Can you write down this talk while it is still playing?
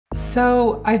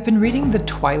So, I've been reading the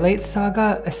Twilight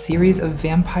Saga, a series of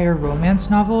vampire romance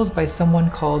novels by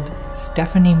someone called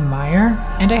Stephenie Meyer,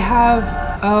 and I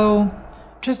have,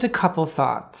 just a couple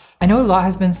thoughts. I know a lot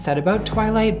has been said about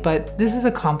Twilight, but this is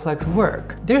a complex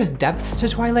work. There's depths to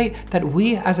Twilight that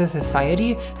we as a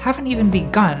society haven't even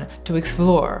begun to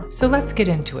explore. So let's get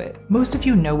into it. Most of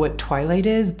you know what Twilight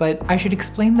is, but I should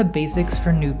explain the basics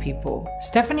for new people.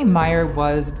 Stephenie Meyer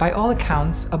was, by all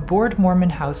accounts, a bored Mormon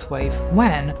housewife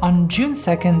when, on June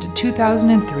 2nd,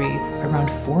 2003, around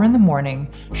 4 in the morning,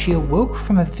 she awoke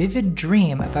from a vivid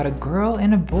dream about a girl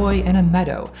and a boy in a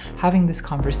meadow having this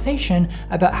conversation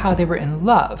about how they were in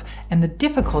love and the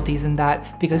difficulties in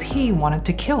that because he wanted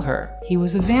to kill her. He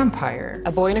was a vampire.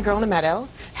 A boy and a girl in a meadow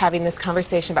having this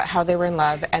conversation about how they were in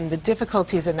love and the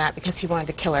difficulties in that because he wanted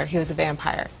to kill her. He was a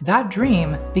vampire. That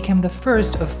dream became the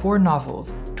first of 4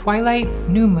 novels: Twilight,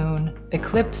 New Moon,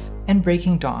 Eclipse, and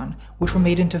Breaking Dawn, which were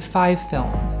made into 5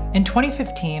 films. In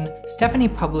 2015, Stephenie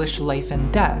published Life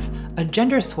and Death, a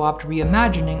gender-swapped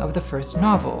reimagining of the first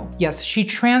novel. Yes, she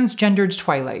transgendered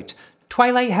Twilight.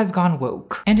 Twilight has gone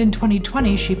woke. And in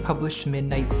 2020, she published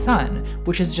Midnight Sun,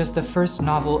 which is just the first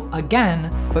novel again,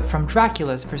 but from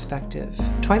Dracula's perspective.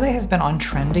 Twilight has been on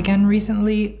trend again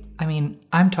recently. I mean,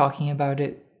 I'm talking about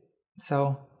it,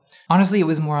 so. Honestly, it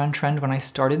was more on trend when I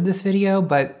started this video,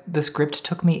 but the script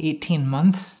took me 18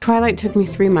 months. Twilight took me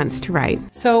 3 months to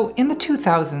write. So in the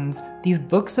 2000s, these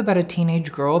books about a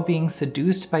teenage girl being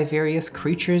seduced by various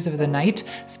creatures of the night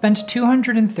spent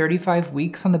 235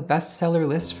 weeks on the bestseller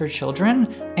list for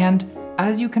children, and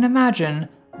as you can imagine,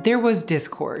 there was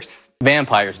discourse.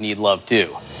 Vampires need love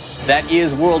too. That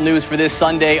is world news for this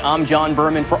Sunday. I'm John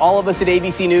Berman. For all of us at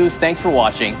ABC News, thanks for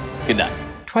watching. Good night.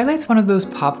 Twilight's one of those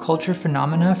pop culture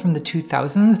phenomena from the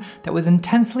 2000s that was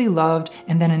intensely loved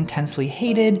and then intensely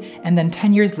hated, and then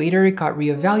 10 years later it got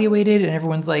reevaluated and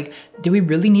everyone's like, do we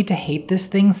really need to hate this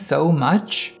thing so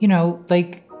much? You know,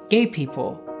 like gay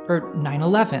people, or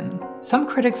 9/11. Some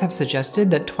critics have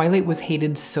suggested that Twilight was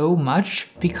hated so much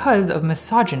because of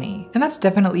misogyny. And that's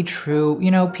definitely true. You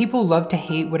know, people love to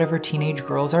hate whatever teenage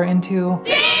girls are into.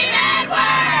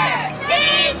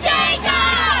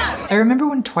 I remember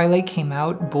when Twilight came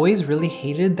out, boys really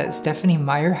hated that Stephenie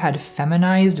Meyer had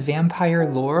feminized vampire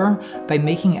lore by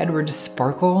making Edward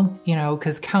sparkle, you know,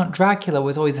 because Count Dracula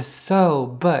was always so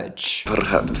butch.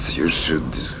 Perhaps you should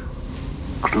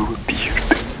grow a beard.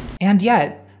 And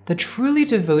yet, the truly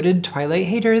devoted Twilight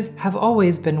haters have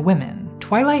always been women.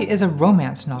 Twilight is a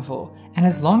romance novel, and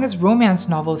as long as romance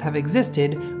novels have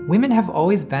existed, women have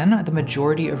always been the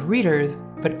majority of readers,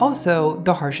 but also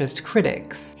the harshest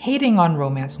critics. Hating on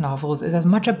romance novels is as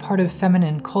much a part of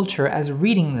feminine culture as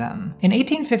reading them. In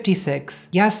 1856,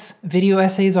 yes, video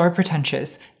essays are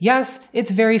pretentious. Yes,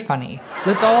 it's very funny.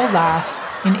 Let's all laugh.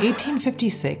 In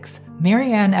 1856,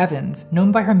 Mary Ann Evans,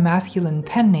 known by her masculine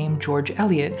pen name George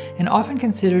Eliot, and often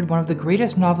considered one of the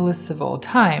greatest novelists of all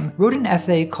time, wrote an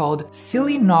essay called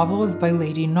Silly Novels by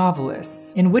Lady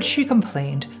Novelists, in which she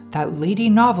complained that lady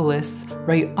novelists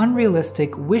write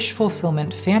unrealistic,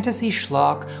 wish-fulfillment fantasy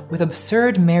schlock with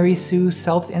absurd Mary Sue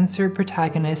self-insert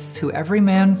protagonists who every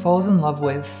man falls in love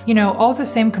with. You know, all the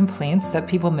same complaints that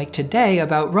people make today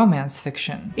about romance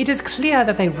fiction. It is clear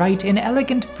that they write in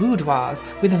elegant boudoirs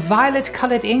with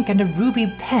violet-colored ink and a ruby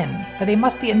pen, that they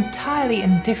must be entirely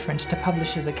indifferent to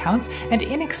publishers' accounts and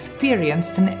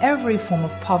inexperienced in every form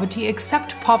of poverty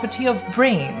except poverty of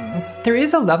brains. There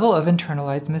is a level of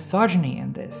internalized misogyny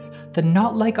in this. The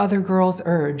not like other girls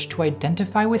urge to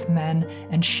identify with men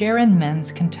and share in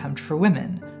men's contempt for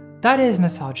women. That is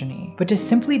misogyny. But to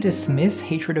simply dismiss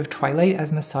hatred of Twilight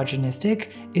as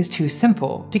misogynistic is too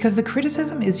simple, because the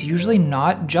criticism is usually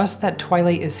not just that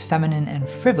Twilight is feminine and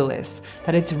frivolous,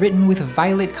 that it's written with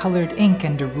violet-colored ink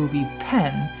and a ruby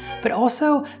pen, but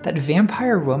also that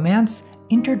vampire romance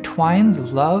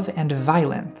intertwines love and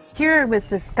violence. Here was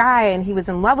this guy and he was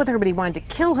in love with her, but he wanted to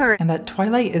kill her. And that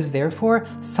Twilight is therefore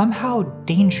somehow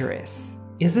dangerous.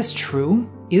 Is this true?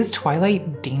 Is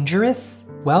Twilight dangerous?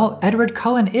 Well, Edward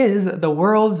Cullen is the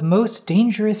world's most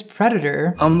dangerous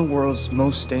predator. I'm the world's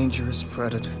most dangerous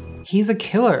predator. He's a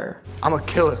killer. I'm a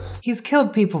killer. He's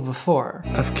killed people before.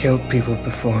 I've killed people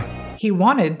before. He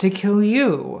wanted to kill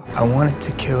you. I wanted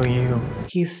to kill you.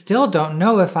 He still don't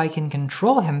know if I can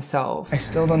control himself. I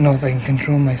still don't know if I can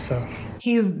control myself.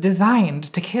 He's designed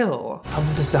to kill.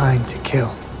 I'm designed to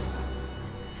kill.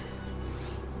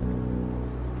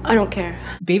 I don't care.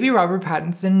 Baby Robert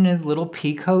Pattinson in his little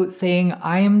pea coat saying,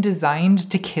 "I am designed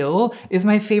to kill," is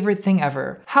my favorite thing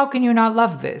ever. How can you not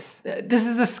love this? This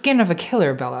is the skin of a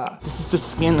killer, Bella. This is the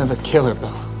skin of a killer,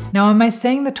 Bella. Now, am I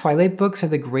saying the Twilight books are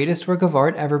the greatest work of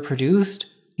art ever produced?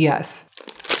 Yes.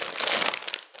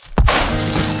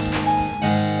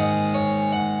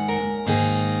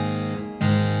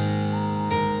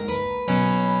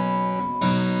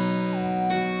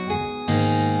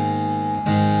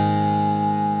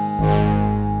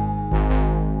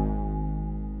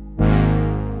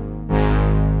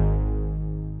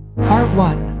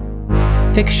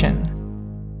 1. Fiction.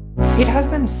 It has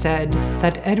been said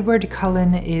that Edward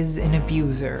Cullen is an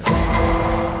abuser.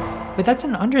 But that's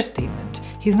an understatement.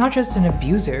 He's not just an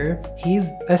abuser,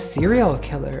 he's a serial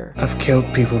killer. I've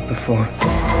killed people before.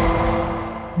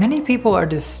 Many people are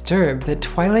disturbed that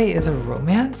Twilight is a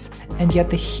romance, and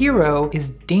yet the hero is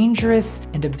dangerous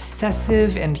and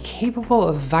obsessive and capable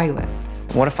of violence.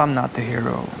 What if I'm not the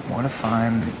hero? What if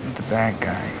I'm the bad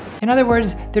guy? In other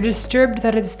words, they're disturbed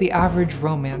that it's the average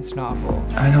romance novel.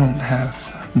 I don't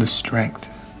have the strength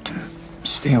to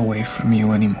stay away from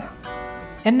you anymore.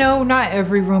 And no, not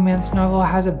every romance novel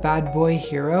has a bad boy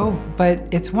hero, but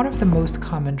it's one of the most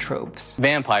common tropes.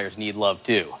 Vampires need love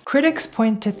too. Critics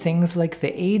point to things like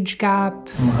the age gap.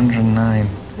 I'm 109.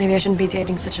 Maybe I shouldn't be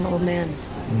dating such an old man.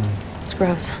 It's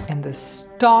gross. And the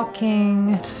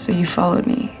stalking. So you followed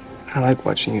me. I like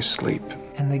watching you sleep.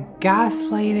 And the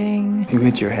gaslighting. You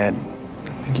hit your head. I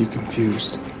think you're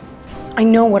confused. I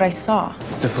know what I saw.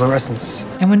 It's the fluorescence.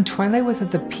 And when Twilight was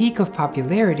at the peak of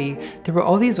popularity, there were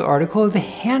all these articles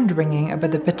hand-wringing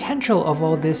about the potential of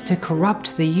all this to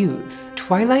corrupt the youth.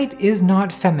 Twilight is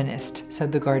not feminist,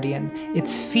 said The Guardian.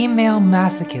 It's female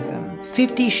masochism.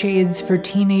 50 Shades for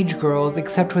teenage girls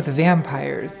except with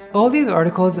vampires. All these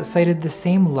articles cited the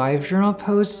same LiveJournal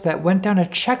posts that went down a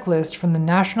checklist from the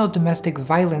National Domestic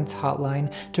Violence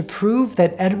Hotline to prove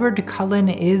that Edward Cullen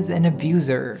is an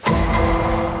abuser.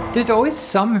 There's always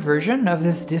some version of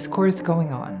this discourse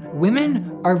going on.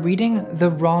 Women are reading the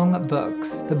wrong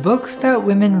books. The books that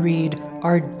women read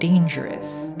are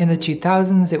dangerous. In the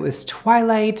 2000s, it was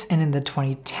Twilight, and in the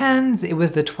 2010s, it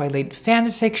was the Twilight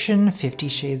fanfiction, 50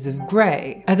 Shades of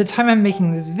Grey. At the time I'm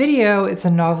making this video, it's a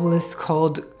novelist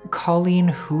called Colleen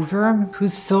Hoover,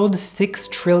 who's sold 6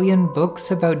 trillion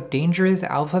books about dangerous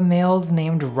alpha males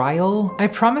named Ryle. I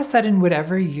promise that in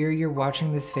whatever year you're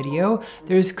watching this video,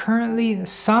 there's currently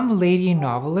some lady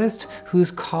novelist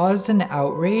who's caused an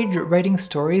outrage writing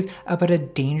stories about a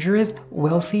dangerous,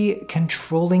 wealthy,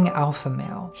 controlling alpha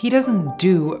male. He doesn't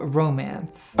do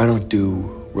romance. I don't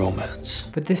do romance.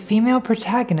 But the female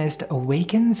protagonist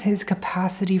awakens his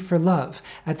capacity for love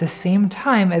at the same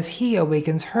time as he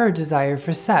awakens her desire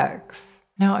for sex.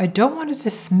 Now, I don't want to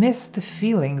dismiss the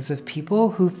feelings of people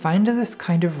who find this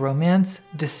kind of romance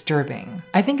disturbing.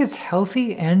 I think it's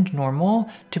healthy and normal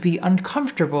to be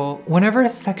uncomfortable whenever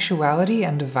sexuality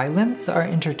and violence are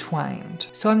intertwined.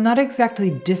 So I'm not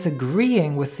exactly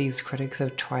disagreeing with these critics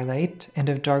of Twilight and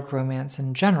of dark romance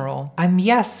in general. I'm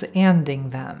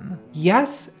yes-anding them.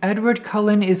 Yes, Edward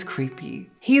Cullen is creepy.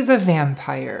 He's a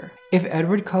vampire. If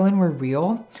Edward Cullen were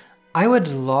real, I would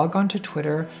log onto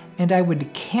Twitter and I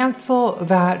would cancel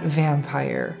that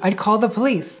vampire. I'd call the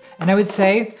police and I would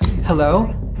say, hello,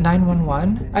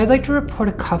 911. I'd like to report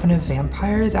a coven of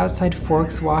vampires outside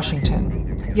Forks,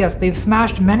 Washington. Yes, they've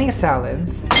smashed many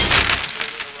salads.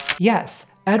 Yes,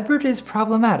 Edward is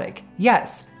problematic.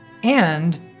 Yes,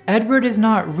 and Edward is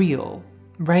not real,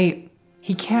 right?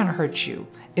 He can't hurt you.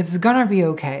 It's gonna be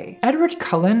okay. Edward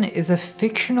Cullen is a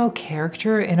fictional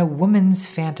character in a woman's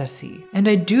fantasy, and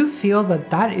I do feel that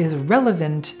that is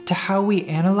relevant to how we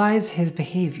analyze his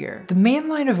behavior. The main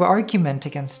line of argument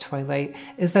against Twilight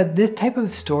is that this type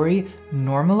of story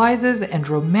normalizes and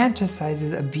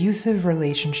romanticizes abusive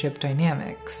relationship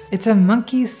dynamics. It's a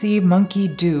monkey see, monkey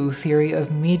do theory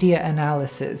of media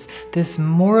analysis, this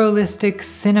moralistic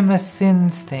cinema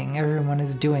sins thing everyone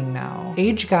is doing now.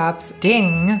 Age gaps,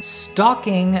 ding,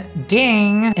 stalking,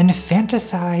 ding,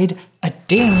 infanticide, a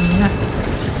ding.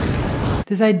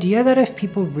 This idea that if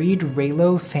people read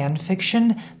Reylo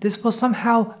fanfiction, this will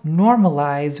somehow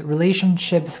normalize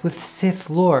relationships with Sith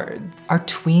Lords. Are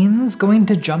tweens going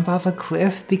to jump off a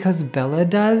cliff because Bella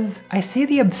does? I see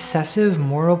the obsessive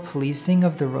moral policing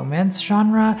of the romance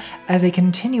genre as a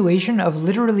continuation of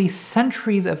literally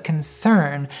centuries of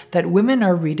concern that women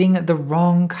are reading the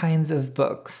wrong kinds of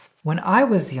books. When I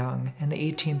was young, in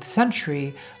the 18th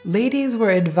century, ladies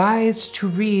were advised to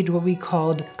read what we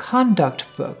called conduct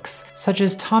books, such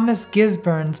as Thomas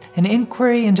Gisburn's An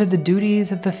Inquiry into the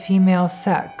Duties of the Female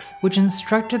Sex, which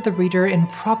instructed the reader in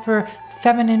proper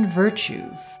feminine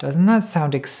virtues. Doesn't that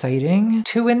sound exciting?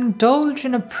 To indulge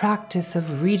in a practice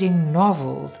of reading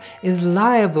novels is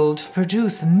liable to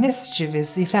produce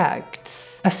mischievous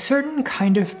effects. A certain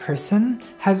kind of person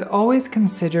has always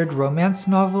considered romance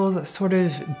novels sort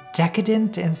of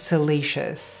decadent and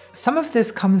salacious. Some of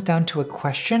this comes down to a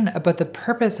question about the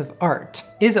purpose of art.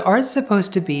 Is art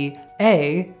supposed to be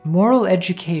A. Moral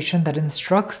education that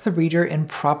instructs the reader in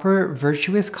proper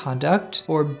virtuous conduct,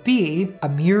 or B. A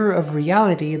mirror of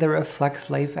reality that reflects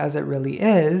life as it really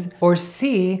is, or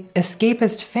C.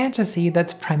 Escapist fantasy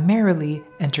that's primarily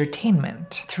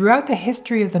entertainment. Throughout the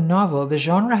history of the novel, the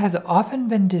genre has often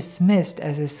been dismissed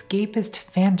as escapist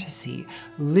fantasy,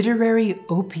 literary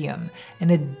opium, an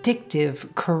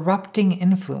addictive, corrupting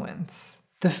influence.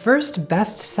 The first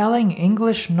best-selling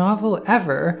English novel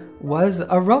ever was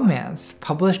a romance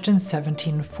published in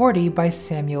 1740 by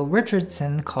Samuel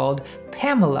Richardson called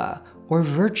Pamela, or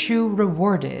Virtue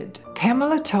Rewarded.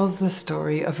 Pamela tells the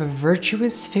story of a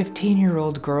virtuous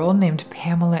 15-year-old girl named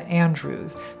Pamela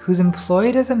Andrews, who's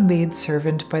employed as a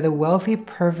maidservant by the wealthy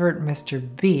pervert Mr.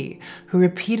 B, who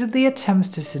repeatedly attempts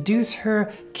to seduce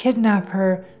her, kidnap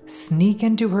her, sneak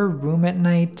into her room at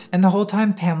night, and the whole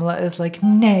time Pamela is like,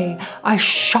 "Nay, I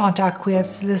shan't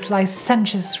acquiesce to this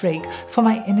licentious rake, for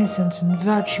my innocence and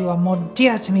virtue are more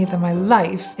dear to me than my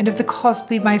life, and if the cost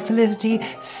be my felicity,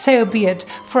 so be it,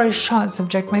 for I shan't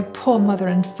subject my poor mother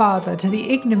and father to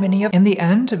the ignominy of—" In the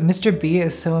end, Mr. B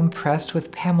is so impressed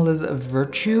with Pamela's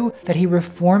virtue that he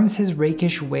reforms his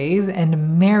rakish ways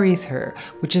and marries her,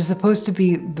 which is supposed to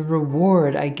be the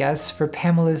reward, I guess, for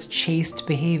Pamela's chaste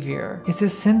behavior. It's a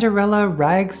Cinderella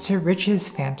rags to riches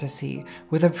fantasy,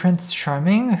 with a Prince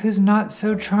Charming who's not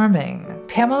so charming.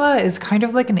 Pamela is kind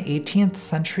of like an 18th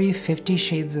century 50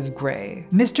 Shades of Grey.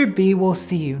 Mr. B will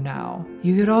see you now.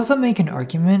 You could also make an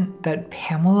argument that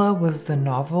Pamela was the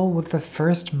novel with the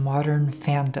first modern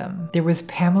fandom. There was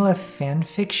Pamela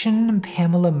fanfiction,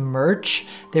 Pamela merch,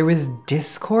 there was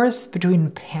discourse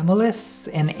between Pamelists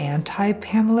and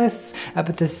anti-Pamelists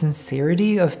about the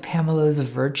sincerity of Pamela's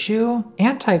virtue.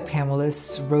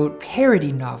 Anti-Pamelists wrote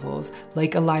parody novels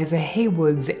like Eliza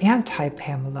Haywood's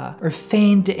Anti-Pamela or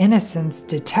Feigned Innocence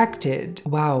Detected.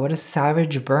 Wow, what a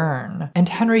savage burn. And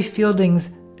Henry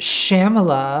Fielding's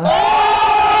Shamala,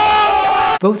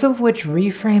 both of which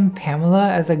reframe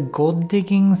Pamela as a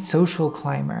gold-digging social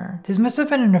climber. This must have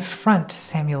been an affront to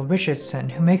Samuel Richardson,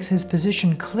 who makes his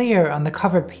position clear on the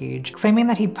cover page, claiming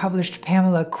that he published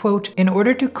Pamela, quote, "in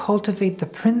order to cultivate the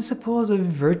principles of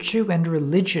virtue and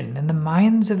religion in the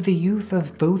minds of the youth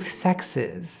of both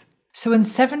sexes." So in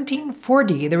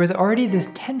 1740, there was already this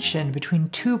tension between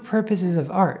two purposes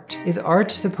of art. Is art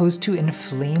supposed to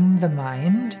inflame the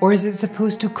mind, or is it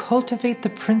supposed to cultivate the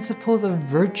principles of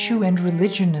virtue and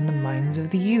religion in the minds of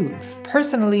the youth?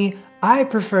 Personally, I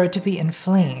prefer it to be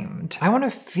inflamed. I want to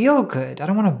feel good, I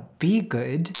don't want to be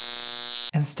good.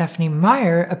 And Stephanie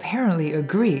Meyer apparently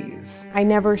agrees. I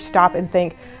never stop and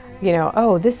think,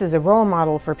 oh, this is a role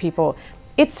model for people.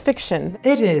 It's fiction.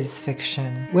 It is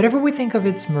fiction. Whatever we think of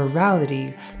its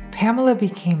morality, Pamela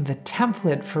became the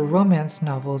template for romance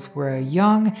novels where a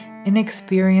young,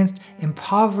 inexperienced,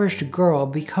 impoverished girl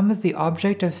becomes the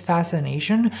object of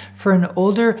fascination for an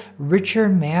older, richer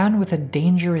man with a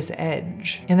dangerous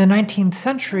edge. In the 19th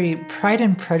century, Pride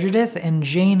and Prejudice and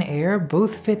Jane Eyre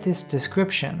both fit this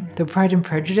description, though Pride and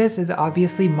Prejudice is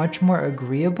obviously much more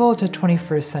agreeable to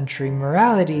 21st century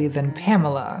morality than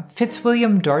Pamela.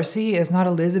 Fitzwilliam Darcy is not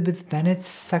Elizabeth Bennet's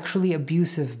sexually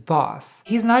abusive boss.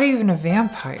 He's not even a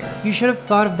vampire. You should have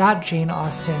thought of that, Jane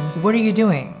Austen. What are you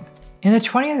doing? In the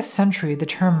 20th century, the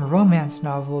term romance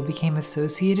novel became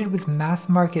associated with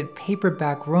mass-market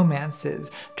paperback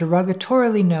romances,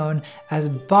 derogatorily known as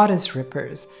bodice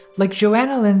rippers, like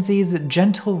Joanna Lindsay's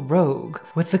Gentle Rogue,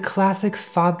 with the classic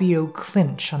Fabio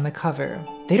clinch on the cover.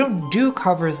 They don't do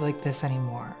covers like this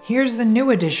anymore. Here's the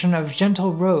new edition of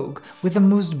Gentle Rogue, with the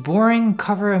most boring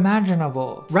cover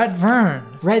imaginable. Rhett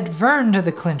Vern to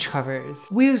the clinch covers.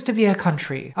 We used to be a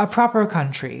country, a proper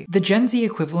country. The Gen Z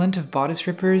equivalent of bodice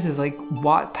rippers is like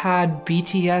Wattpad,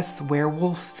 BTS,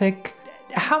 werewolf fic.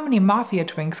 How many mafia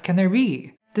twinks can there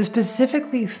be? The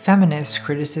specifically feminist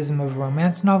criticism of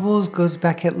romance novels goes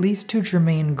back at least to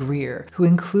Germaine Greer, who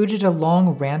included a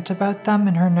long rant about them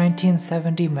in her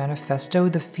 1970 manifesto,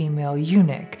 The Female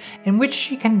Eunuch, in which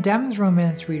she condemns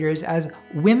romance readers as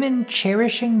women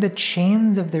cherishing the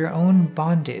chains of their own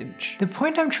bondage. The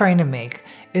point I'm trying to make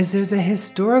is there's a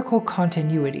historical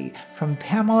continuity from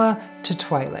Pamela to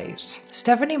Twilight.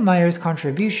 Stephanie Meyer's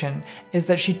contribution is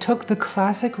that she took the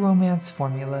classic romance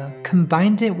formula,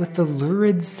 combined it with the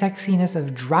lurid sexiness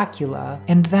of Dracula,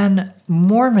 and then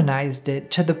Mormonized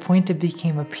it to the point it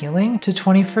became appealing to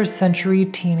 21st century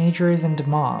teenagers and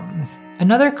moms.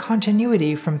 Another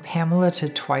continuity from Pamela to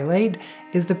Twilight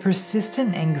is the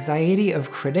persistent anxiety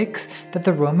of critics that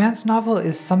the romance novel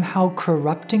is somehow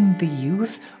corrupting the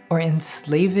youth or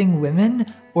enslaving women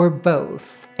or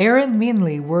both? Aaron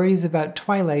Meanley worries about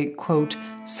Twilight, quote,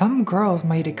 "Some girls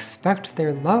might expect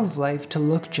their love life to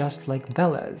look just like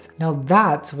Bella's. Now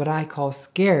that's what I call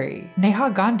scary." Neha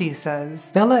Gandhi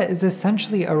says, "Bella is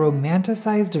essentially a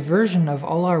romanticized version of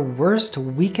all our worst,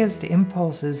 weakest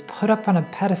impulses put up on a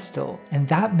pedestal, and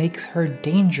that makes her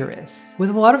dangerous." With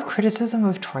a lot of criticism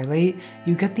of Twilight,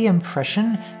 you get the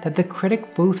impression that the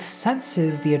critic both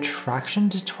senses the attraction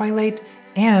to Twilight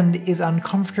and is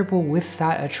uncomfortable with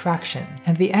that attraction,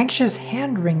 and the anxious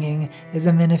hand-wringing is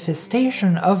a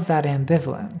manifestation of that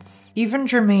ambivalence. Even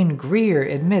Germaine Greer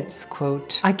admits,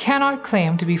 quote, "I cannot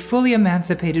claim to be fully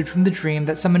emancipated from the dream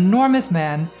that some enormous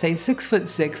man, say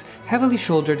 6'6", heavily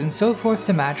shouldered and so forth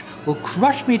to match, will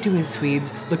crush me to his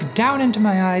tweeds, look down into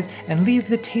my eyes, and leave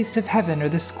the taste of heaven or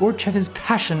the scorch of his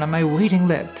passion on my waiting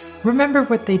lips. Remember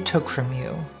what they took from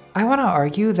you." I want to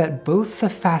argue that both the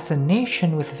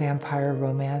fascination with vampire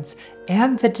romance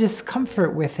and the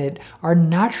discomfort with it are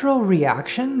natural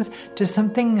reactions to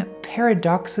something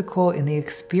paradoxical in the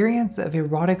experience of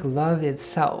erotic love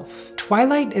itself.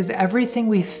 Twilight is everything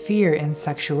we fear in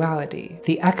sexuality: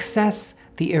 the excess,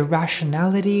 the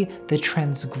irrationality, the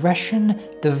transgression,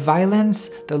 the violence,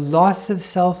 the loss of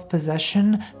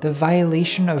self-possession, the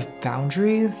violation of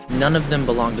boundaries. None of them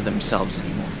belong to themselves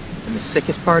anymore. And the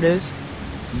sickest part is,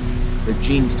 their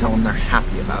genes tell them they're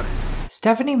happy about it.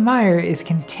 Stephanie Meyer is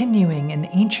continuing an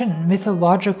ancient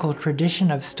mythological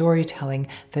tradition of storytelling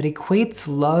that equates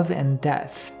love and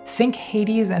death. Think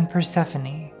Hades and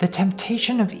Persephone, The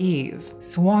Temptation of Eve,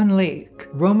 Swan Lake,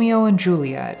 Romeo and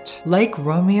Juliet. Like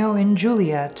Romeo and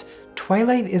Juliet,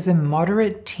 Twilight is a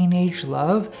moderate teenage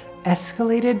love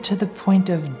escalated to the point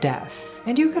of death.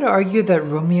 And you could argue that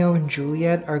Romeo and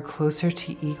Juliet are closer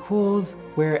to equals,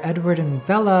 where Edward and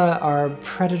Bella are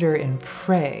predator and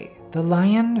prey. The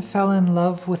lion fell in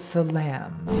love with the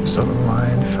lamb. So the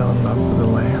lion fell in love with the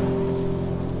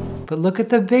lamb. But look at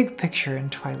the big picture in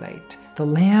Twilight. The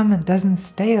lamb doesn't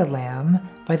stay a lamb.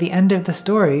 By the end of the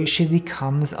story, she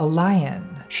becomes a lion.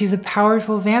 She's a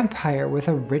powerful vampire with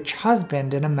a rich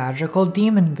husband and a magical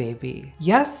demon baby.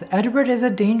 Yes, Edward is a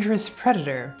dangerous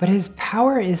predator, but his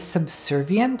power is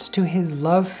subservient to his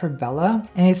love for Bella,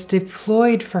 and it's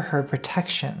deployed for her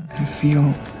protection. I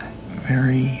feel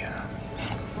very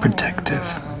protective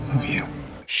of you.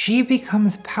 She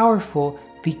becomes powerful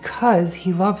because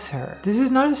he loves her. This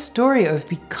is not a story of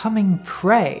becoming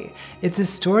prey. It's a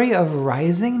story of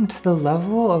rising to the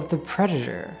level of the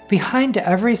predator. Behind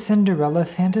every Cinderella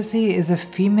fantasy is a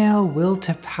female will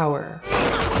to power.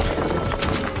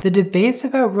 The debates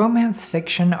about romance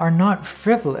fiction are not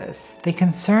frivolous. They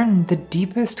concern the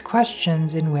deepest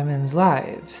questions in women's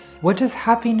lives. What does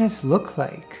happiness look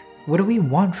like? What do we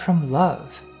want from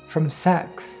love? From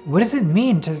sex? What does it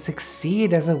mean to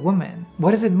succeed as a woman?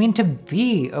 What does it mean to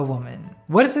be a woman?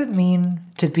 What does it mean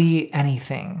to be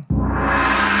anything?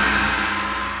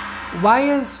 Why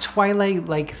is Twilight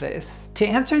like this? To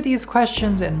answer these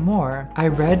questions and more, I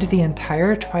read the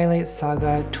entire Twilight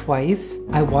saga twice.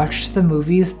 I watched the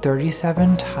movies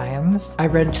 37 times. I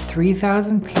read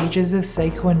 3,000 pages of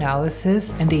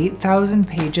psychoanalysis and 8,000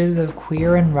 pages of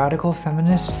queer and radical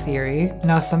feminist theory.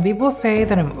 Now, some people say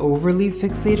that I'm overly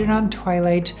fixated on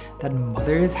Twilight, that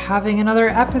Mother is having another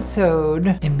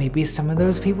episode, and maybe some of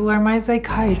those people are my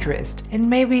psychiatrist, and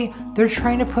maybe they're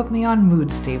trying to put me on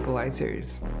mood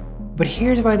stabilizers. But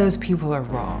here's why those people are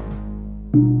wrong.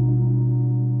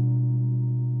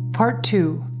 Part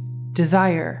 2.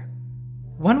 Desire.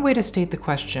 One way to state the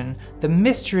question, the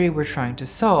mystery we're trying to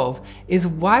solve, is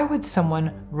why would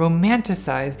someone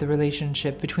romanticize the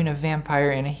relationship between a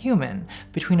vampire and a human,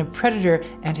 between a predator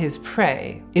and his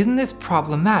prey? Isn't this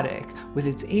problematic, with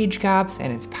its age gaps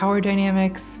and its power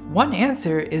dynamics? One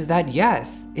answer is that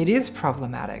yes, it is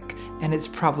problematic. And it's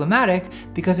problematic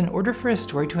because in order for a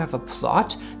story to have a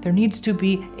plot, there needs to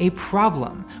be a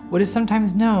problem, what is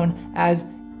sometimes known as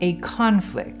a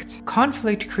conflict.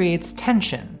 Conflict creates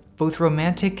tension, both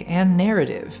romantic and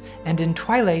narrative, and in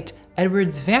Twilight,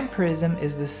 Edward's vampirism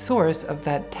is the source of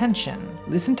that tension.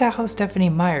 Listen to how Stephanie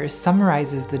Meyer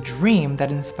summarizes the dream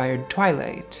that inspired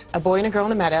Twilight. A boy and a girl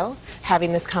in a meadow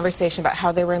having this conversation about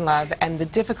how they were in love and the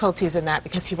difficulties in that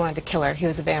because he wanted to kill her. He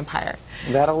was a vampire.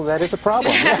 That is a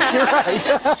problem. Yes,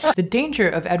 you're right. The danger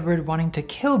of Edward wanting to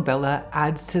kill Bella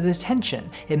adds to the tension.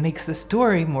 It makes the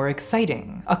story more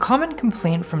exciting. A common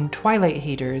complaint from Twilight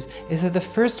haters is that the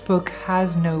first book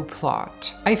has no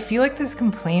plot. I feel like this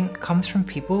complaint comes from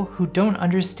people who don't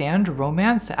understand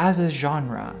romance as a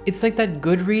genre. It's like that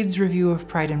Goodreads review of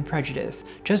Pride and Prejudice,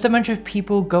 just a bunch of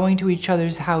people going to each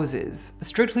other's houses.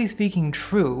 Strictly speaking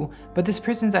true, but this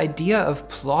person's idea of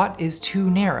plot is too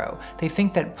narrow. They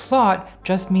think that plot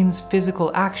just means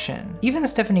physical action. Even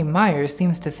Stephanie Meyer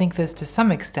seems to think this to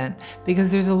some extent,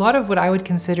 because there's a lot of what I would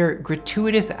consider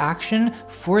gratuitous action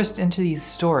forced into these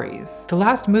stories. The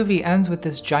last movie ends with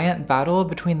this giant battle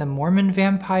between the Mormon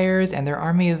vampires and their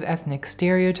army of ethnic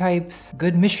stereotypes.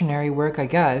 Good missionary work, I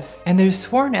guess. And their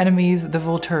sworn enemies, the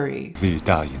Volturi. The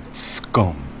Italian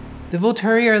scum. The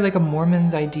Volturi are like a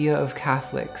Mormon's idea of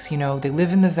Catholics. You know, they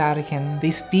live in the Vatican,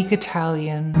 they speak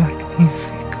Italian.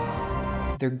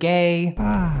 Magnifico. They're gay.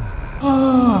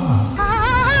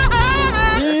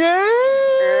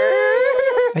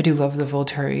 I do love the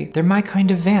Volturi. They're my kind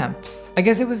of vamps. I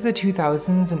guess it was the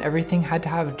 2000s and everything had to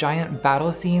have giant battle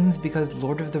scenes because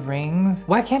Lord of the Rings.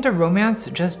 Why can't a romance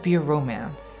just be a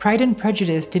romance? Pride and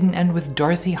Prejudice didn't end with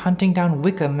Darcy hunting down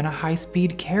Wickham in a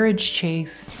high-speed carriage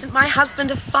chase. Isn't my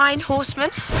husband a fine horseman?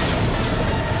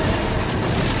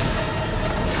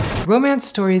 Romance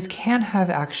stories can have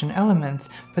action elements,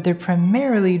 but they're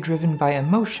primarily driven by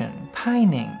emotion,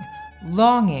 pining,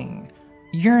 longing,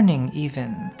 yearning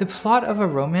even. The plot of a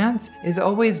romance is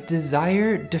always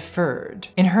desire deferred.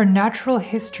 In her Natural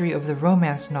History of the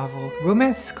Romance novel,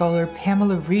 romance scholar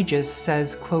Pamela Regis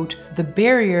says, quote, "The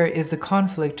barrier is the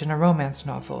conflict in a romance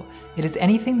novel. It is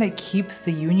anything that keeps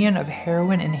the union of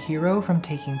heroine and hero from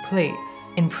taking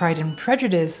place. In Pride and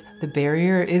Prejudice, the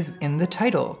barrier is in the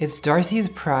title. It's Darcy's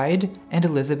pride and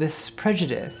Elizabeth's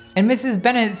prejudice." And Mrs.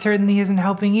 Bennet certainly isn't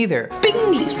helping either.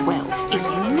 Bingley's wealth is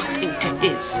nothing to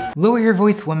his. Lower your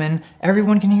voice, woman.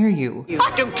 Everyone can hear you.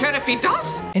 I don't care if he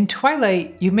does. In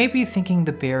Twilight, you may be thinking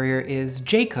the barrier is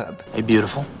Jacob. Hey,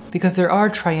 beautiful. Because there are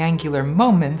triangular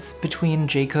moments between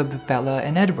Jacob, Bella,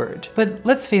 and Edward. But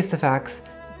let's face the facts,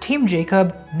 Team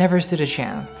Jacob never stood a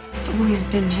chance. It's always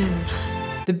been him.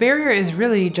 The barrier is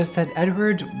really just that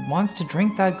Edward wants to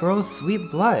drink that girl's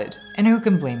sweet blood. And who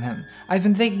can blame him? I've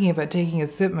been thinking about taking a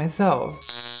sip myself.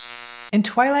 In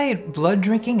Twilight, blood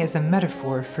drinking is a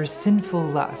metaphor for sinful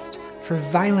lust, for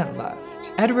violent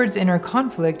lust. Edward's inner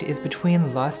conflict is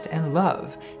between lust and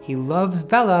love. He loves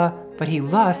Bella, but he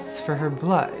lusts for her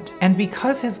blood. And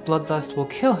because his bloodlust will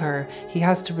kill her, he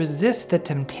has to resist the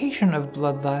temptation of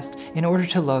bloodlust in order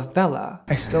to love Bella.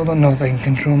 I still don't know if I can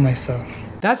control myself.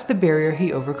 That's the barrier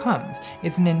he overcomes.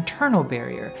 It's an internal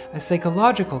barrier, a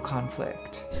psychological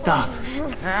conflict. Stop.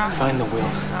 Find the will.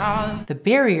 The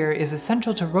barrier is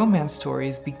essential to romance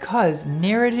stories because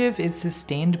narrative is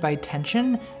sustained by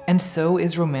tension, and so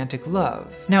is romantic love.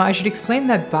 Now, I should explain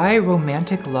that by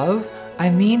romantic love, I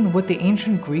mean what the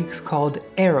ancient Greeks called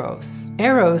eros.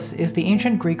 Eros is the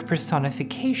ancient Greek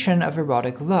personification of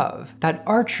erotic love, that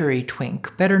archery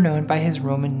twink, better known by his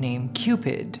Roman name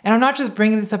Cupid. And I'm not just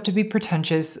bringing this up to be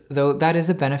pretentious, though that is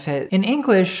a benefit. In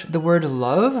English, the word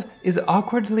love is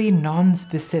awkwardly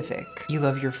non-specific. You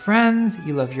love your friends,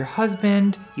 you love your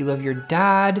husband, you love your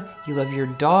dad, you love your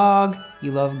dog,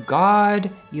 you love God,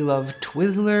 you love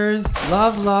Twizzlers.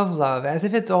 Love, love, love, as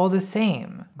if it's all the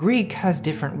same. Greek has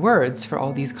different words for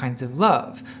all these kinds of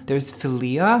love. There's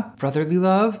philia, brotherly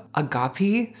love,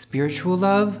 agape, spiritual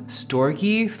love,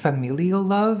 storge, familial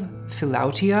love,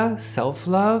 philautia,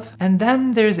 self-love, and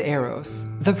then there's eros,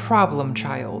 the problem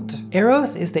child.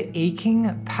 Eros is the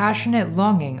aching, passionate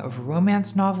longing of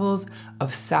romance novels,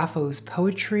 of Sappho's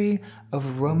poetry,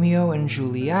 of Romeo and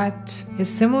Juliet.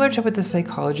 It's similar to what the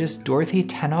psychologist Dorothy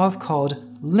Tennov called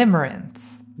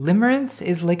limerence. Limerence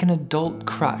is like an adult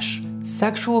crush,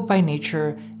 sexual by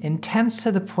nature, intense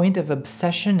to the point of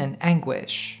obsession and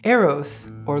anguish. Eros,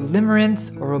 or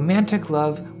limerence, or romantic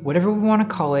love, whatever we want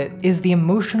to call it, is the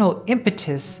emotional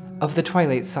impetus of the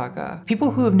Twilight saga.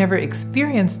 People who have never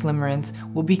experienced limerence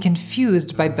will be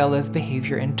confused by Bella's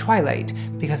behavior in Twilight,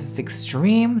 because it's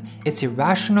extreme, it's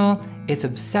irrational, it's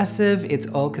obsessive, it's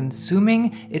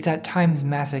all-consuming, it's at times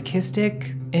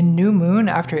masochistic. In New Moon,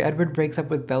 after Edward breaks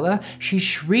up with Bella, she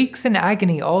shrieks in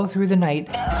agony all through the night,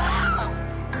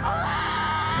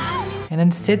 and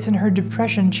then sits in her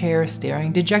depression chair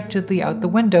staring dejectedly out the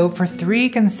window for 3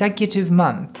 consecutive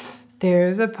months.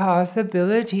 There's a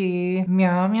possibility.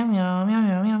 Meow, meow, meow, meow,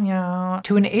 meow, meow, meow.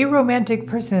 To an aromantic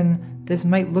person, this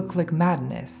might look like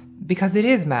madness, because it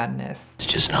is madness.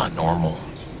 It's just not normal,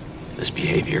 this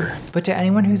behavior. But to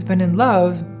anyone who's been in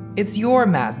love, it's your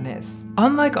madness.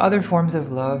 Unlike other forms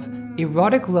of love,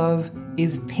 erotic love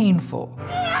is painful.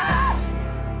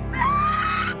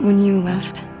 When you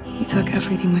left, you took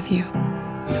everything with you.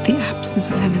 The absence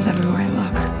of him is everywhere I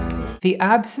look. The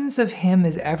absence of him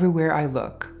is everywhere I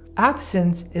look.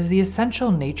 Absence is the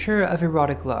essential nature of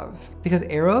erotic love, because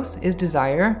eros is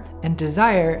desire, and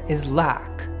desire is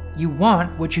lack. You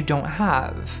want what you don't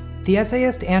have. The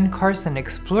essayist Anne Carson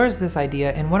explores this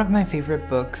idea in one of my favorite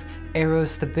books,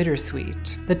 Eros the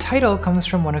Bittersweet. The title comes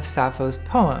from one of Sappho's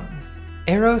poems.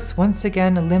 Eros, once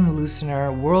again a limb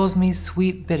loosener, whirls me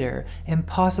sweet bitter,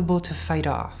 impossible to fight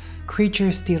off,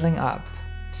 creature stealing up.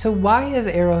 So why is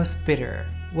Eros bitter?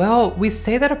 Well, we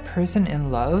say that a person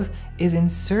in love is in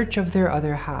search of their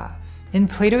other half. In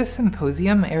Plato's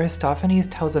Symposium, Aristophanes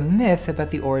tells a myth about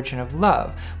the origin of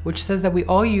love, which says that we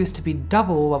all used to be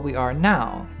double what we are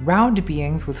now, round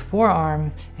beings with 4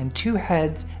 arms and 2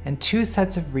 heads and 2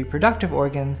 sets of reproductive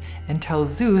organs, until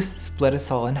Zeus split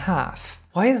us all in half.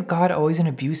 Why is God always an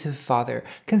abusive father?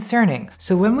 Concerning.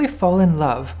 So when we fall in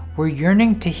love, we're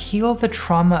yearning to heal the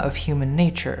trauma of human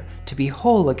nature, to be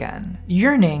whole again.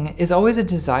 Yearning is always a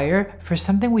desire for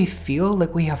something we feel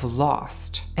like we have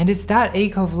lost. And it's that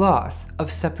ache of loss, of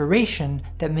separation,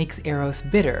 that makes Eros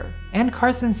bitter. And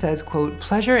Carson says, quote,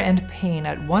 pleasure and pain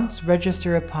at once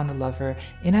register upon the lover,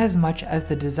 inasmuch as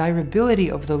the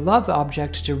desirability of the love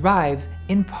object derives,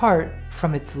 in part,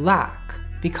 from its lack.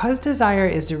 Because desire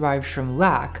is derived from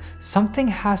lack, something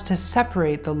has to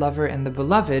separate the lover and the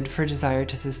beloved for desire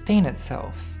to sustain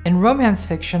itself. In romance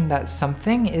fiction, that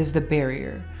something is the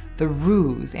barrier, the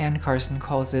ruse, Anne Carson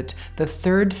calls it, the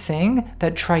third thing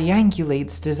that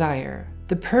triangulates desire.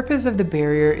 The purpose of the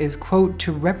barrier is, quote,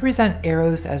 to represent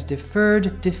Eros as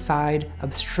deferred, defied,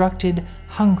 obstructed,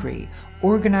 hungry,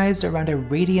 organized around a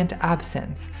radiant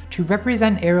absence, to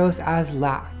represent Eros as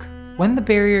lack. When the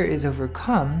barrier is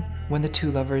overcome, when the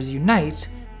 2 lovers unite,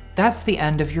 that's the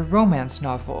end of your romance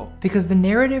novel, because the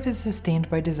narrative is sustained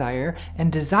by desire,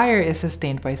 and desire is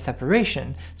sustained by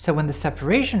separation, so when the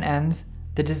separation ends,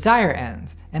 the desire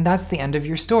ends, and that's the end of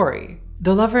your story.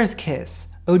 The lovers kiss,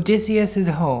 Odysseus is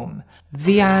home,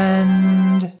 the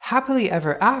end. Happily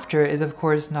ever after is of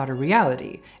course not a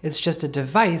reality, it's just a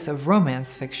device of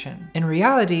romance fiction. In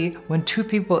reality, when 2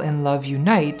 people in love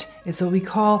unite, it's what we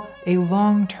call a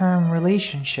long-term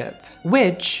relationship,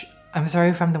 which, I'm sorry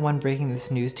if I'm the one breaking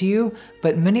this news to you,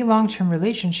 but many long-term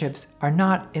relationships are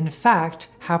not, in fact,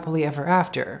 happily ever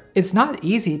after. It's not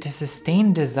easy to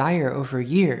sustain desire over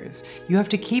years. You have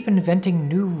to keep inventing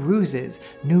new ruses,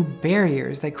 new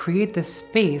barriers that create the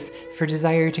space for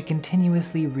desire to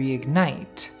continuously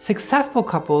reignite. Successful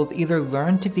couples either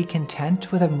learn to be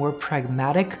content with a more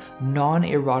pragmatic,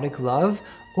 non-erotic love,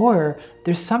 or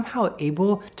they're somehow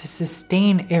able to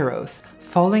sustain Eros,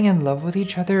 falling in love with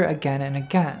each other again and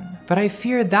again. But I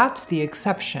fear that's the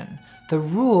exception. The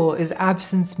rule is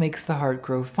absence makes the heart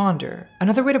grow fonder.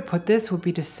 Another way to put this would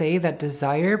be to say that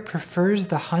desire prefers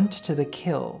the hunt to the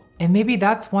kill. And maybe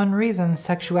that's one reason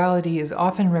sexuality is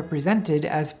often represented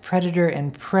as predator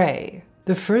and prey.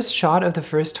 The first shot of the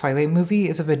first Twilight movie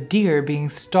is of a deer being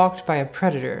stalked by a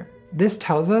predator. This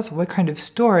tells us what kind of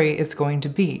story it's going to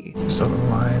be. So the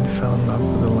lion fell in love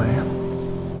with the lamb.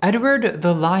 Edward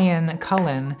the Lion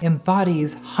Cullen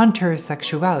embodies hunter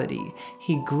sexuality.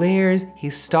 He glares, he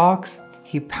stalks,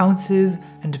 he pounces,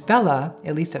 and Bella,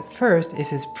 at least at first, is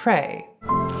his prey.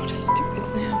 What a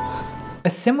stupid lamb. A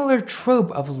similar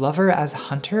trope of lover as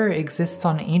hunter exists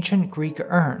on ancient Greek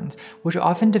urns, which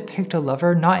often depict a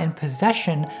lover not in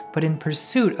possession, but in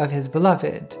pursuit of his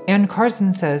beloved. Anne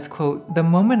Carson says, quote, the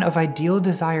moment of ideal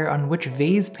desire on which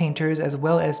vase painters as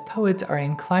well as poets are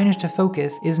inclined to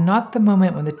focus is not the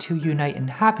moment when the 2 unite in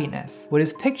happiness. What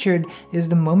is pictured is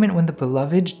the moment when the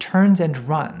beloved turns and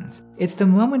runs. It's the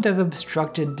moment of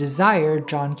obstructed desire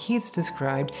John Keats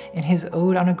described in his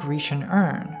Ode on a Grecian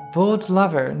Urn. Bold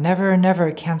lover, never,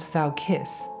 never canst thou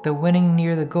kiss, though winning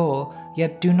near the goal,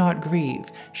 yet do not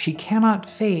grieve. She cannot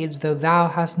fade, though thou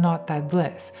hast not thy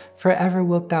bliss. Forever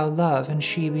wilt thou love, and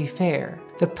she be fair.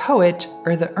 The poet,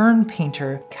 or the urn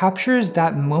painter, captures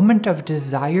that moment of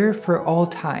desire for all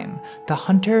time, the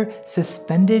hunter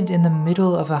suspended in the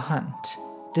middle of a hunt.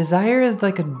 Desire is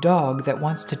like a dog that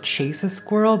wants to chase a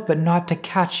squirrel but not to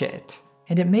catch it.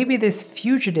 And it may be this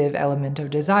fugitive element of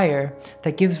desire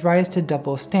that gives rise to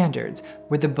double standards,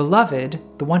 where the beloved,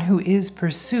 the one who is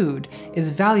pursued, is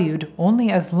valued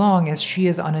only as long as she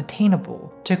is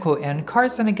unattainable. To quote Anne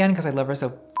Carson again, because I love her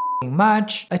so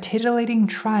much, a titillating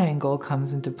triangle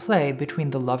comes into play between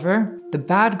the lover, the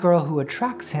bad girl who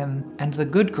attracts him, and the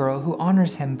good girl who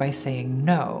honors him by saying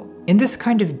no. In this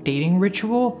kind of dating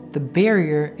ritual, the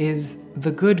barrier is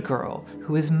the good girl,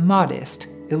 who is modest,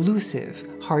 elusive,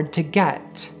 hard to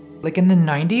get. Like in the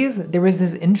 90s, there was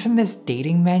this infamous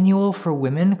dating manual for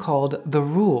women called The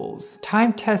Rules,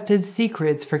 time-tested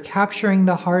secrets for capturing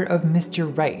the heart of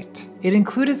Mr. Right. It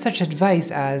included such advice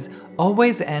as,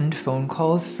 always end phone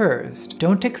calls first.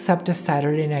 Don't accept a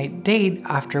Saturday night date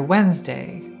after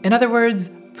Wednesday. In other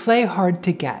words, play hard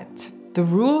to get. The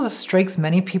Rules strikes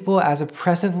many people as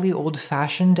oppressively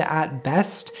old-fashioned at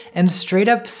best and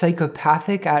straight-up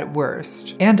psychopathic at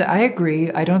worst. And I agree,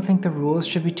 I don't think The Rules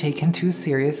should be taken too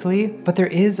seriously, but there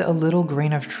is a little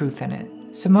grain of truth in it.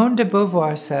 Simone de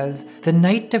Beauvoir says, "The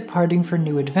knight departing for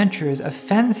new adventures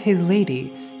offends his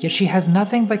lady, yet she has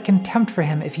nothing but contempt for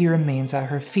him if he remains at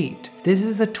her feet. This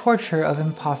is the torture of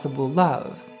impossible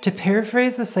love." To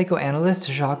paraphrase the psychoanalyst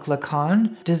Jacques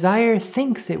Lacan, desire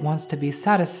thinks it wants to be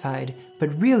satisfied,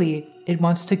 but really, it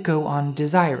wants to go on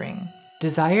desiring.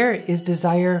 Desire is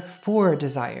desire for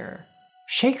desire.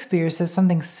 Shakespeare says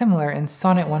something similar in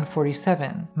Sonnet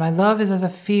 147, "My love is as a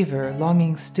fever,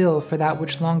 longing still for that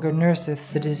which longer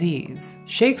nurseth the disease."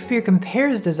 Shakespeare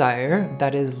compares desire,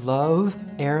 that is love,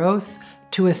 eros,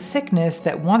 to a sickness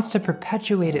that wants to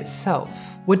perpetuate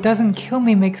itself. "What doesn't kill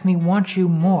me makes me want you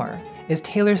more," is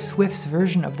Taylor Swift's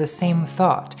version of the same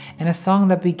thought, in a song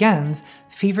that begins,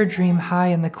 "Fever dream high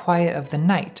in the quiet of the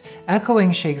night,"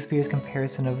 echoing Shakespeare's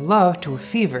comparison of love to a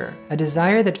fever, a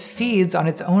desire that feeds on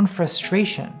its own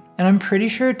frustration. And I'm pretty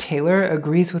sure Taylor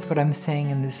agrees with what I'm saying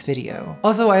in this video.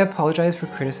 Also, I apologize for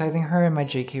criticizing her in my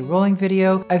J.K. Rowling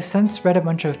video. I've since read a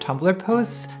bunch of Tumblr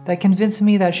posts that convinced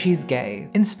me that she's gay.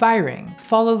 Inspiring.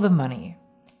 Follow the money.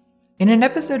 In an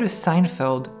episode of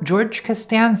Seinfeld, George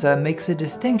Costanza makes a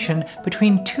distinction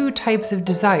between two types of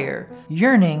desire,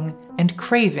 yearning and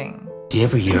craving. Do you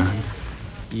ever yearn?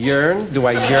 Yearn? Do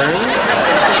I yearn?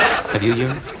 Have you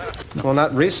yearned? Well,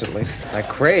 not recently. I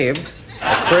craved.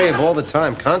 I crave all the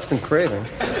time, constant craving.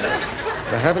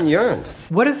 I haven't yearned.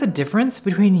 What is the difference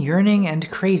between yearning and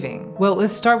craving? Well,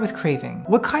 let's start with craving.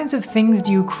 What kinds of things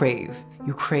do you crave?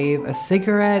 You crave a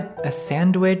cigarette, a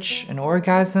sandwich, an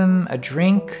orgasm, a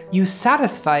drink. You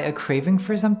satisfy a craving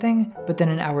for something, but then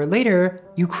an hour later,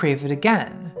 you crave it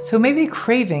again. So maybe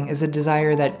craving is a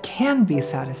desire that can be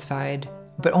satisfied,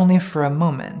 but only for a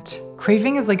moment.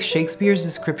 Craving is like Shakespeare's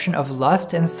description of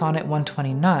lust in Sonnet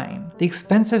 129. The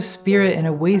expensive spirit in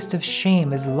a waste of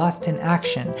shame is lust in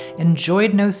action,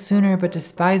 enjoyed no sooner but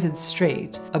despised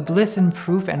straight, a bliss in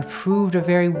proof and proved a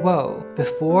very woe,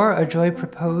 before a joy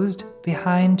proposed,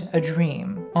 behind a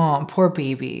dream. Aw, poor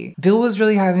baby. Bill was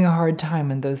really having a hard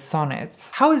time in those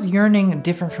sonnets. How is yearning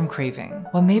different from craving?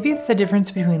 Well, maybe it's the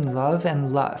difference between love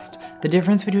and lust, the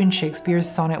difference between Shakespeare's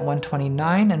Sonnet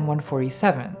 129 and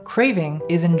 147. Craving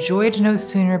is enjoyed no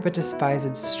sooner but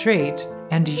despised straight,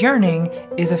 and yearning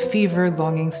is a fever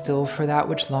longing still for that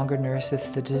which longer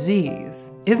nurseth the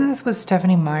disease. Isn't this what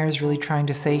Stephanie Meyer's really trying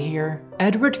to say here?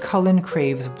 Edward Cullen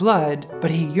craves blood,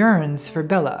 but he yearns for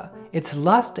Bella. It's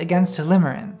lust against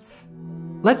limerence.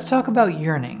 Let's talk about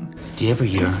yearning. Do you ever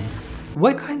yearn?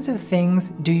 What kinds of things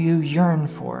do you yearn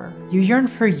for? You yearn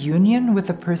for union with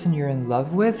the person you're in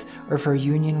love with, or for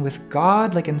union with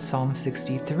God, like in Psalm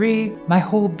 63. My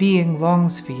whole being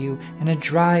longs for you in a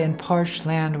dry and parched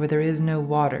land where there is no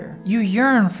water. You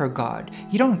yearn for God.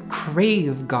 You don't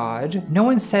crave God. No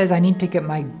one says I need to get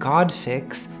my God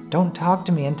fix. Don't talk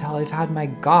to me until I've had my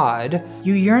God.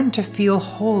 You yearn to feel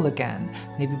whole again,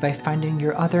 maybe by finding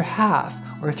your other half,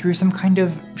 or through some kind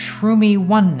of shroomy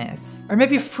oneness. Or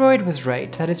maybe Freud was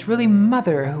right, that it's really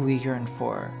Mother who we yearn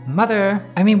for. Mother,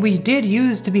 I mean, we did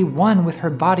used to be one with her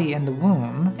body in the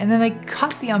womb, and then they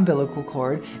cut the umbilical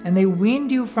cord, and they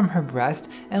weaned you from her breast,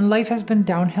 and life has been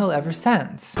downhill ever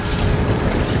since.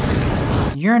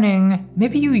 Yearning,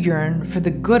 maybe you yearn for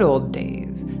the good old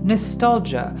days.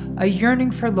 Nostalgia, a yearning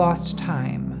for lost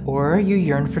time. Or you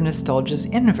yearn for nostalgia's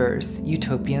inverse,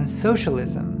 utopian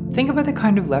socialism. Think about the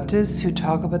kind of leftists who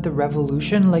talk about the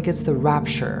revolution like it's the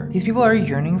rapture. These people are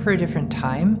yearning for a different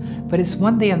time, but it's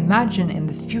one they imagine in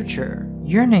the future.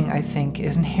 Yearning, I think,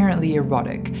 is inherently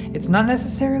erotic. It's not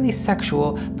necessarily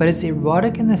sexual, but it's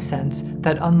erotic in the sense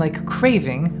that unlike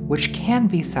craving, which can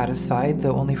be satisfied,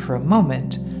 though only for a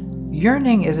moment,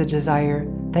 yearning is a desire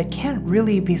that can't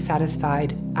really be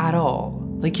satisfied at all.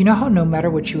 Like, you know how no matter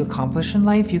what you accomplish in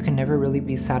life, you can never really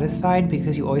be satisfied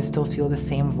because you always still feel the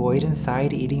same void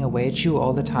inside eating away at you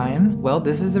all the time? Well,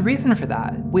 this is the reason for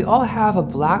that. We all have a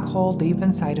black hole deep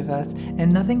inside of us,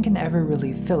 and nothing can ever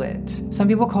really fill it. Some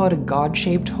people call it a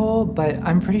God-shaped hole, but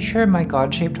I'm pretty sure my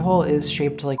God-shaped hole is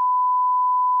shaped like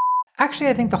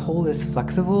Actually, I think the hole is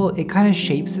flexible. It kind of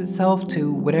shapes itself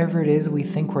to whatever it is we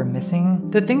think we're missing.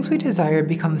 The things we desire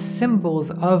become symbols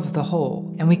of the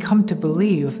hole, and we come to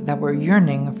believe that we're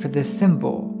yearning for this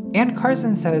symbol. And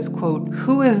Carson says, quote,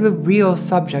 "Who is the real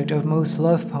subject of most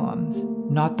love poems?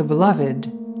 Not the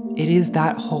beloved, it is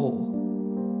that whole."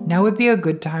 Now would be a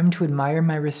good time to admire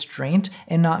my restraint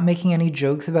in not making any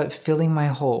jokes about filling my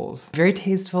holes. Very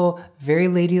tasteful, very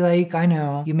ladylike, I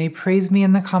know. You may praise me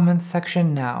in the comments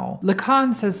section now.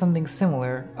 Lacan says something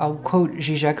similar. I'll quote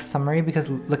Zizek's summary because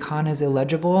Lacan is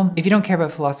illegible. If you don't care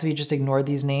about philosophy, just ignore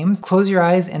these names. Close your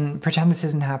eyes and pretend this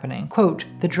isn't happening. Quote,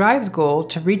 "The drive's goal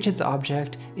to reach its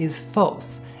object is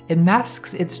false. It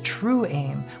masks its true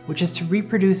aim, which is to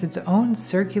reproduce its own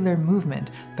circular movement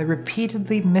by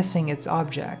repeatedly missing its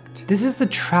object. This is the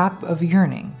trap of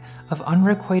yearning, of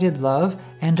unrequited love,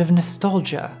 and of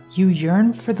nostalgia. You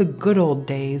yearn for the good old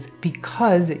days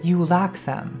because you lack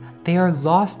them. They are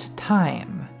lost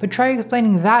time." But try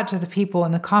explaining that to the people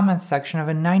in the comments section of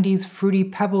a 90s Fruity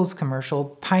Pebbles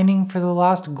commercial pining for the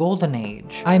lost golden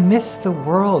age. I miss the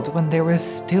world when there was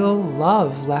still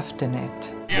love left in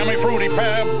it. Yummy Fruity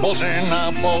Pebbles in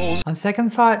apples. On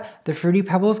second thought, the Fruity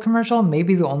Pebbles commercial may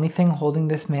be the only thing holding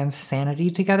this man's sanity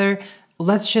together.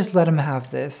 Let's just let him have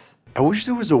this. I wish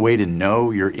there was a way to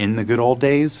know you're in the good old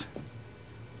days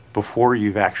before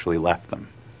you've actually left them.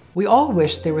 We all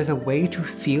wish there was a way to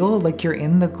feel like you're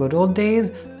in the good old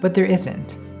days, but there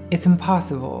isn't. It's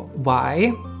impossible.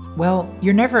 Why? Well,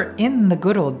 you're never in the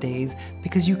good old days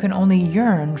because you can only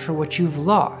yearn for what you've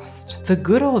lost. The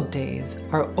good old days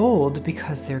are old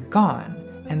because they're gone,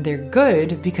 and they're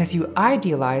good because you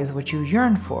idealize what you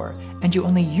yearn for, and you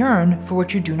only yearn for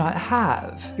what you do not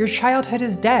have. Your childhood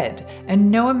is dead,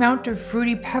 and no amount of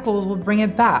Fruity Pebbles will bring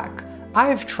it back.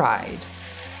 I've tried.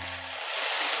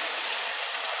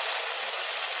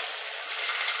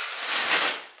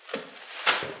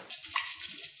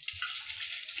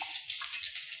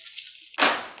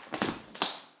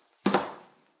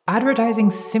 Advertising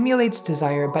simulates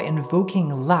desire by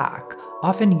invoking lack,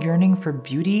 often yearning for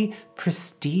beauty,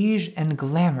 prestige, and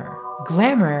glamour.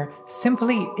 Glamour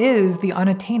simply is the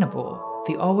unattainable,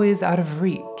 the always out of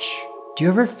reach. Do you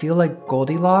ever feel like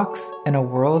Goldilocks in a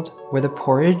world where the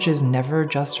porridge is never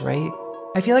just right?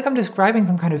 I feel like I'm describing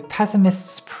some kind of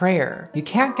pessimist's prayer. You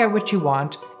can't get what you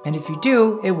want, and if you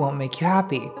do, it won't make you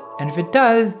happy. And if it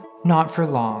does, not for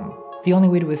long. The only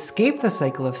way to escape the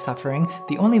cycle of suffering,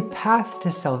 the only path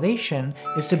to salvation,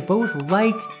 is to both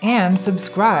like and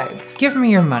subscribe. Give me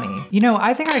your money. You know,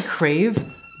 I think I crave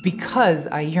because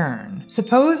I yearn.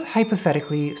 Suppose,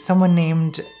 hypothetically, someone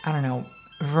named, I don't know,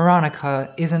 Veronica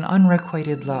is an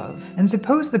unrequited love. And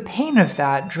suppose the pain of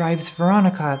that drives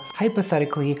Veronica,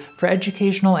 hypothetically, for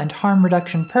educational and harm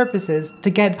reduction purposes, to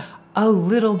get a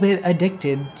little bit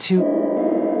addicted to...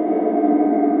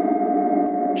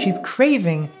 She's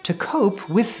craving to cope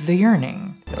with the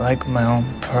yearning. You're like my own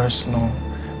personal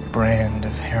brand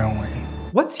of heroin.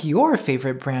 What's your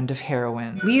favorite brand of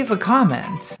heroin? Leave a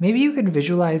comment. Maybe you could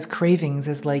visualize cravings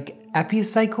as like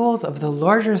epicycles of the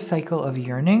larger cycle of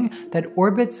yearning that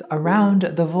orbits around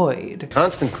the void.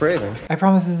 Constant craving. I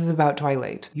promise this is about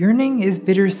Twilight. Yearning is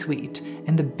bittersweet,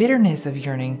 and the bitterness of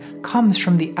yearning comes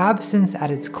from the absence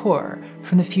at its core,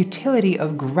 from the futility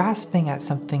of grasping at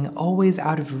something always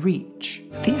out of reach.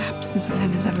 The absence of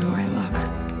him is everywhere I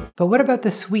look. But what about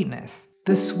the sweetness?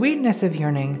 The sweetness of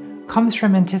yearning comes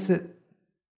from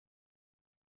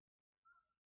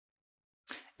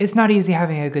It's not easy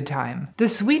having a good time. The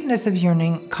sweetness of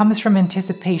yearning comes from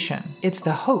anticipation. It's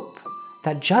the hope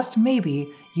that just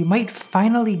maybe you might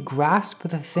finally grasp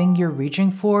the thing you're reaching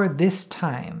for this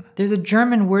time. There's a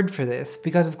German word for this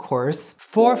because, of course,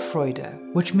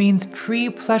 Vorfreude, which means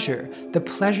pre-pleasure, the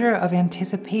pleasure of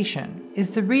anticipation,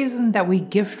 is the reason that we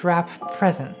gift wrap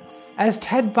presents. As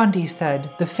Ted Bundy said,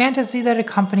 the fantasy that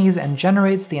accompanies and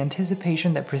generates the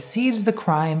anticipation that precedes the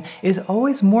crime is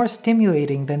always more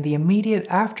stimulating than the immediate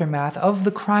aftermath of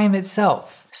the crime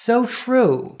itself. So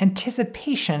true.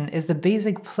 Anticipation is the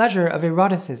basic pleasure of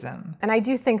eroticism. And I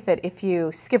do think that if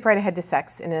you skip right ahead to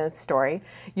sex in a story,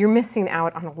 you're missing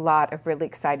out on a lot of really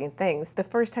exciting things. The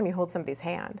first time you hold somebody's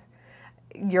hand,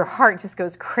 your heart just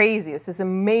goes crazy. It's this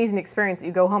amazing experience that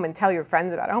you go home and tell your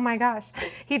friends about. Oh my gosh,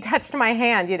 he touched my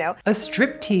hand, you know. A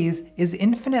striptease is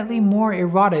infinitely more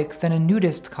erotic than a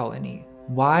nudist colony.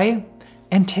 Why?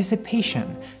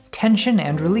 Anticipation, tension,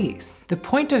 and release. The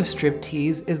point of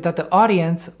striptease is that the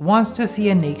audience wants to see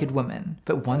a naked woman.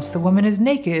 But once the woman is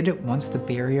naked, once the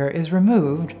barrier is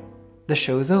removed, the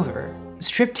show's over.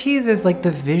 Striptease is like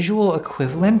the visual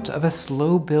equivalent of a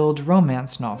slow-build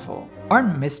romance novel.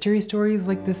 Aren't mystery stories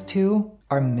like this too?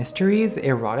 Are mysteries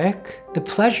erotic? The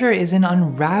pleasure is in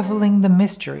unraveling the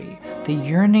mystery, the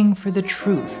yearning for the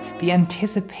truth, the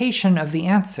anticipation of the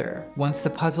answer. Once the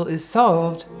puzzle is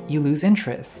solved, you lose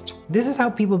interest. This is how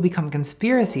people become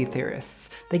conspiracy theorists.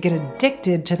 They get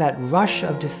addicted to that rush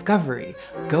of discovery,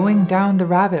 going down the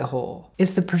rabbit hole.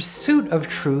 It's the pursuit of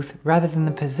truth rather than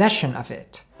the possession of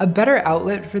it. A better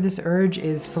outlet for this urge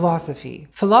is philosophy.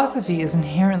 Philosophy is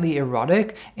inherently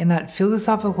erotic in that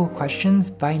philosophical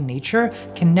questions by nature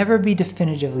can never be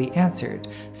definitively answered,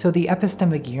 so the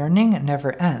epistemic yearning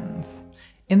never ends.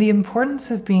 In The Importance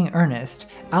of Being Earnest,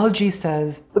 Algy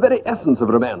says, "The very essence of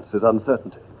romance is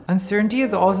uncertainty. Uncertainty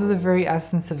is also the very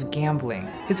essence of gambling.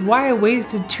 It's why I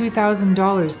wasted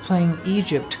 $2,000 playing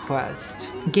Egypt Quest.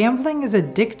 Gambling is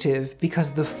addictive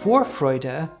because the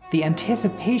Vorfreude, the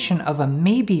anticipation of a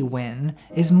maybe win,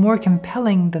 is more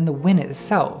compelling than the win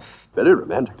itself. Very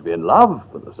romantic to be in love,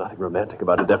 but there's nothing romantic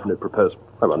about a definite proposal.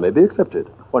 One may be accepted.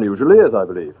 One usually is, I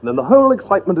believe. And then the whole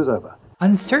excitement is over.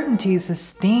 Uncertainty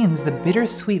sustains the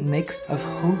bittersweet mix of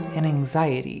hope and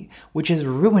anxiety, which is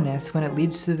ruinous when it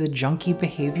leads to the junky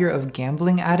behavior of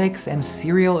gambling addicts and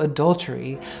serial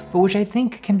adultery, but which I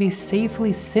think can be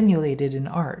safely simulated in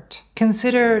art.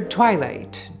 Consider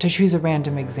Twilight, to choose a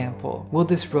random example. Will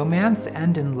this romance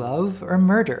end in love or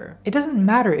murder? It doesn't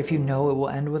matter if you know it will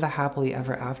end with a happily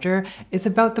ever after, it's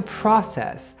about the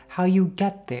process, how you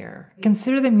get there.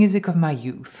 Consider the music of my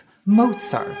youth.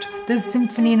 Mozart, the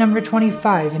Symphony No.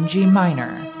 25 in G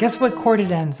minor. Guess what chord it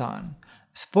ends on?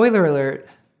 Spoiler alert,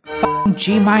 f***ing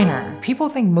G minor. People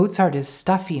think Mozart is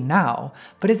stuffy now,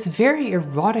 but it's very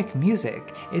erotic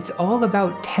music. It's all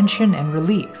about tension and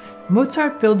release.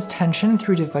 Mozart builds tension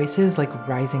through devices like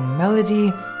rising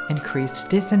melody, increased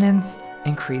dissonance,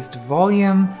 increased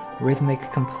volume, rhythmic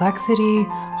complexity,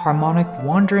 harmonic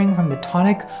wandering from the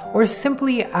tonic, or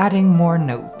simply adding more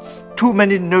notes. Too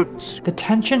many notes. The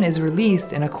tension is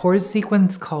released in a chord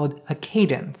sequence called a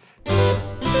cadence.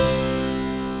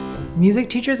 Music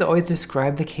teachers always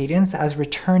describe the cadence as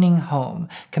returning home,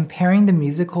 comparing the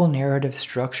musical narrative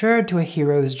structure to a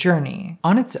hero's journey.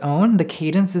 On its own, the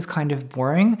cadence is kind of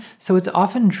boring, so it's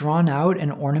often drawn out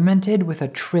and ornamented with a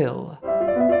trill.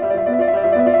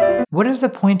 What is the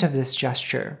point of this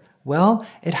gesture? Well,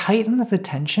 it heightens the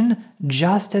tension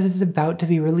just as it's about to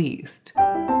be released.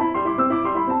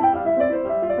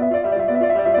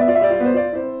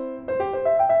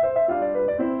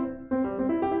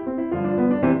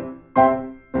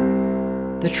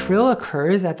 The trill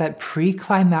occurs at that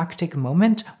pre-climactic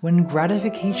moment when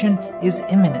gratification is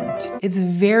imminent. It's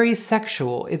very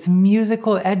sexual, it's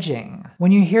musical edging.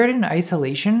 When you hear it in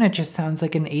isolation, it just sounds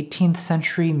like an 18th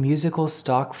century musical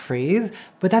stock phrase,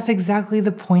 but that's exactly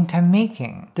the point I'm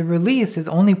making. The release is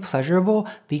only pleasurable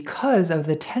because of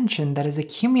the tension that is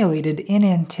accumulated in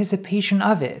anticipation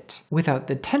of it. Without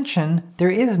the tension,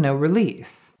 there is no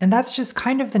release. And that's just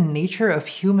kind of the nature of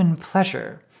human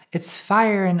pleasure. It's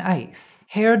fire and ice.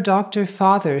 Herr Dr.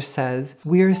 Father says,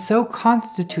 "We are so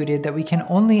constituted that we can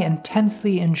only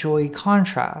intensely enjoy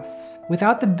contrasts.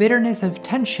 Without the bitterness of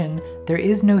tension, there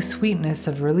is no sweetness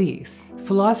of release."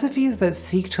 Philosophies that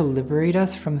seek to liberate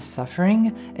us from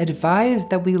suffering advise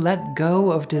that we let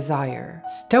go of desire.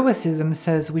 Stoicism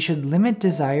says we should limit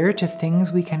desire to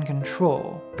things we can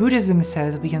control. Buddhism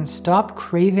says we can stop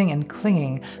craving and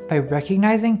clinging by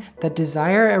recognizing that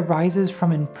desire arises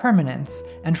from impermanence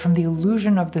and from the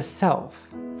illusion of the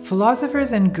self.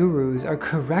 Philosophers and gurus are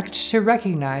correct to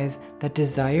recognize that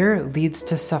desire leads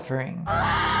to suffering.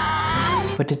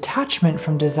 But detachment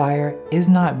from desire is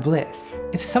not bliss.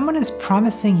 If someone is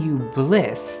promising you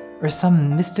bliss or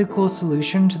some mystical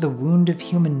solution to the wound of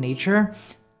human nature,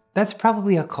 that's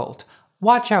probably a cult.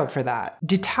 Watch out for that.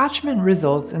 Detachment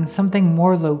results in something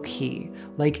more low-key,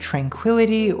 like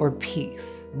tranquility or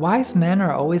peace. Wise men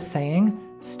are always saying,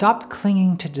 stop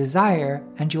clinging to desire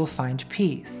and you'll find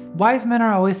peace. Wise men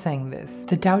are always saying this.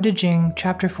 The Tao Te Ching,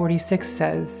 chapter 46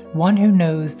 says, "One who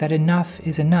knows that enough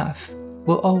is enough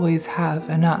will always have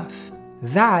enough."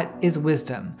 That is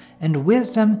wisdom, and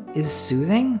wisdom is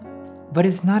soothing, but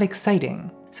it's not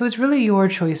exciting. So it's really your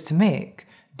choice to make.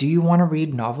 Do you want to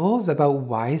read novels about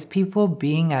wise people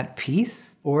being at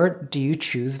peace? Or do you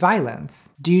choose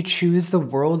violence? Do you choose the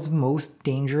world's most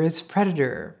dangerous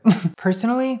predator?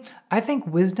 Personally, I think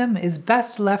wisdom is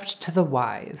best left to the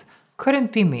wise.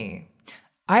 Couldn't be me.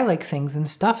 I like things and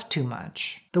stuff too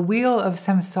much. The wheel of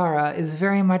samsara is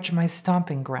very much my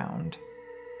stomping ground.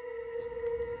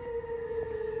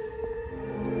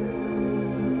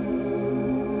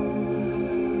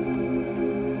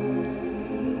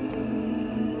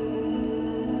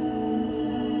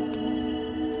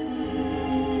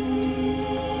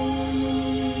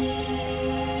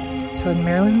 So in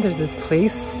Maryland, there's this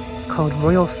place called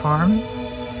Royal Farms.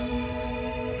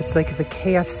 It's like if a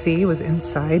KFC was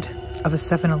inside of a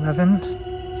 7-Eleven.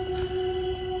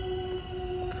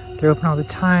 They're open all the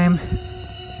time.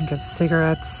 You can get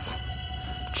cigarettes,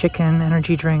 chicken,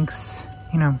 energy drinks,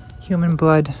 you know, human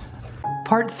blood.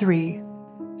 Part 3,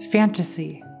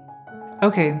 fantasy.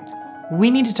 Okay,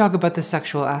 we need to talk about the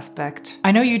sexual aspect.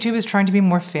 I know YouTube is trying to be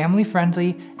more family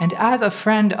friendly, and as a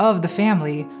friend of the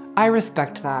family, I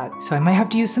respect that. So I might have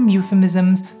to use some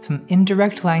euphemisms, some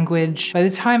indirect language. By the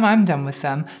time I'm done with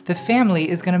them, the family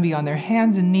is gonna be on their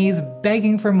hands and knees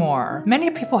begging for more. Many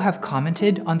people have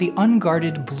commented on the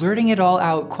unguarded, blurting it all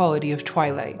out quality of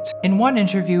Twilight. In one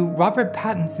interview, Robert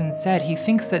Pattinson said he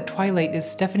thinks that Twilight is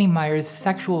Stephenie Meyer's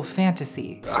sexual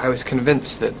fantasy. I was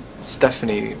convinced that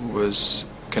Stephenie was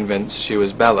convinced she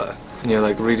was Bella. And you're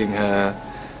like reading her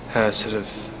sort of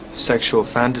sexual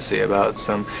fantasy about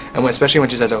some, and especially when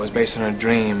she says, oh, it was based on a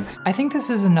dream. I think this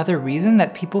is another reason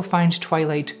that people find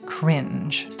Twilight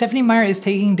cringe. Stephenie Meyer is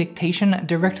taking dictation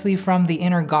directly from the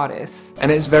inner goddess.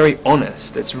 And it's very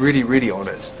honest. It's really, really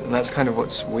honest. And that's kind of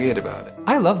what's weird about it.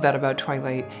 I love that about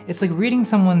Twilight. It's like reading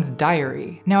someone's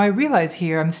diary. Now I realize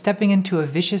here I'm stepping into a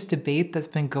vicious debate that's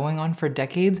been going on for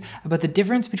decades about the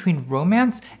difference between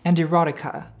romance and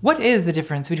erotica. What is the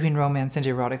difference between romance and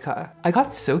erotica? I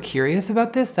got so curious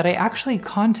about this that I actually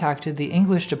contacted the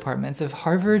English departments of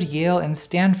Harvard, Yale, and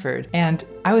Stanford, and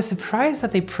I was surprised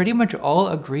that they pretty much all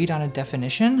agreed on a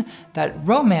definition that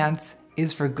romance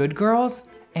is for good girls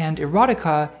and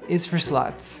erotica is for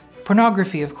sluts.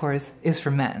 Pornography, of course, is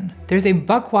for men. There's a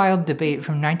buck-wild debate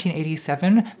from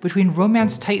 1987 between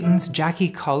romance titans Jackie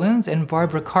Collins and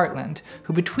Barbara Cartland,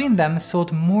 who between them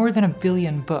sold more than 1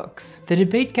 billion books. The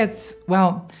debate gets,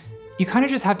 well, you kind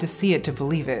of just have to see it to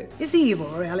believe it. It's evil,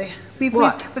 really. We've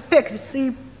perfected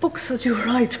the books that you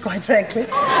write, quite frankly.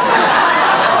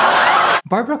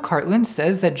 Barbara Cartland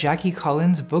says that Jackie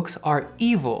Collins' books are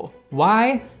evil.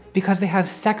 Why? Because they have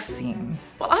sex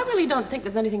scenes. Well, I really don't think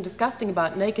there's anything disgusting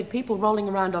about naked people rolling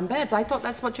around on beds. I thought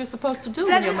that's what you're supposed to do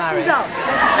when you're married. How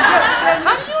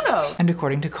do you know? And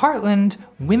according to Cartland,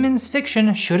 women's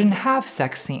fiction shouldn't have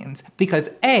sex scenes because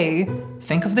A,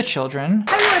 think of the children.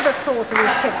 Have you ever thought of the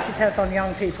effects it has on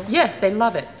young people? Yes, they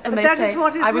love it. And but that is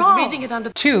what is I wrong. was reading it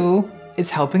under... 2, is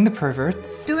helping the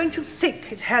perverts. Don't you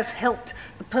think it has helped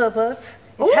the perverts?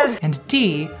 It has... And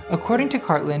D, according to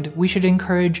Cartland, we should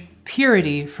encourage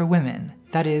purity for women,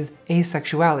 that is,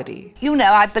 asexuality. You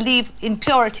know, I believe in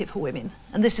purity for women,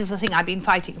 and this is the thing I've been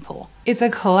fighting for. It's a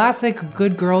classic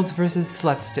good girls versus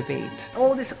sluts debate.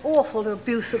 All this awful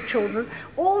abuse of children,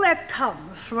 all that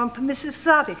comes from a permissive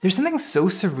society. There's something so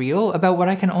surreal about what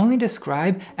I can only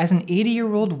describe as an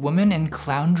 80-year-old woman in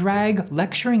clown drag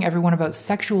lecturing everyone about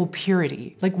sexual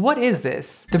purity. Like, what is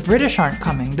this? The British aren't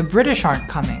coming, the British aren't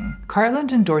coming.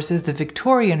 Cartland endorses the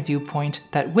Victorian viewpoint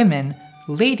that women,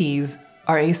 ladies,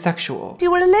 are asexual.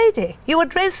 You were a lady. You were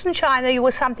dressed in China, you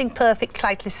were something perfect,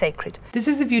 slightly sacred. This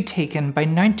is a view taken by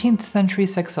 19th century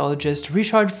sexologist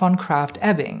Richard von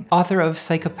Krafft-Ebing, author of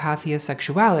Psychopathia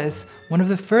Sexualis, one of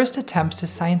the first attempts to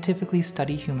scientifically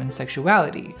study human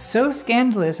sexuality. So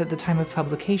scandalous at the time of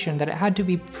publication that it had to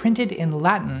be printed in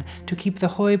Latin to keep the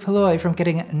hoi polloi from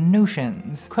getting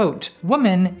notions. Quote,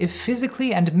 "Woman, if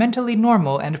physically and mentally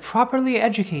normal and properly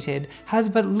educated, has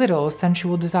but little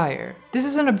sensual desire." This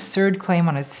is an absurd claim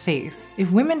on its face.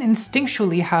 If women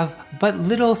instinctually have but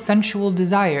little sensual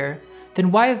desire,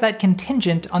 then why is that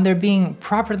contingent on their being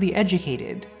properly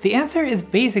educated? The answer is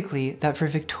basically that for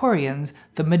Victorians,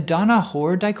 the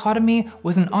Madonna-whore dichotomy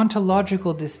was an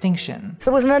ontological distinction.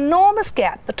 There was an enormous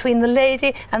gap between the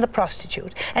lady and the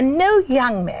prostitute, and no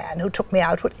young man who took me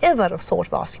out would ever have thought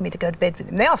of asking me to go to bed with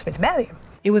him. They asked me to marry him.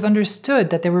 It was understood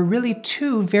that there were really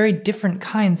two very different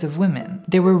kinds of women.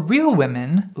 There were real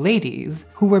women, ladies,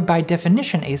 who were by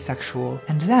definition asexual,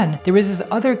 and then there was this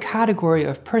other category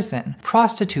of person,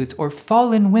 prostitutes or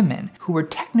fallen women, who were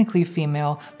technically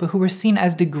female, but who were seen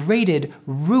as degraded,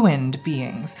 ruined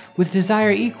beings, with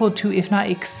desire equal to, if not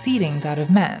exceeding, that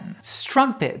of men.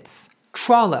 Strumpets,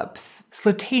 trollops,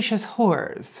 slutacious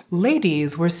whores.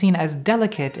 Ladies were seen as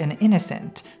delicate and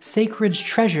innocent, sacred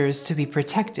treasures to be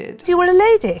protected. You were a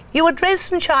lady. You were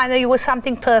dressed in China, you were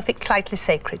something perfect, slightly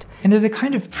sacred. And there's a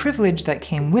kind of privilege that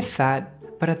came with that,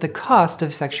 but at the cost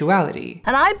of sexuality.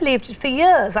 And I believed it for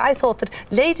years. I thought that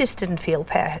ladies didn't feel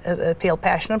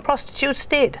passion and prostitutes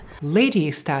did.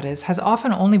 Lady status has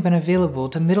often only been available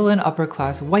to middle and upper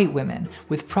class white women,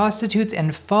 with prostitutes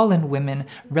and fallen women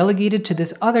relegated to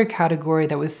this other category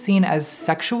that was seen as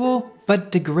sexual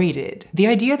but degraded. The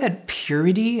idea that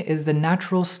purity is the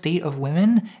natural state of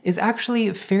women is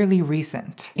actually fairly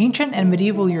recent. Ancient and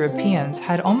medieval Europeans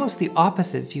had almost the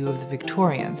opposite view of the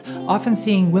Victorians, often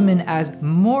seeing women as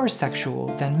more sexual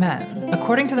than men.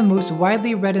 According to the most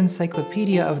widely read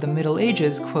encyclopedia of the Middle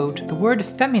Ages, quote, "The word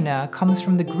femina comes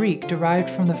from the Greek derived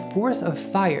from the force of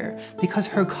fire, because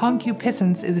her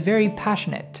concupiscence is very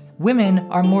passionate. Women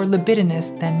are more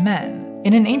libidinous than men."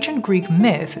 In an ancient Greek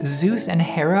myth, Zeus and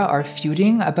Hera are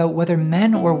feuding about whether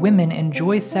men or women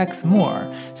enjoy sex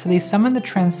more, so they summon the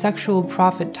transsexual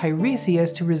prophet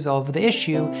Tiresias to resolve the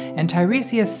issue, and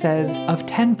Tiresias says, "Of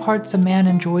 10 parts a man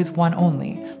enjoys one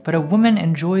only, but a woman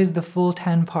enjoys the full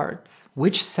 10 parts.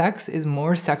 Which sex is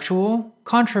more sexual?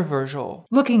 Controversial.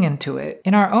 Looking into it,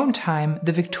 in our own time,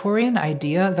 the Victorian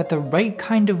idea that the right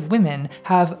kind of women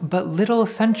have but little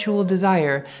sensual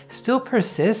desire still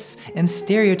persists in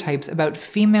stereotypes about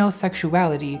female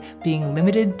sexuality being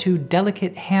limited to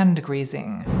delicate hand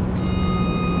grazing.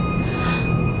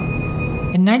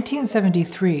 In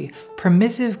 1973,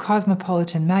 Permissive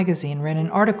Cosmopolitan magazine ran an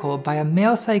article by a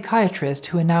male psychiatrist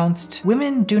who announced,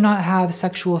 "Women do not have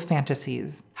sexual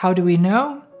fantasies. How do we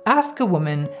know? Ask a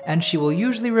woman, and she will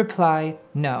usually reply,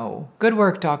 no." Good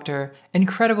work, doctor.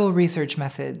 Incredible research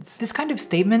methods. This kind of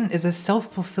statement is a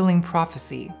self-fulfilling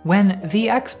prophecy. When the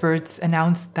experts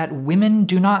announced that women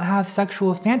do not have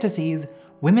sexual fantasies,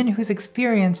 women whose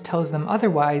experience tells them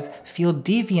otherwise feel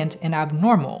deviant and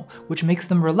abnormal, which makes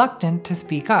them reluctant to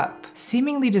speak up.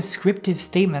 Seemingly descriptive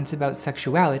statements about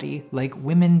sexuality, like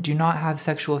women do not have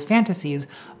sexual fantasies,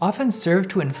 often serve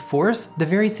to enforce the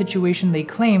very situation they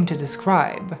claim to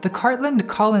describe. The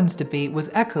Cartland-Collins debate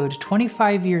was echoed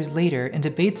 25 years later in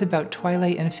debates about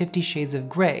Twilight and 50 Shades of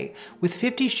Grey, with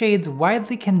 50 Shades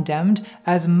widely condemned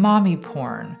as mommy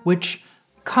porn, which,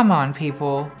 come on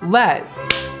people, let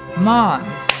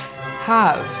moms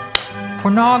have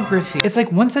pornography. It's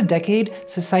like once a decade,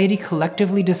 society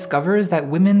collectively discovers that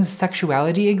women's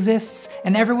sexuality exists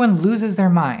and everyone loses their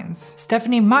minds.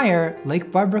 Stephenie Meyer,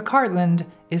 like Barbara Cartland,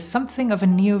 is something of a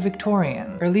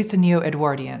neo-Victorian, or at least a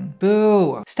neo-Edwardian.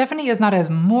 Boo! Stephenie is not as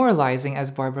moralizing as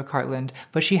Barbara Cartland,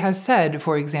 but she has said,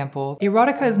 for example,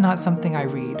 "Erotica is not something I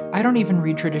read. I don't even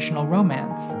read traditional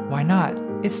romance." Why not?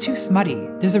 It's too smutty.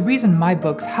 There's a reason my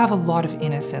books have a lot of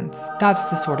innocence. That's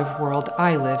the sort of world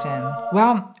I live in.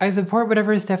 Well, I support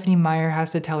whatever Stephenie Meyer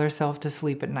has to tell herself to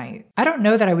sleep at night. I don't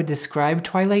know that I would describe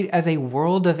Twilight as a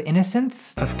world of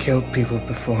innocence. I've killed people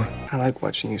before. I like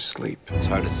watching you sleep. It's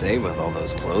hard to say with all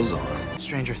those clothes on.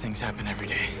 Stranger things happen every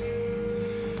day.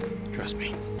 Trust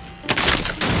me.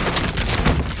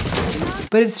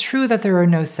 But it's true that there are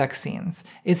no sex scenes.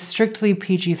 It's strictly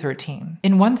PG-13.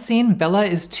 In one scene, Bella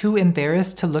is too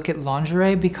embarrassed to look at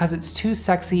lingerie because it's too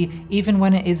sexy even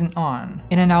when it isn't on.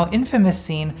 In a now infamous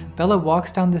scene, Bella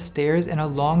walks down the stairs in a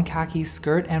long khaki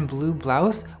skirt and blue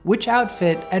blouse, which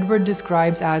outfit Edward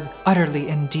describes as utterly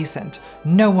indecent.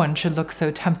 No one should look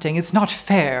so tempting, it's not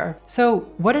fair. So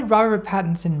what did Robert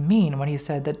Pattinson mean when he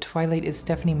said that Twilight is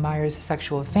Stephenie Meyer's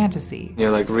sexual fantasy?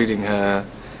 You're like reading her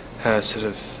sort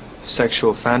of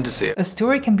sexual fantasy. A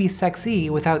story can be sexy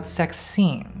without sex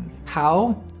scenes.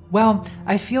 How? Well,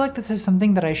 I feel like this is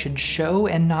something that I should show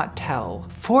and not tell.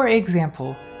 For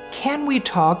example, can we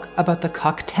talk about the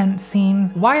cuck tent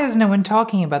scene? Why is no one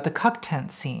talking about the cuck tent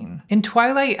scene? In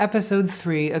Twilight Episode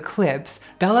 3, Eclipse,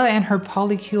 Bella and her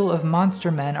polycule of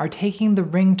monster men are taking the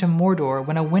ring to Mordor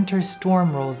when a winter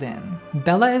storm rolls in.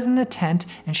 Bella is in the tent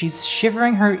and she's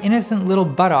shivering her innocent little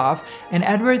butt off, and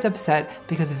Edward's upset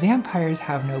because vampires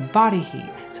have no body heat,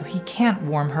 so he can't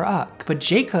warm her up. But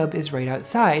Jacob is right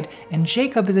outside, and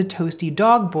Jacob is a toasty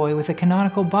dog boy with a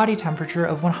canonical body temperature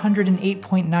of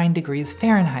 108.9 degrees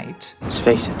Fahrenheit. Let's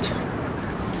face it,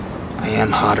 I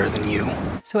am hotter than you.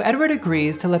 So Edward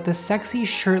agrees to let the sexy,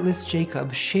 shirtless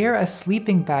Jacob share a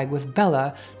sleeping bag with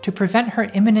Bella to prevent her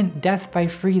imminent death by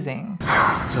freezing.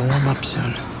 You'll warm up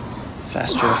soon.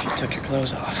 Faster if you took your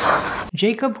clothes off.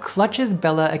 Jacob clutches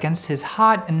Bella against his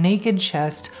hot, naked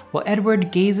chest while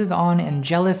Edward gazes on in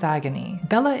jealous agony.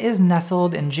 Bella is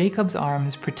nestled in Jacob's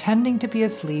arms, pretending to be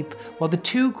asleep, while the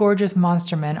two gorgeous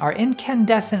monster men are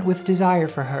incandescent with desire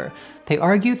for her. They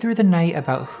argue through the night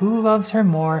about who loves her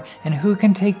more and who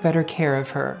can take better care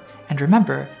of her. And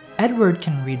remember, Edward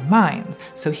can read minds,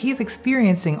 so he's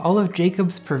experiencing all of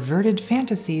Jacob's perverted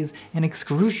fantasies in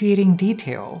excruciating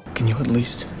detail. Can you at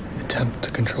least attempt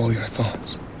to control your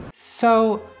thoughts?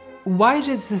 So, why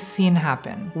does this scene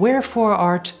happen? Wherefore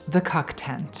art the cuck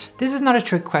tent? This is not a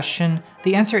trick question.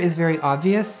 The answer is very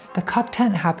obvious. The cuck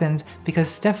tent happens because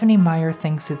Stephenie Meyer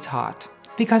thinks it's hot.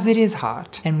 because it is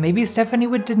hot. And maybe Stephanie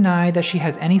would deny that she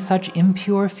has any such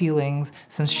impure feelings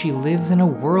since she lives in a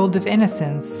world of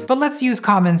innocence. But let's use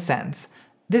common sense.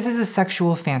 This is a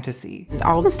sexual fantasy.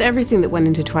 Almost everything that went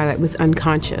into Twilight was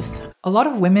unconscious. A lot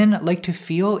of women like to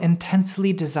feel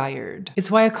intensely desired. It's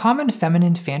why a common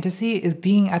feminine fantasy is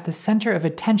being at the center of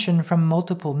attention from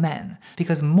multiple men,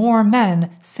 because more men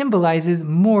symbolizes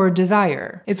more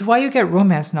desire. It's why you get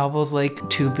romance novels like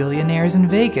 2 Billionaires in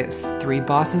Vegas, 3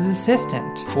 Bosses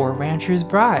Assistant, 4 Rancher's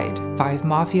Bride, 5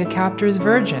 Mafia Captor's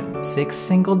Virgin, 6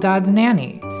 Single Dad's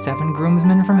Nanny, 7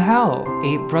 Groomsmen from Hell,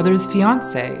 8 Brothers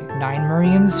Fiancé, 9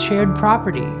 Marines Shared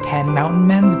Property, 10 Mountain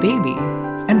Men's Baby,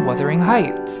 and Wuthering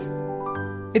Heights.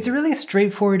 It's a really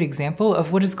straightforward example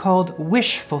of what is called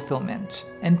wish fulfillment.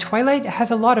 And Twilight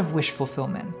has a lot of wish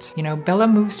fulfillment. You know, Bella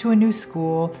moves to a new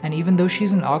school, and even though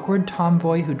she's an awkward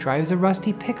tomboy who drives a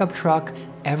rusty pickup truck,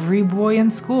 every boy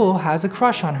in school has a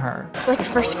crush on her. It's like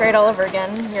first grade all over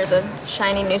again. You're the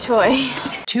shiny new toy.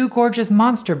 2 gorgeous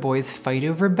monster boys fight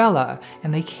over Bella,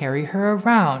 and they carry her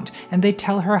around, and they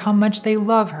tell her how much they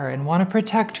love her and want to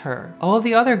protect her. All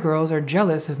the other girls are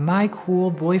jealous of my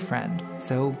cool boyfriend,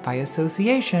 so by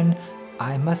association,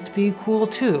 I must be cool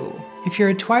too. If you're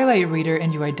a Twilight reader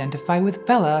and you identify with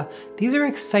Bella, these are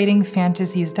exciting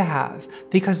fantasies to have,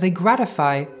 because they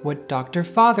gratify what Dr.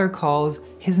 Father calls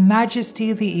His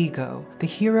Majesty the Ego, the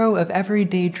hero of every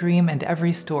daydream and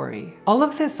every story. All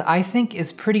of this, I think,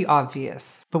 is pretty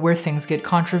obvious, but where things get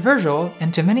controversial,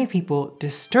 and to many people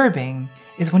disturbing,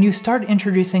 is when you start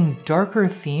introducing darker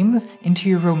themes into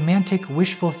your romantic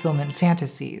wish fulfillment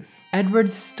fantasies.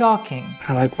 Edward's stalking.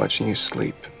 I like watching you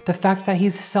sleep. The fact that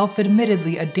he's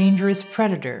self-admittedly a dangerous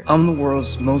predator. I'm the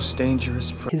world's most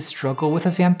dangerous predator. His struggle with a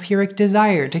vampiric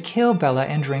desire to kill Bella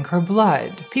and drink her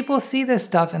blood. People see this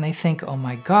stuff and they think, oh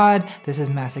my god, this is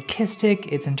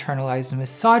masochistic, it's internalized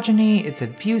misogyny, it's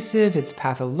abusive, it's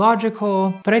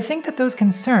pathological. But I think that those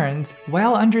concerns,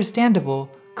 while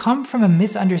understandable, come from a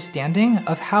misunderstanding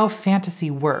of how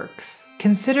fantasy works.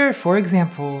 Consider, for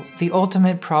example, the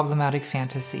ultimate problematic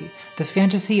fantasy, the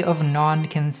fantasy of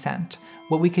non-consent,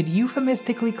 what we could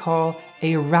euphemistically call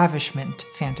a ravishment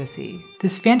fantasy.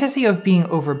 This fantasy of being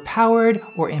overpowered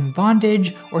or in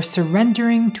bondage or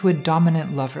surrendering to a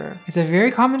dominant lover. It's a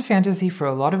very common fantasy for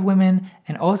a lot of women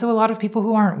and also a lot of people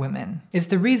who aren't women. It's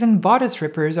the reason bodice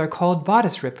rippers are called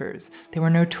bodice rippers. They were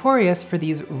notorious for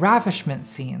these ravishment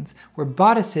scenes where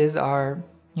bodices are,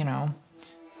 you know,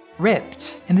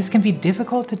 ripped. And this can be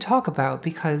difficult to talk about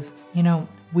because, you know,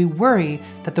 we worry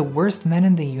that the worst men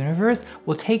in the universe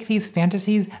will take these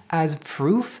fantasies as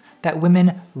proof that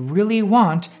women really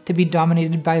want to be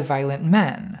dominated by violent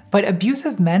men. But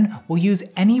abusive men will use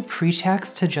any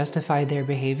pretext to justify their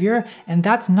behavior, and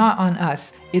that's not on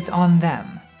us, it's on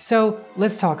them. So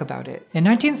let's talk about it. In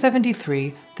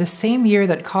 1973, the same year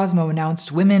that Cosmo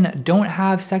announced women don't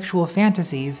have sexual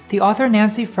fantasies, the author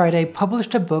Nancy Friday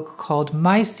published a book called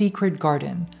My Secret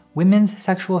Garden: Women's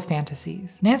Sexual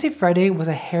Fantasies. Nancy Friday was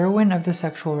a heroine of the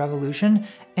sexual revolution,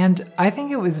 and I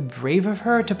think it was brave of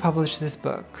her to publish this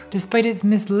book. Despite its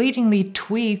misleadingly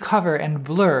twee cover and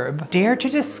blurb, dare to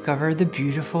discover the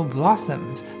beautiful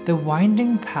blossoms, the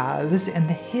winding paths, and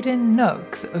the hidden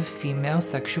nooks of female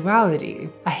sexuality.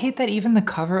 I hate that even the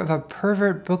cover of a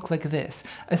pervert book like this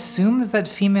assumes that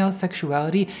female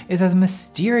sexuality is as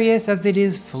mysterious as it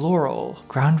is floral.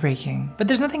 Groundbreaking. But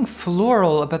there's nothing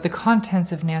floral about the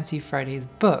contents of Nancy Friday's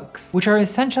books, which are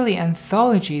essentially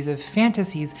anthologies of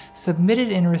fantasies submitted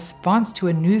in response to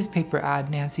a newspaper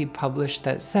ad Nancy published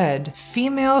that said,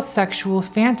 "Female sexual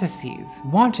fantasies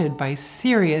wanted by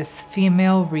serious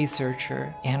female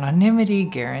researcher. Anonymity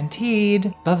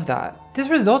guaranteed." Love that. This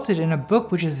resulted in a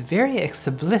book which is very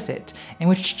explicit and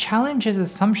which challenges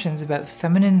assumptions about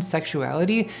feminine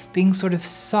sexuality being sort of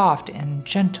soft and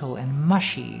gentle and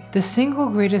mushy. The single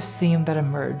greatest theme that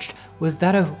emerged was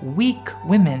that of weak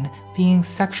women being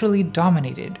sexually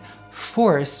dominated,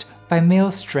 forced by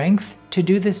male strength to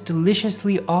do this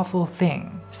deliciously awful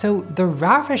thing. So the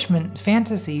ravishment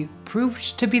fantasy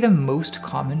proved to be the most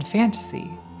common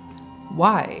fantasy.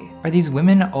 Why? Are these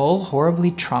women all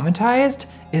horribly traumatized?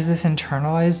 Is this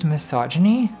internalized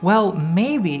misogyny? Well,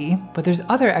 maybe, but there's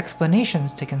other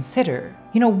explanations to consider.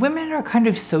 You know, women are kind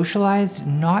of socialized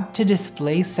not to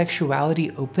display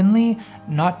sexuality openly,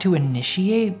 not to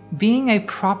initiate. Being a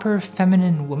proper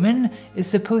feminine woman is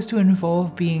supposed to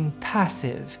involve being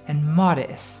passive and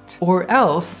modest. Or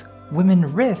else,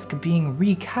 women risk being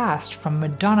recast from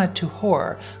Madonna to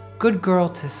whore, good girl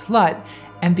to slut,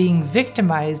 and being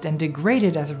victimized and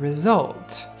degraded as a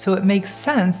result. So it makes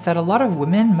sense that a lot of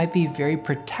women might be very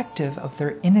protective of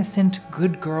their innocent,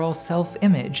 good girl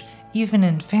self-image, even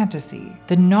in fantasy.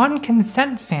 The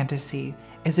non-consent fantasy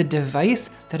is a device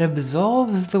that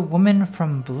absolves the woman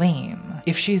from blame.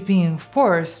 If she's being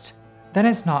forced, then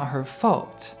it's not her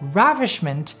fault.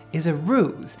 Ravishment is a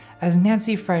ruse. As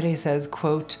Nancy Friday says,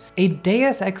 quote, "A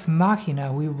deus ex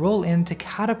machina we roll in to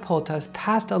catapult us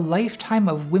past a lifetime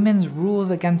of women's rules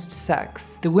against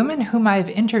sex. The women whom I've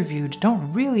interviewed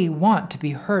don't really want to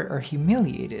be hurt or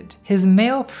humiliated. His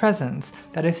male presence,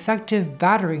 that effective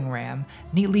battering ram,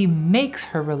 neatly makes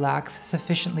her relax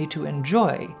sufficiently to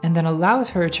enjoy, and then allows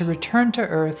her to return to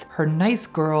earth, her nice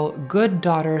girl, good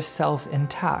daughter self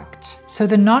intact." So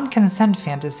the non-consent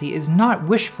fantasy is not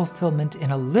wish fulfillment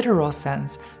in a literal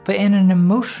sense, but in an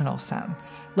emotional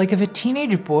sense. Like if a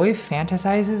teenage boy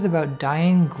fantasizes about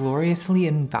dying gloriously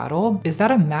in battle, is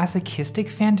that a masochistic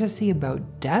fantasy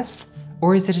about death?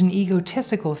 Or is it an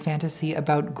egotistical fantasy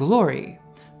about glory?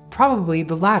 Probably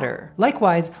the latter.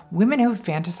 Likewise, women who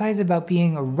fantasize about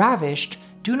being ravished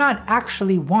do not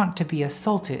actually want to be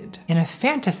assaulted. In a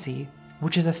fantasy,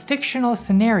 which is a fictional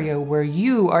scenario where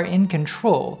you are in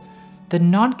control, the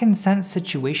non-consent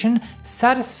situation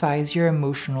satisfies your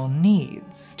emotional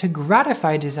needs. To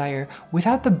gratify desire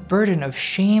without the burden of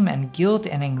shame and guilt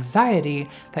and anxiety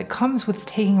that comes with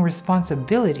taking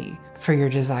responsibility for your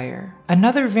desire.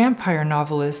 Another vampire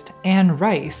novelist, Anne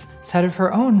Rice, said of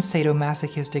her own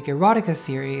sadomasochistic erotica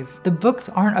series, "The books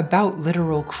aren't about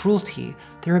literal cruelty,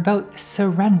 they're about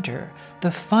surrender, the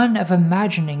fun of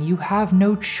imagining you have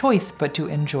no choice but to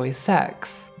enjoy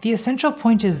sex." The essential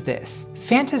point is this: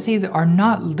 fantasies are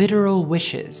not literal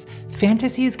wishes.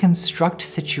 Fantasies construct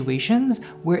situations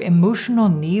where emotional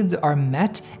needs are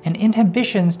met and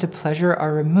inhibitions to pleasure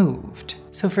are removed.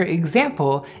 So for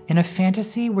example, in a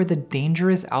fantasy where the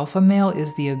dangerous alpha male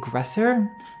is the aggressor,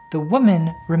 the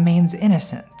woman remains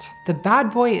innocent. The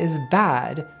bad boy is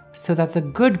bad so that the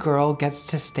good girl gets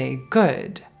to stay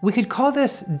good. We could call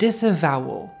this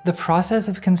disavowal, the process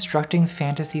of constructing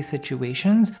fantasy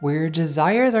situations where your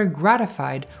desires are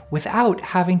gratified without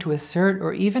having to assert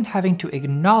or even having to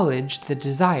acknowledge the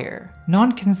desire.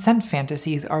 Non-consent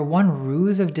fantasies are one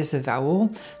ruse of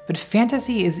disavowal, but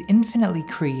fantasy is infinitely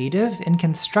creative in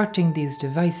constructing these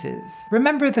devices.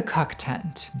 Remember the cuck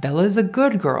tent. Bella's a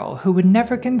good girl who would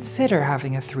never consider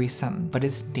having a threesome, but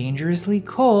it's dangerously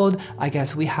cold, I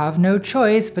guess we have no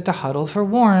choice but to huddle for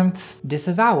warmth.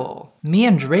 Disavowal. Me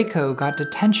and Draco got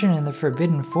detention in the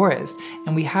Forbidden Forest,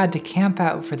 and we had to camp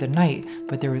out for the night,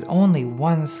 but there was only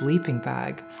one sleeping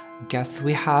bag. Guess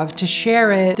we have to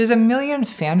share it. There's a million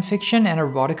fanfiction and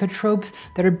erotica tropes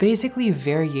that are basically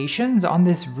variations on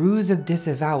this ruse of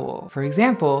disavowal. For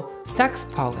example, sex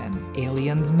pollen,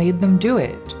 aliens made them do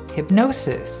it.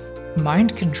 Hypnosis,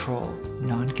 mind control,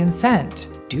 non-consent,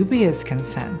 dubious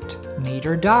consent, mate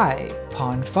or die,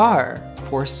 pon farr,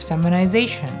 forced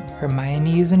feminization,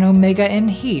 Hermione is an omega in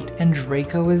heat, and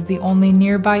Draco is the only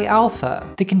nearby alpha.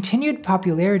 The continued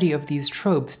popularity of these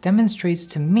tropes demonstrates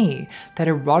to me that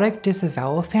erotic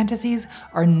disavowal fantasies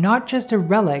are not just a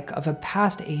relic of a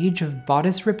past age of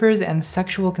bodice rippers and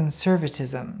sexual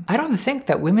conservatism. I don't think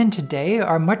that women today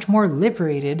are much more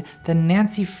liberated than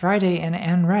Nancy Friday and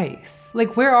Anne Rice.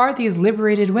 Like, where are these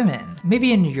liberated women?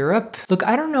 Maybe in Europe? Look,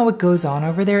 I don't know what goes on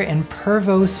over there in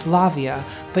Pervoslavia,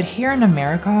 but here in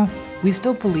America, we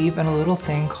still believe in a little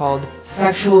thing called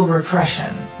sexual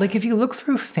repression. Like if you look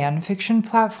through fanfiction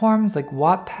platforms like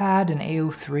Wattpad and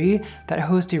AO3 that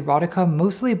host erotica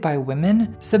mostly by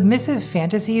women, submissive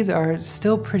fantasies are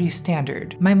still pretty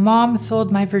standard. My mom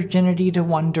sold my virginity to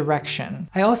One Direction.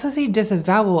 I also see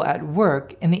disavowal at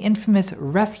work in the infamous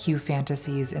rescue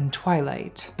fantasies in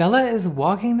Twilight. Bella is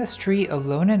walking the street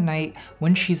alone at night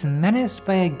when she's menaced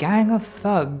by a gang of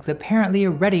thugs apparently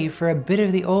ready for a bit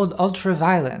of the old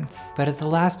ultra-violence. But at the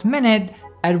last minute,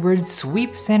 Edward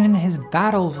sweeps in his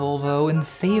battle Volvo and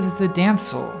saves the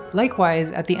damsel.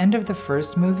 Likewise, at the end of the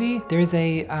first movie, there's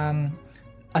a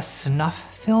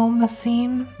snuff film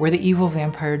scene where the evil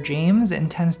vampire James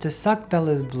intends to suck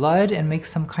Bella's blood and make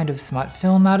some kind of smut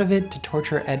film out of it to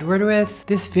torture Edward with.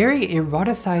 This very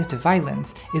eroticized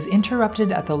violence is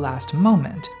interrupted at the last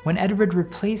moment when Edward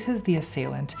replaces the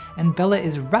assailant and Bella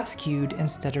is rescued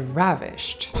instead of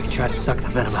ravished. You can try to suck the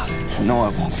venom out. No, I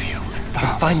won't be able to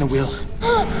stop. Find the wheel.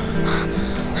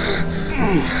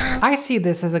 I see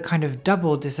this as a kind of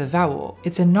double disavowal.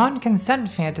 It's a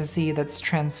non-consent fantasy that's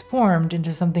transformed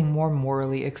into something more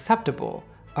morally acceptable.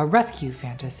 a rescue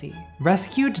fantasy.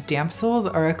 Rescued damsels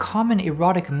are a common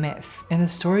erotic myth. In the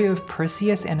story of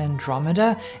Perseus and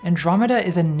Andromeda, Andromeda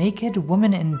is a naked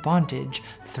woman in bondage,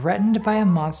 threatened by a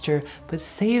monster, but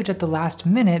saved at the last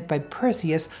minute by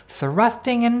Perseus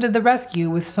thrusting into the rescue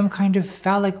with some kind of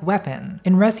phallic weapon.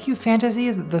 In rescue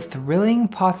fantasies, the thrilling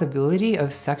possibility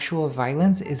of sexual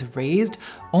violence is raised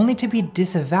only to be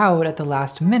disavowed at the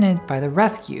last minute by the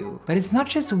rescue. But it's not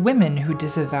just women who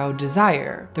disavow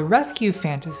desire. The rescue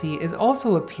fantasy is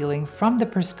also appealing from the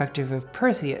perspective of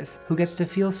Perseus, who gets to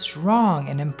feel strong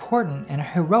and important and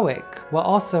heroic, while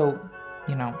also,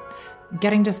 you know,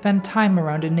 getting to spend time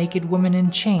around a naked woman in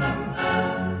chains.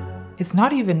 It's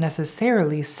not even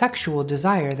necessarily sexual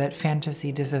desire that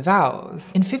fantasy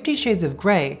disavows. In 50 Shades of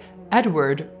Grey,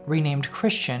 Edward, renamed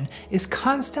Christian, is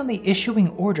constantly issuing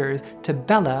orders to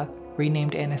Bella,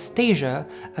 renamed Anastasia,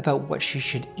 about what she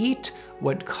should eat,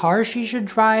 what car she should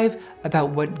drive, about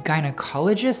what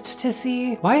gynecologist to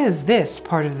see. Why is this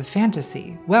part of the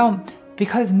fantasy? Well,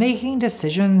 because making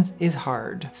decisions is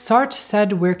hard. Sartre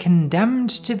said we're condemned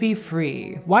to be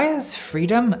free. Why is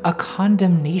freedom a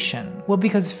condemnation? Well,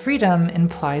 because freedom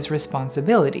implies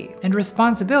responsibility, and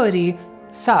responsibility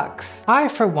sucks. I,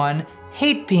 for one,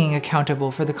 hate being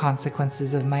accountable for the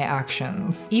consequences of my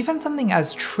actions. Even something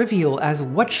as trivial as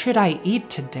what should I eat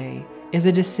today is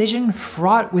a decision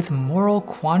fraught with moral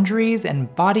quandaries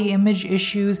and body image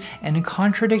issues and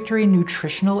contradictory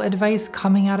nutritional advice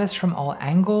coming at us from all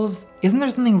angles. Isn't there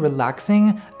something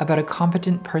relaxing about a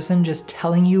competent person just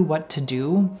telling you what to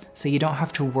do so you don't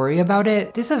have to worry about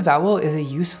it? Disavowal is a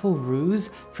useful ruse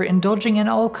for indulging in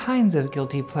all kinds of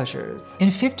guilty pleasures. In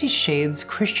 50 Shades,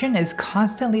 Christian is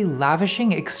constantly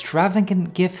lavishing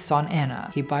extravagant gifts on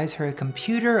Anna. He buys her a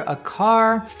computer, a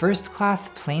car, first-class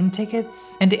plane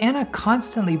tickets, and Anna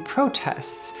constantly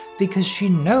protests because she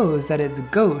knows that it's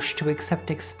gauche to accept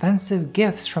expensive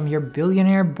gifts from your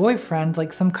billionaire boyfriend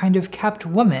like some kind of kept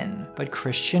woman. But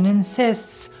Christian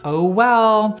insists, oh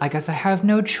well, I guess I have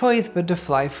no choice but to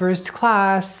fly first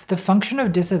class. The function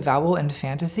of disavowal in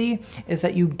fantasy is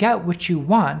that you get what you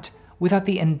want without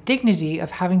the indignity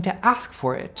of having to ask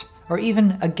for it, or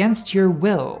even against your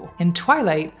will. In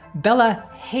Twilight, Bella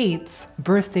hates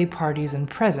birthday parties and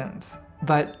presents,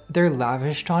 but they're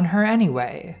lavished on her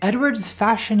anyway. Edward's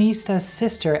fashionista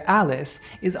sister Alice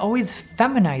is always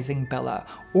feminizing Bella,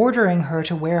 ordering her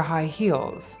to wear high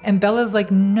heels. And Bella's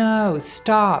like, no,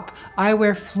 stop. I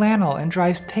wear flannel and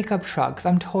drive pickup trucks.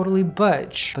 I'm totally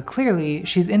butch. But clearly,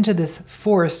 she's into this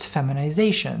forced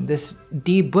feminization, this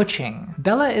de-butching.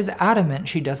 Bella is adamant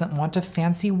she doesn't want a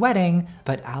fancy wedding,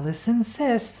 but Alice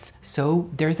insists, so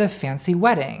there's a fancy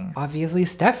wedding. Obviously,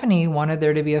 Stephanie wanted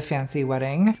there to be a fancy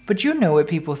wedding, but you know what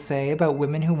people say about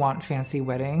women who want fancy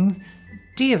weddings.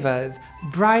 Divas,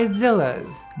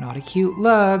 bridezillas, not a cute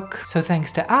look. So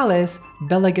thanks to Alice,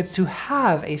 Bella gets to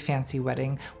have a fancy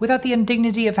wedding without the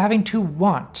indignity of having to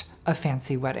want a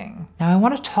fancy wedding. Now I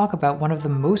want to talk about one of the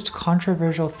most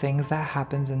controversial things that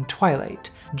happens in Twilight,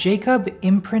 Jacob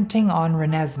imprinting on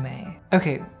Renesmee.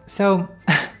 Okay, so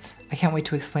I can't wait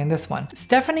to explain this one.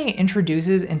 Stephanie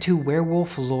introduces into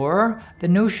werewolf lore the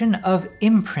notion of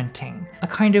imprinting, a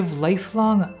kind of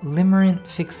lifelong limerent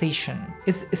fixation.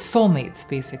 It's soulmates,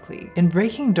 basically. In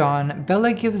Breaking Dawn,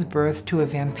 Bella gives birth to a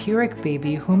vampiric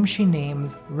baby whom she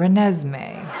names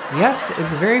Renesmee. Yes,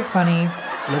 it's very funny.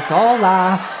 Let's all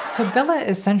laugh. So Bella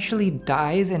essentially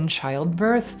dies in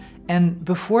childbirth, and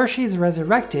before she's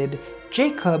resurrected,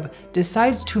 Jacob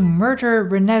decides to murder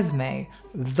Renesmee,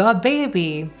 the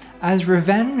baby, as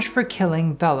revenge for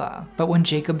killing Bella. But when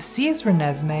Jacob sees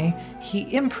Renesmee,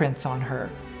 he imprints on her,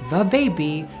 the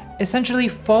baby, essentially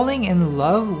falling in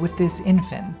love with this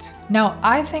infant. Now,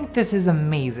 I think this is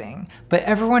amazing, but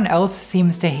everyone else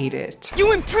seems to hate it.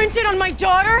 You imprinted on my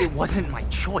daughter? It wasn't my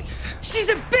choice. She's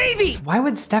a baby! Why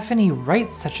would Stephanie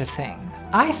write such a thing?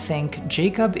 I think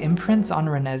Jacob imprints on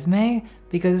Renesmee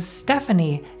because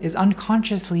Stephanie is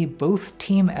unconsciously both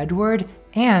Team Edward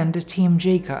and Team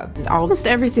Jacob. Almost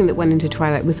everything that went into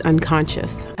Twilight was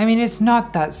unconscious. I mean, it's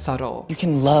not that subtle. You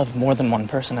can love more than one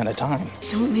person at a time.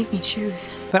 Don't make me choose.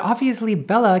 But obviously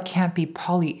Bella can't be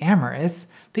polyamorous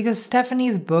because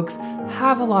Stephanie's books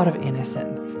have a lot of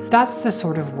innocence. That's the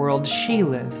sort of world she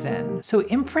lives in. So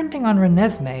imprinting on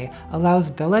Renesmee allows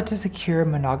Bella to secure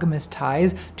monogamous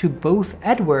ties to both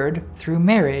Edward through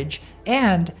marriage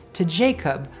and to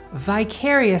Jacob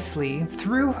vicariously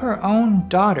through her own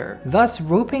daughter, thus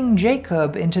roping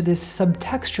Jacob into this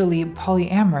subtextually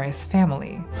polyamorous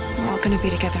family. We're all gonna be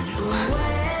together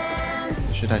now.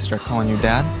 So should I start calling you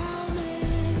Dad?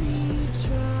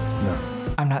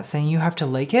 I'm not saying you have to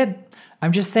like it.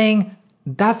 I'm just saying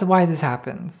That's why this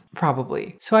happens,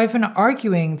 probably. So I've been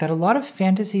arguing that a lot of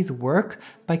fantasies work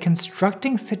by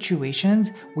constructing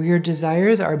situations where your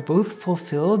desires are both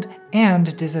fulfilled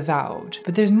and disavowed.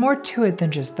 But there's more to it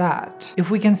than just that. If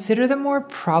we consider the more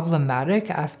problematic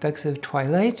aspects of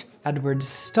Twilight, Edward's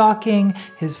stalking,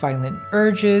 his violent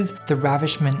urges, the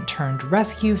ravishment turned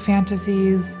rescue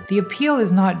fantasies, the appeal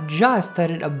is not just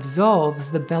that it absolves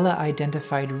the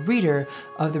Bella-identified reader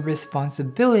of the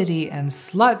responsibility and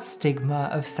slut stigma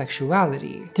of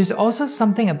sexuality. There's also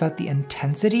something about the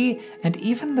intensity and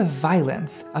even the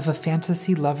violence of a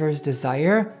fantasy lover's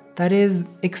desire that is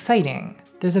exciting.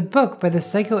 There's a book by the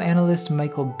psychoanalyst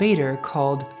Michael Bader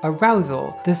called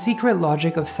Arousal: The Secret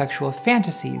Logic of Sexual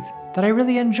Fantasies that I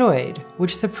really enjoyed,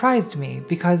 which surprised me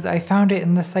because I found it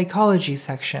in the psychology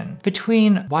section,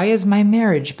 between Why Is My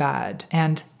Marriage Bad?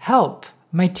 And Help!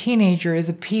 My Teenager is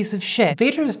a Piece of Shit.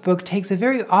 Bader's book takes a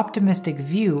very optimistic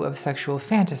view of sexual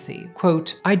fantasy.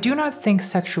 Quote, I do not think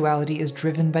sexuality is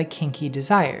driven by kinky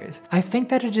desires. I think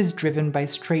that it is driven by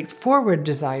straightforward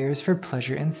desires for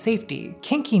pleasure and safety.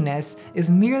 Kinkiness is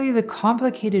merely the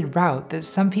complicated route that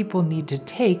some people need to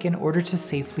take in order to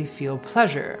safely feel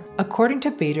pleasure. According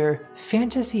to Bader,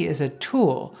 fantasy is a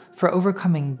tool for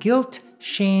overcoming guilt,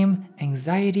 shame,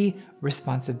 anxiety,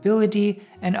 responsibility,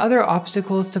 and other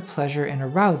obstacles to pleasure and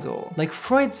arousal. Like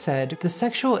Freud said, the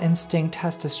sexual instinct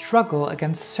has to struggle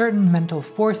against certain mental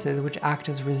forces which act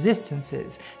as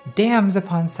resistances, dams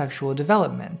upon sexual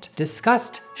development: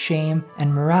 disgust, shame,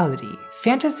 and morality.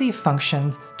 Fantasy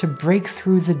functions to break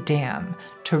through the dam,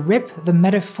 to rip the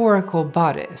metaphorical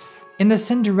bodice. In the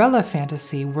Cinderella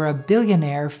fantasy, where a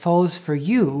billionaire falls for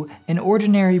you, an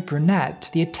ordinary brunette,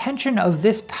 the attention of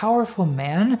this powerful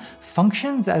man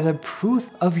functions as a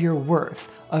proof of your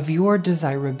worth, of your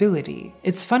desirability.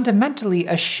 It's fundamentally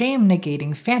a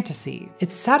shame-negating fantasy.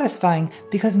 It's satisfying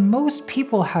because most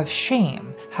people have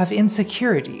shame, have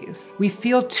insecurities. We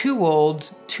feel too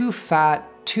old, too fat,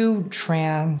 too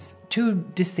trans, too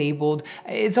disabled.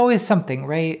 It's always something,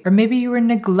 right? Or maybe you were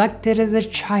neglected as a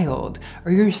child,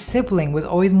 or your sibling was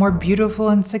always more beautiful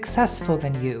and successful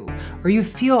than you, or you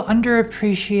feel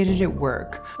underappreciated at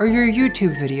work, or your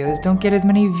YouTube videos don't get as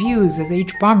many views as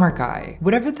H Bomber Guy.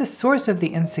 Whatever the source of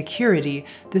the insecurity,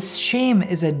 this shame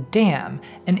is a dam,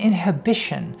 an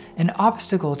inhibition, an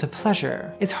obstacle to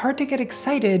pleasure. It's hard to get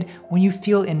excited when you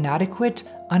feel inadequate,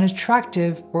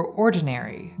 unattractive, or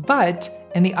ordinary. But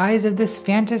in the eyes of this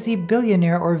fantasy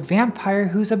billionaire or vampire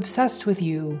who's obsessed with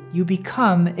you, you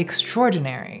become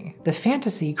extraordinary. The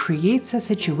fantasy creates a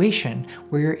situation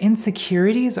where your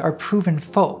insecurities are proven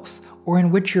false, or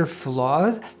in which your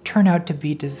flaws turn out to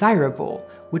be desirable,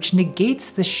 which negates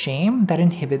the shame that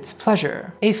inhibits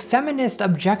pleasure. A feminist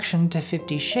objection to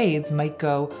 50 Shades might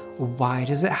go, why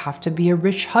does it have to be a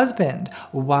rich husband?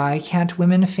 Why can't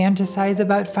women fantasize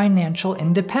about financial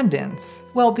independence?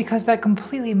 Well, because that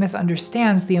completely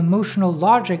misunderstands the emotional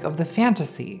logic of the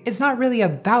fantasy. It's not really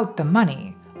about the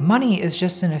money. Money is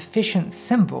just an efficient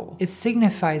symbol. It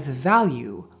signifies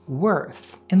value,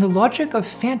 worth. In the logic of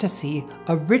fantasy,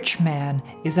 a rich man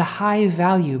is a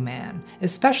high-value man,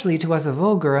 especially to us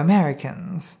vulgar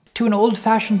Americans. To an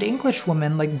old-fashioned English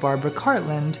woman like Barbara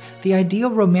Cartland, the ideal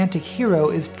romantic hero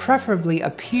is preferably a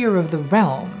peer of the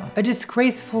realm, a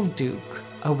disgraceful duke,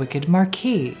 a wicked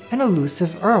marquis, an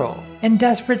elusive earl. In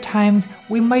desperate times,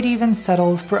 we might even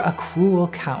settle for a cruel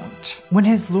count. When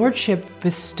his lordship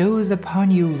bestows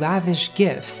upon you lavish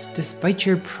gifts, despite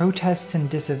your protests and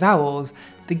disavowals,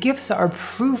 the gifts are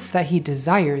proof that he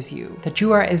desires you, that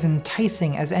you are as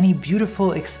enticing as any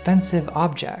beautiful, expensive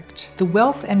object. The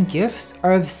wealth and gifts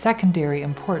are of secondary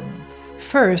importance.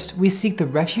 First, we seek the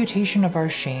refutation of our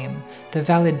shame, the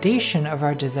validation of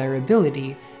our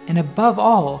desirability, and above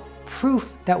all,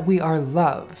 proof that we are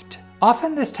loved.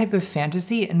 Often this type of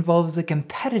fantasy involves a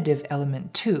competitive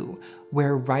element too,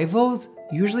 where rivals,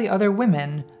 usually other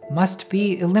women, must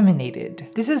be eliminated.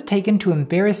 This is taken to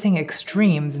embarrassing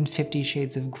extremes in 50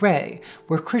 Shades of Grey,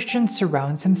 where Christian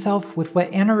surrounds himself with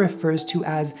what Anna refers to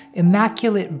as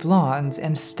immaculate blondes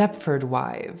and Stepford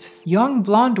wives. Young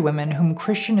blonde women whom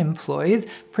Christian employs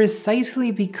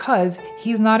precisely because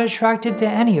he's not attracted to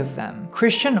any of them.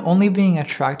 Christian only being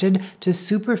attracted to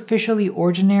superficially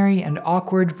ordinary and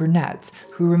awkward brunettes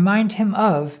who remind him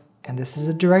of, and this is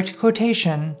a direct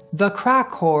quotation, the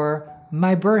crack whore,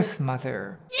 my birth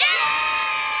mother.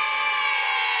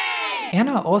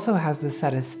 Anna also has the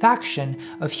satisfaction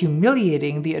of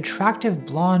humiliating the attractive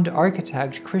blonde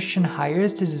architect Christian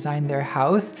hires to design their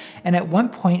house, and at one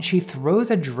point she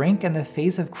throws a drink in the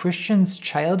face of Christian's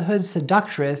childhood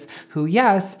seductress, who,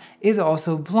 yes, is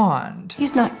also blonde.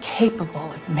 He's not capable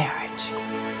of marriage.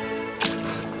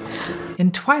 In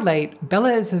Twilight,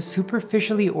 Bella is a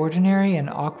superficially ordinary and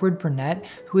awkward brunette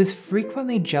who is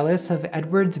frequently jealous of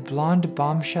Edward's blonde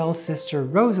bombshell sister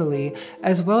Rosalie,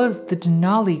 as well as the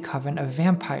Denali coven of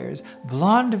vampires,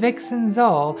 blonde vixen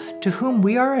Zal, to whom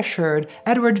we are assured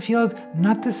Edward feels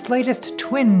not the slightest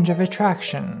twinge of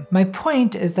attraction. My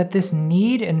point is that this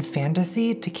need in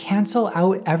fantasy to cancel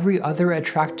out every other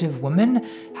attractive woman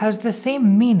has the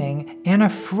same meaning Anna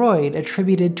Freud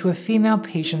attributed to a female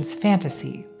patient's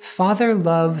fantasy. Father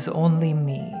loves only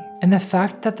me. And the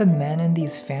fact that the men in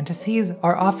these fantasies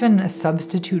are often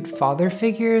substitute father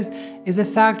figures is a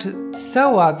fact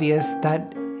so obvious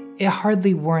that it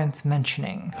hardly warrants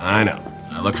mentioning. I know.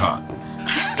 I look hot.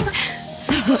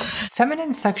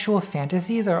 Feminine sexual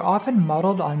fantasies are often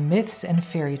modeled on myths and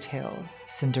fairy tales.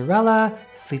 Cinderella,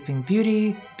 Sleeping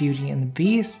Beauty, Beauty and the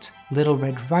Beast, Little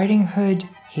Red Riding Hood,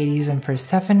 Hades and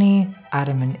Persephone,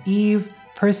 Adam and Eve,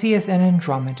 Perseus and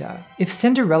Andromeda. If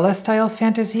Cinderella-style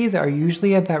fantasies are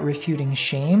usually about refuting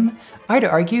shame, I'd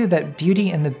argue that Beauty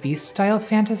and the Beast-style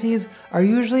fantasies are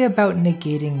usually about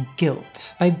negating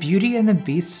guilt. By Beauty and the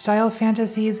Beast-style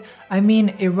fantasies, I mean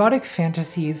erotic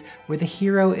fantasies where the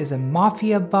hero is a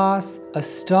mafia boss, a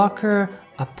stalker,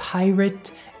 a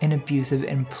pirate, an abusive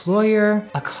employer,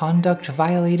 a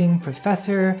conduct-violating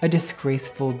professor, a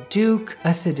disgraceful duke,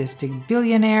 a sadistic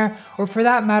billionaire, or for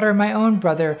that matter, my own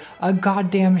brother, a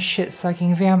goddamn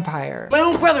shit-sucking vampire. My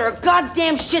own brother, a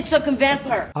goddamn shit-sucking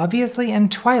vampire! Obviously in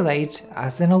Twilight,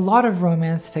 as in a lot of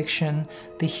romance fiction,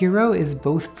 the hero is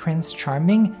both Prince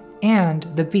Charming and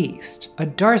the Beast, a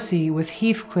Darcy with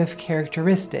Heathcliff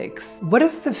characteristics. What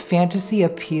is the fantasy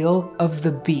appeal of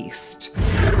the Beast?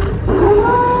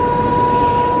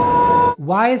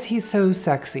 Why is he so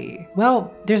sexy?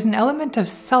 Well, there's an element of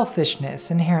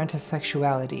selfishness inherent to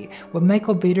sexuality, what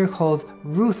Michael Bader calls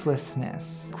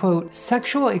ruthlessness. Quote,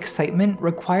 sexual excitement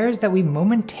requires that we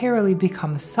momentarily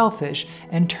become selfish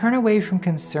and turn away from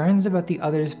concerns about the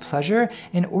other's pleasure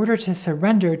in order to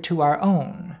surrender to our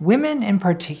own. Women in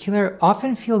particular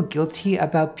often feel guilty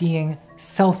about being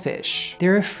selfish.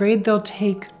 They're afraid they'll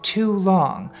take too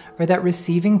long, or that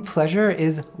receiving pleasure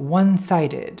is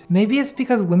one-sided. Maybe it's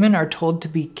because women are told to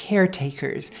be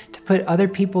caretakers, to put other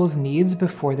people's needs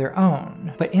before their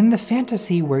own. But in the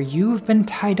fantasy where you've been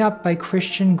tied up by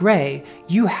Christian Grey,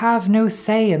 you have no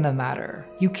say in the matter.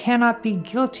 You cannot be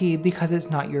guilty because it's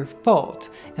not your fault,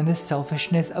 and the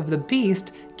selfishness of the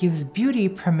Beast gives Beauty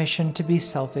permission to be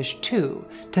selfish too,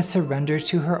 to surrender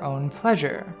to her own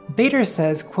pleasure. Bader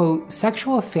says, quote,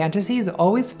 sexual fantasies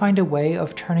always find a way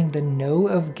of turning the no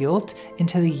of guilt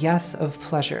into the yes of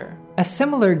pleasure. A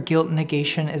similar guilt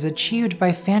negation is achieved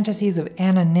by fantasies of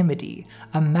anonymity,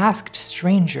 a masked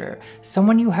stranger,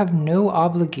 someone you have no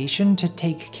obligation to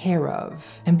take care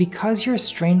of. And because you're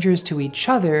strangers to each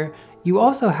other, you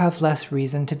also have less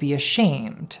reason to be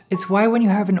ashamed. It's why when you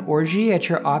have an orgy at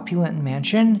your opulent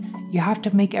mansion, you have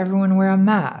to make everyone wear a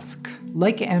mask.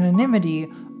 Like anonymity,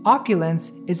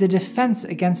 opulence is a defense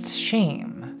against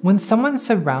shame. When someone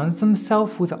surrounds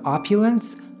themselves with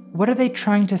opulence, what are they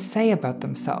trying to say about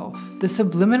themselves? The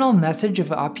subliminal message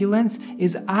of opulence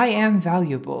is I am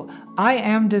valuable, I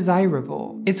am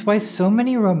desirable. It's why so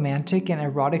many romantic and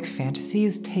erotic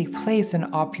fantasies take place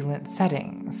in opulent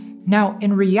settings. Now,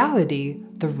 in reality,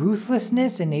 the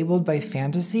ruthlessness enabled by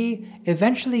fantasy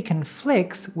eventually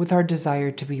conflicts with our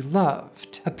desire to be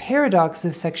loved. A paradox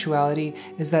of sexuality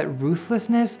is that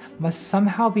ruthlessness must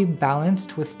somehow be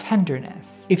balanced with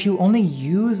tenderness. If you only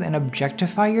use and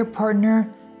objectify your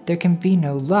partner, there can be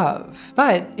no love.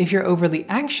 But if you're overly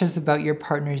anxious about your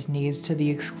partner's needs to the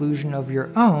exclusion of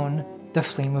your own, the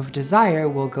flame of desire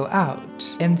will go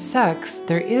out. In sex,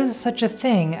 there is such a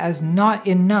thing as not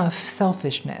enough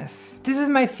selfishness. This is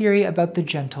my theory about the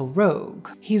gentle rogue.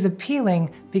 He's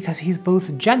appealing because he's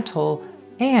both gentle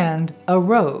and a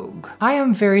rogue. I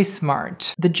am very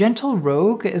smart. The gentle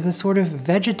rogue is a sort of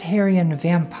vegetarian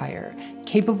vampire,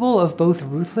 capable of both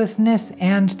ruthlessness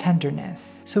and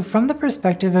tenderness. So from the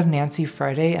perspective of Nancy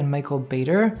Friday and Michael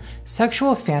Bader,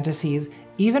 sexual fantasies,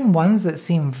 even ones that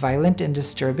seem violent and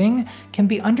disturbing, can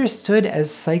be understood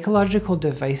as psychological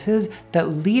devices that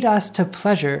lead us to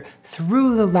pleasure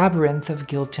through the labyrinth of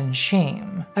guilt and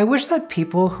shame. I wish that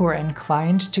people who are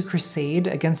inclined to crusade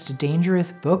against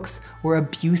dangerous books or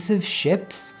abusive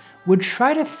ships would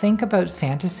try to think about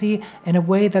fantasy in a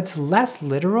way that's less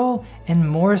literal and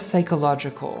more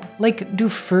psychological. Like, do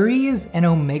furries and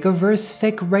Omegaverse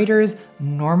fic writers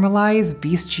normalize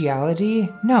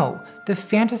bestiality? No, the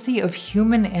fantasy of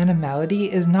human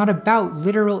animality is not about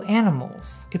literal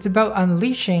animals. It's about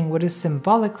unleashing what is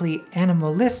symbolically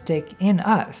animalistic in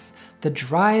us, the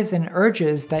drives and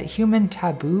urges that human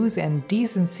taboos and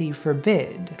decency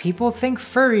forbid. People think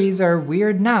furries are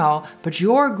weird now, but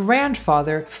your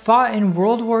grandfather fought in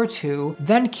World War II,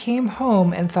 then came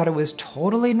home and thought it was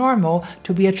totally normal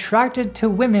to be attracted to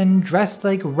women dressed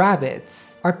like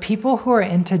rabbits. Are people who are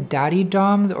into daddy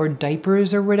doms or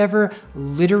diapers or whatever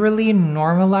literally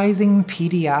normalizing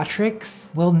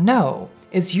pediatrics? Well, no.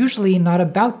 It's usually not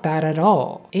about that at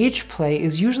all. Age play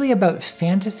is usually about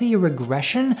fantasy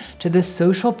regression to the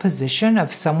social position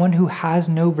of someone who has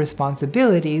no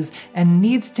responsibilities and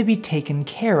needs to be taken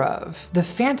care of. The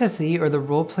fantasy or the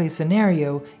roleplay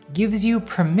scenario gives you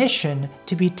permission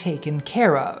to be taken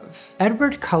care of.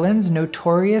 Edward Cullen's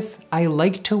notorious "I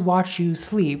like to watch you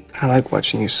sleep" I like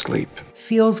watching you sleep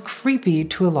feels creepy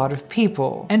to a lot of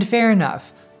people. And fair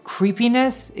enough.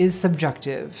 Creepiness is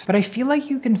subjective, but I feel like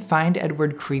you can find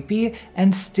Edward creepy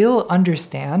and still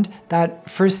understand that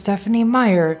for Stephenie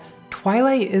Meyer,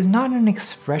 Twilight is not an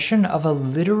expression of a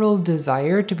literal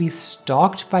desire to be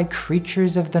stalked by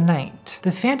creatures of the night.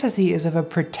 The fantasy is of a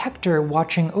protector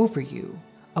watching over you,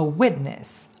 a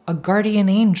witness, a guardian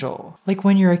angel. Like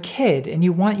when you're a kid and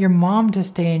you want your mom to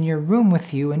stay in your room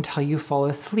with you until you fall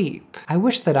asleep. I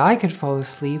wish that I could fall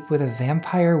asleep with a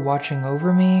vampire watching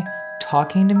over me,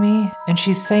 talking to me, and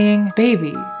she's saying,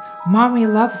 "Baby, mommy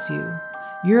loves you.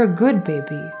 You're a good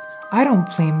baby. I don't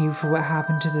blame you for what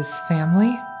happened to this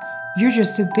family. You're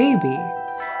just a baby.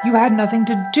 You had nothing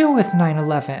to do with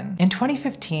 9/11. In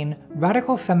 2015,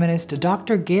 radical feminist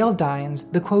Dr. Gail Dines,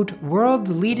 the quote,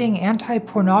 world's leading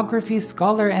anti-pornography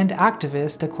scholar and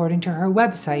activist, according to her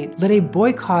website, led a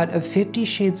boycott of 50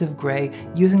 Shades of Grey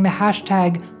using the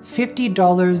hashtag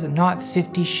 $50 not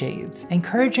 50 shades,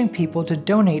 encouraging people to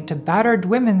donate to battered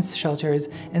women's shelters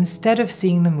instead of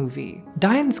seeing the movie.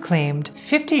 Dines claimed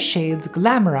 50 Shades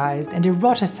glamorized and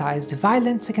eroticized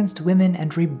violence against women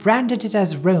and rebranded it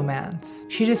as romance.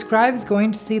 She describes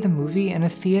going to see the movie in a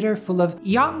theater full of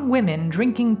young women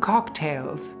drinking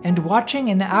cocktails and watching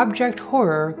an abject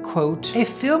horror, quote, a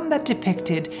film that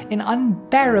depicted in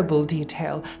unbearable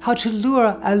detail how to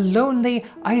lure a lonely,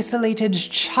 isolated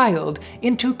child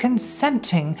into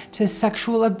consenting to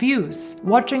sexual abuse.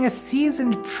 Watching a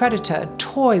seasoned predator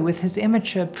toy with his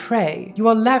immature prey, you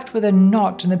are left with a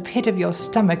knot in the pit of your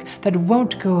stomach that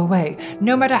won't go away,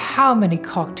 no matter how many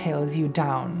cocktails you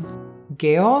down.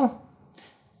 Gail?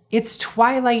 It's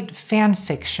Twilight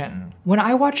fanfiction. When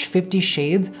I watch 50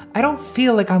 Shades, I don't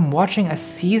feel like I'm watching a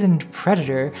seasoned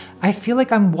predator. I feel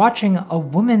like I'm watching a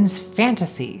woman's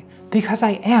fantasy, because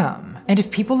I am. And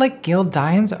if people like Gail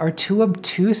Dines are too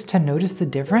obtuse to notice the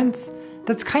difference,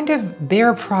 that's kind of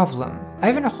their problem.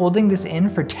 I've been holding this in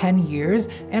for 10 years,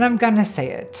 and I'm gonna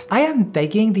say it. I am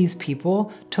begging these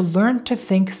people to learn to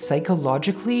think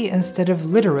psychologically instead of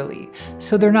literally,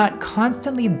 so they're not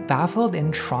constantly baffled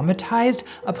and traumatized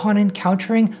upon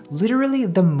encountering literally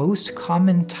the most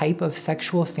common type of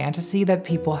sexual fantasy that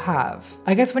people have.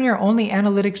 I guess when your only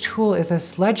analytic tool is a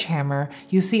sledgehammer,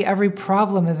 you see every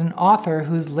problem as an author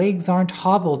whose legs aren't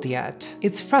hobbled yet.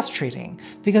 It's frustrating,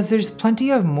 because there's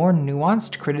plenty of more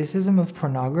nuanced criticism of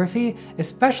pornography,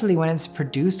 especially when it's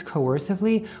produced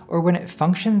coercively or when it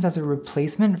functions as a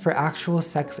replacement for actual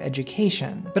sex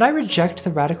education. But I reject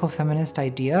the radical feminist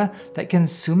idea that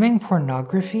consuming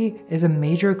pornography is a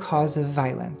major cause of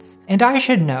violence. And I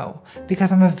should know,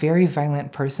 because I'm a very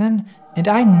violent person, and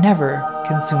I never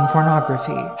consume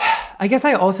pornography. I guess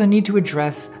I also need to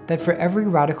address that for every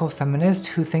radical feminist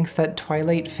who thinks that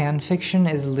Twilight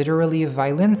fanfiction is literally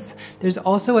violence, there's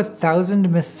also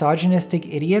 1,000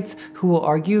 misogynistic idiots who will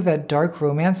argue that dark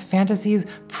romance fantasies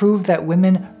prove that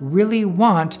women really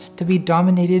want to be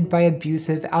dominated by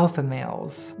abusive alpha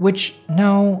males. Which,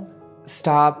 no,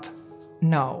 stop.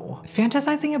 No.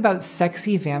 Fantasizing about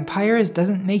sexy vampires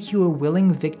doesn't make you a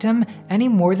willing victim any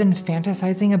more than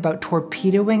fantasizing about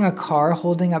torpedoing a car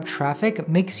holding up traffic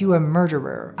makes you a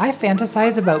murderer. I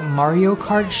fantasize about Mario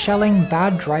Kart shelling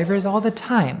bad drivers all the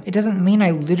time. It doesn't mean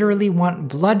I literally want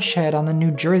bloodshed on the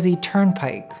New Jersey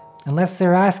Turnpike. Unless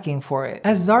they're asking for it.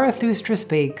 As Zarathustra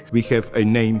spake, we have a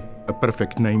name, a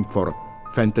perfect name for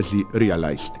fantasy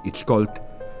realized. It's called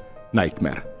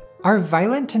nightmare. Our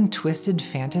violent and twisted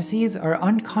fantasies are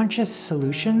unconscious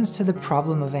solutions to the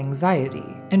problem of anxiety.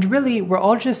 And really, we're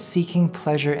all just seeking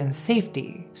pleasure and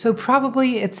safety. So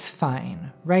probably it's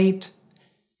fine, right?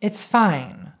 It's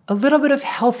fine. A little bit of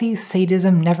healthy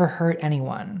sadism never hurt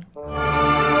anyone.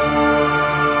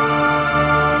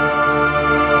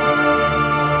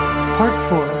 Part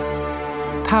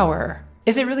 4. Power.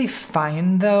 Is it really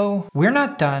fine though? We're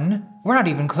not done. We're not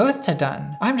even close to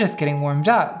done. I'm just getting warmed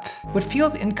up. What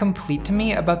feels incomplete to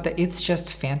me about the it's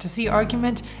just fantasy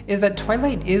argument is that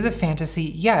Twilight is a fantasy,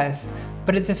 yes,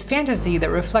 but it's a fantasy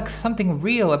that reflects something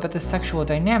real about the sexual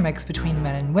dynamics between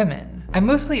men and women. I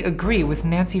mostly agree with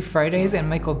Nancy Friday's and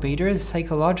Michael Bader's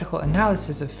psychological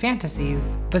analysis of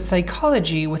fantasies, but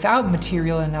psychology without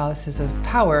material analysis of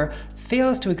power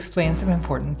fails to explain some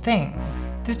important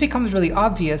things. This becomes really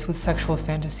obvious with sexual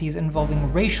fantasies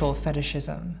involving racial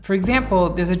fetishism. For example,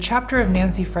 there's a chapter of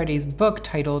Nancy Friday's book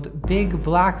titled Big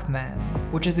Black Men,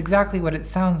 which is exactly what it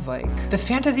sounds like. The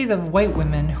fantasies of white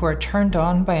women who are turned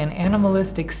on by an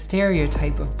animalistic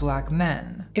stereotype of black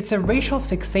men. It's a racial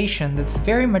fixation that's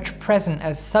very much present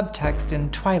as subtext in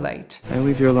Twilight. I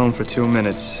leave you alone for 2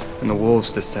 minutes, and the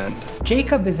wolves descend.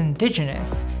 Jacob is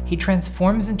indigenous. He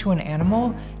transforms into an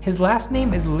animal. His last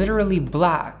name is literally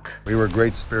Black. We were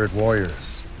great spirit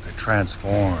warriors. They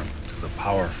transformed to the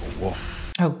powerful wolf.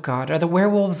 Oh god, are the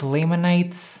werewolves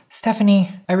Lamanites? Stephanie,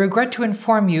 I regret to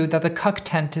inform you that the cuck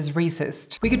tent is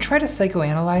racist. We could try to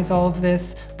psychoanalyze all of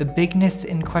this, the bigness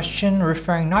in question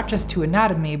referring not just to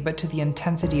anatomy but to the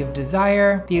intensity of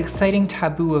desire, the exciting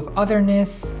taboo of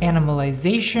otherness,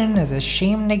 animalization as a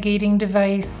shame-negating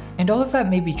device. And all of that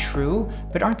may be true,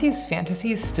 but aren't these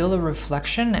fantasies still a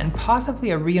reflection and possibly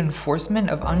a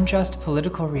reinforcement of unjust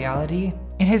political reality?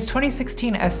 In his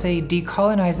 2016 essay,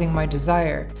 Decolonizing My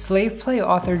Desire, slave play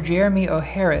author Jeremy O.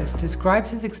 Harris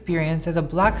describes his experience as a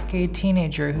black gay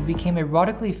teenager who became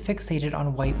erotically fixated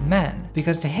on white men,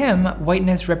 because to him,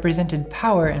 whiteness represented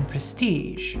power and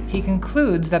prestige. He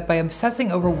concludes that by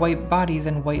obsessing over white bodies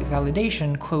and white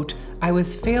validation, quote, I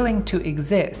was failing to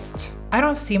exist. I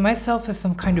don't see myself as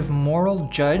some kind of moral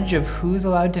judge of who's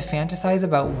allowed to fantasize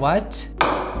about what,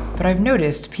 but I've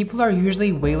noticed people are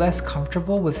usually way less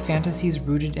comfortable with fantasies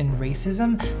rooted in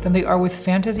racism than they are with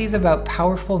fantasies about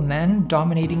powerful men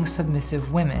dominating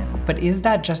submissive women. But is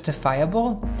that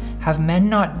justifiable? Have men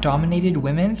not dominated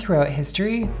women throughout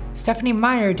history? Stephanie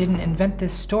Meyer didn't invent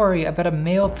this story about a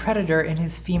male predator and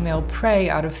his female prey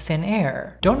out of thin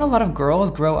air. Don't a lot of girls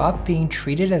grow up being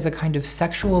treated as a kind of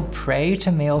sexual prey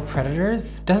to male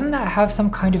predators? Doesn't that have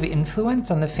some kind of influence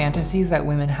on the fantasies that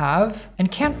women have? And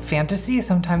can't fantasy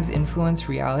sometimes influence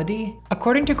reality?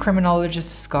 According to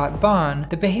criminologist Scott Bond,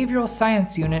 the behavioral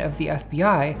science unit of the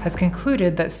FBI has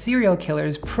concluded that serial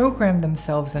killers program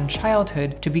themselves in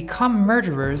childhood to become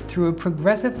murderers through a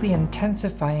progressively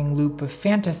intensifying loop of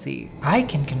fantasy. I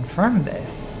can confirm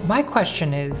this. My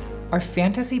question is, are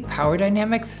fantasy power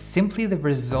dynamics simply the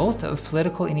result of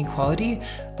political inequality,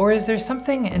 or is there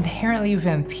something inherently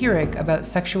vampiric about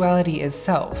sexuality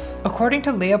itself? According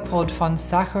to Leopold von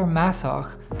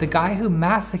Sacher-Masoch, the guy who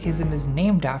masochism is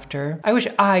named after, I wish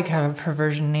I could have a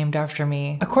perversion named after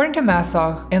me. According to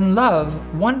Masoch, in love,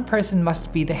 one person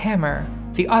must be the hammer,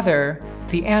 the other,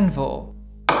 the anvil.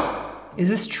 Is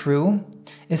this true?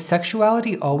 Is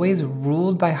sexuality always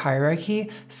ruled by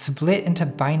hierarchy, split into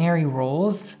binary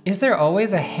roles? Is there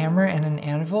always a hammer and an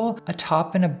anvil, a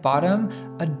top and a bottom,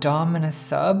 a dom and a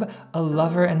sub, a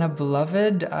lover and a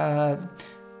beloved, a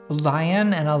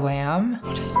lion and a lamb?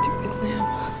 What a stupid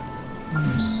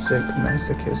lamb. Sick,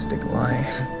 masochistic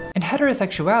lion. In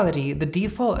heterosexuality, the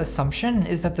default assumption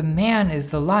is that the man is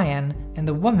the lion and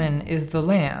the woman is the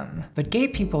lamb. But gay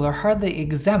people are hardly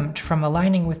exempt from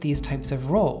aligning with these types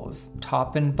of roles,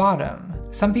 top and bottom.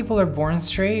 Some people are born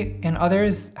straight and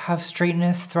others have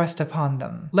straightness thrust upon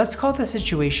them. Let's call the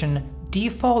situation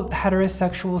default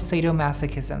heterosexual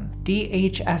sadomasochism,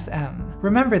 DHSM.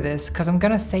 Remember this, because I'm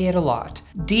gonna say it a lot.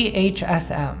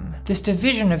 DHSM. This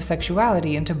division of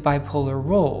sexuality into bipolar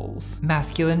roles.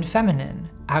 Masculine-feminine,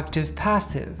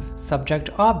 active-passive,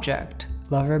 subject-object,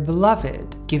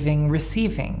 lover-beloved,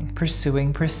 giving-receiving,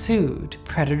 pursuing-pursued,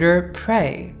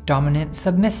 predator-prey,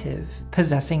 dominant-submissive,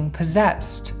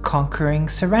 possessing-possessed,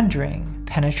 conquering-surrendering,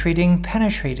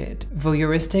 penetrating-penetrated,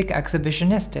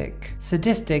 voyeuristic-exhibitionistic,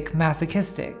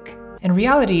 sadistic-masochistic. In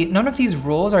reality, none of these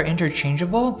roles are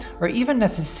interchangeable or even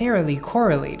necessarily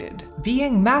correlated.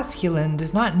 Being masculine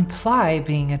does not imply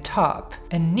being a top,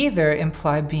 and neither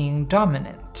imply being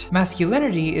dominant.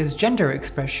 Masculinity is gender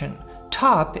expression.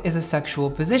 Top is a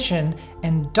sexual position,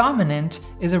 and dominant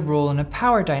is a role in a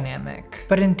power dynamic.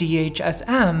 But in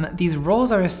DHSM, these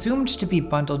roles are assumed to be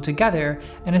bundled together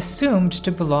and assumed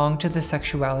to belong to the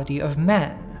sexuality of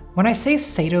men. When I say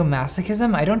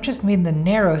sadomasochism, I don't just mean the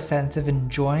narrow sense of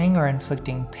enjoying or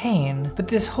inflicting pain, but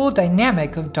this whole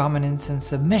dynamic of dominance and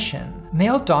submission.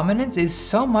 Male dominance is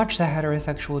so much the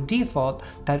heterosexual default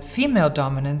that female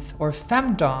dominance, or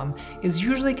femdom, is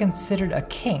usually considered a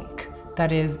kink,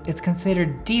 That is, it's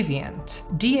considered deviant.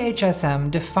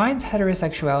 DHSM defines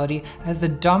heterosexuality as the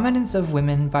dominance of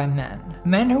women by men.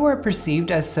 Men who are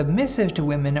perceived as submissive to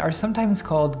women are sometimes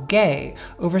called gay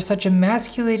over such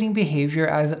emasculating behavior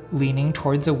as leaning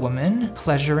towards a woman,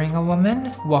 pleasuring a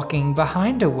woman, walking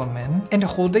behind a woman, and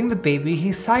holding the baby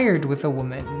he sired with a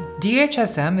woman.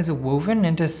 DHSM is woven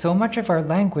into so much of our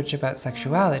language about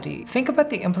sexuality. Think about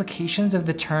the implications of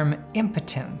the term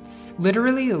impotence,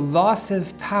 literally loss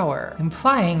of power,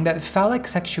 implying that phallic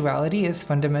sexuality is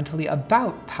fundamentally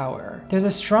about power. There's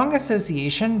a strong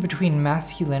association between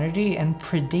masculinity and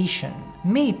predation.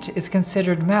 Meat is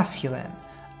considered masculine.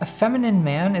 A feminine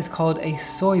man is called a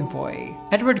soy boy.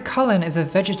 Edward Cullen is a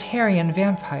vegetarian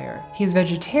vampire. He's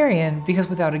vegetarian because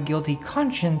without a guilty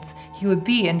conscience, he would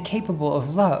be incapable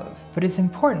of love. But it's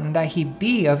important that he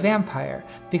be a vampire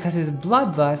because his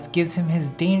bloodlust gives him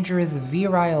his dangerous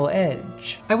virile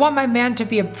edge. I want my man to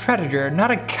be a predator,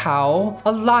 not a cow,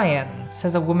 a lion,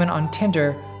 says a woman on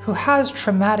Tinder who has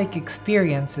traumatic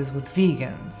experiences with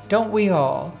vegans. Don't we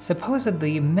all?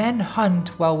 Supposedly, men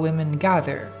hunt while women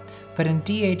gather. But in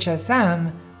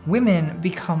DHSM, women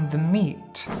become the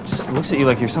meat. Just looks at you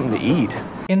like you're something to eat.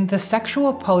 In The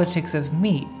Sexual Politics of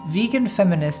Meat, vegan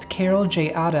feminist Carol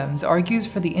J. Adams argues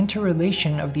for the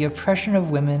interrelation of the oppression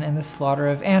of women and the slaughter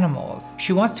of animals.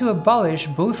 She wants to abolish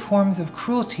both forms of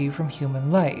cruelty from human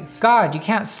life. God, you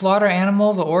can't slaughter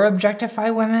animals or objectify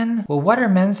women? Well, what are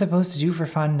men supposed to do for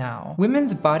fun now?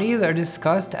 Women's bodies are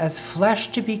discussed as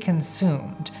flesh to be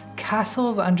consumed,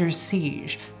 castles under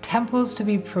siege, temples to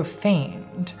be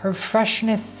profaned. Her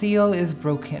freshness seal is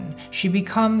broken. She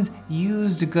becomes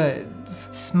used goods.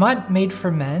 Smut made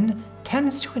for men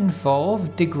tends to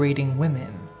involve degrading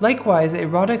women. Likewise,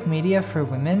 erotic media for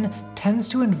women tends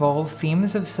to involve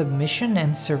themes of submission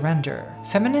and surrender.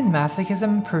 Feminine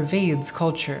masochism pervades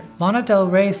culture. Lana Del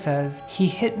Rey says, "He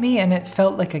hit me and it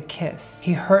felt like a kiss.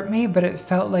 He hurt me, but it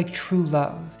felt like true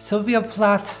love." Sylvia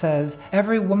Plath says,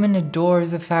 "Every woman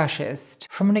adores a fascist."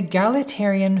 From an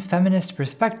egalitarian feminist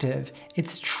perspective,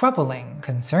 it's troubling,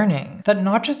 concerning, that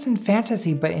not just in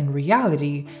fantasy but in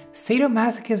reality,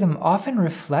 sadomasochism often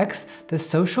reflects the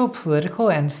social,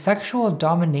 political, and sexual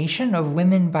domination of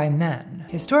women by men.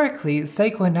 Historically,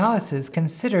 psychoanalysis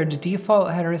considered default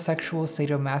heterosexual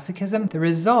sadomasochism the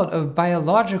result of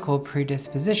biological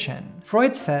predisposition.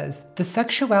 Freud says, "The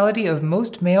sexuality of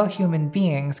most male human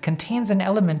beings contains an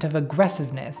element of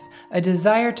aggressiveness, a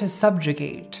desire to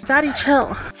subjugate." Daddy,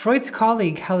 chill. Freud's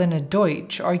colleague Helena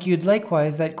Deutsch argued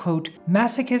likewise that, quote,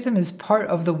 "masochism is part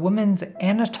of the woman's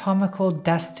anatomical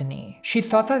destiny." She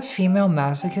thought that female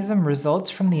masochism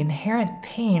results from the inherent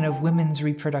pain of women's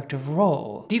reproductive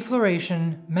role,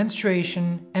 defloration,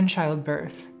 menstruation, and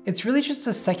childbirth. It's really just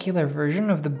a secular version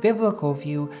of the biblical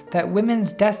view that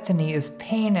women's destiny is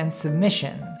pain and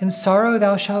submission. "In sorrow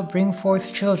thou shalt bring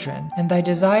forth children, and thy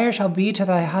desire shall be to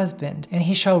thy husband, and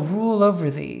he shall rule over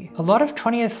thee." A lot of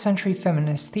 20th century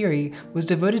feminist theory was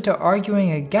devoted to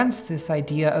arguing against this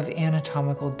idea of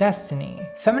anatomical destiny.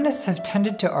 Feminists have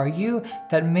tended to argue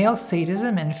that male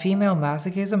sadism and female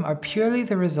masochism are purely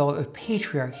the result of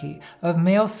patriarchy, of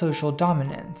male social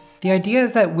dominance. The idea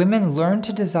is that women learn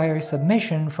to desire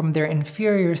submission from their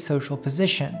inferior social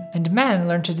position, and men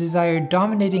learn to desire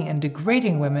dominating and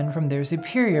degrading women from their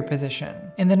superior position.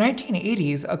 In the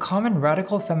 1980s, a common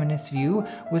radical feminist view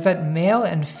was that male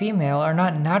and female are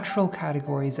not natural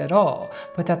categories at all,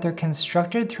 but that they're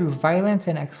constructed through violence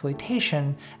and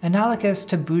exploitation, analogous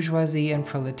to bourgeoisie and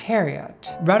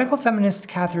proletariat. Radical feminist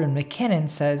Catherine McKinnon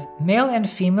says, "Male and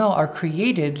female are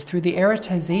created through the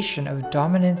erotization of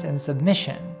dominance and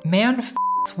submission. Man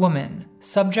f***s woman.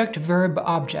 Subject, verb,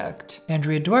 object."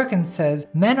 Andrea Dworkin says,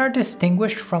 "Men are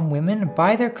distinguished from women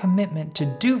by their commitment to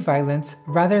do violence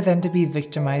rather than to be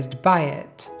victimized by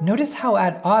it." Notice how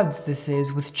at odds this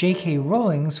is with J.K.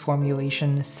 Rowling's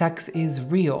formulation, "sex is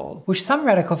real," which some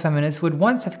radical feminists would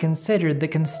once have considered the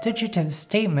constitutive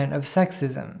statement of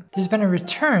sexism. There's been a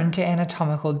return to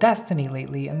anatomical destiny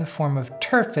lately in the form of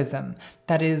TERFism,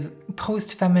 that is,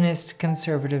 post-feminist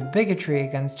conservative bigotry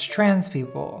against trans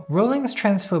people. Rowling's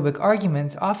transphobic arguments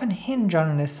often hinge on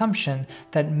an assumption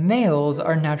that males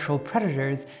are natural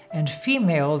predators and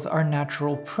females are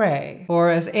natural prey. Or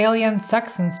as alien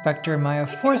sex inspector Maya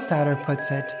Forstater puts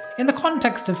it, "In the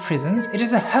context of prisons, it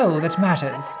is a hole that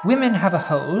matters. Women have a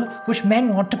hole which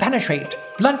men want to penetrate.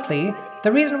 Bluntly,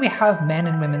 the reason we have men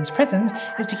in women's prisons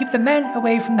is to keep the men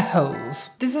away from the holes."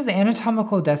 This is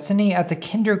anatomical destiny at the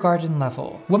kindergarten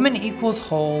level. Woman equals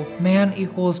hole, man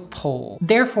equals pole.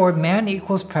 Therefore, man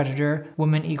equals predator,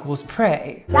 woman equals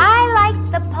prey. I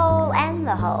like the pole and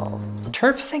the hole.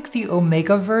 TERFs think the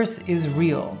Omegaverse is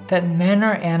real, that men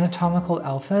are anatomical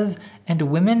alphas and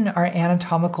women are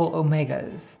anatomical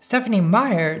omegas. Stephanie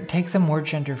Meyer takes a more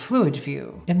gender-fluid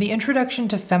view. In the introduction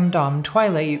to Femdom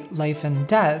Twilight, Life and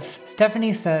Death,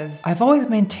 Stephanie says, "I've always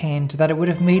maintained that it would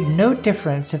have made no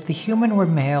difference if the human were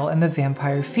male and the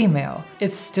vampire female.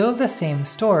 It's still the same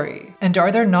story. And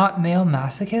are there not male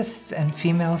masochists and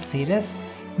female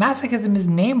sadists? Masochism is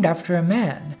named after a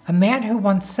man who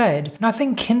once said,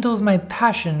 'Nothing kindles my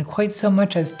passion quite so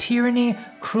much as tyranny,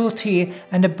 cruelty,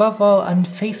 and above all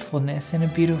unfaithfulness in a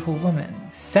beautiful woman.'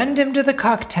 Send him to the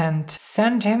cuck tent.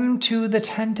 Send him to the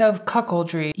tent of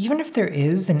cuckoldry." Even if there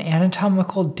is an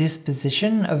anatomical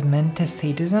disposition of men to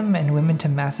sadism and women to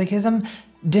masochism,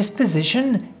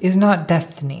 disposition is not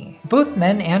destiny. Both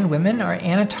men and women are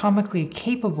anatomically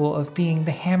capable of being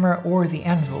the hammer or the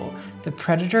anvil, the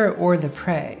predator or the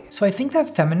prey. So I think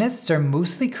that feminists are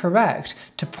mostly correct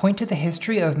to point to the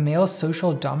history of male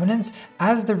social dominance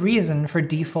as the reason for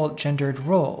default gendered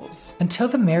roles. Until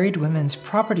the Married Women's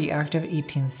Property Act of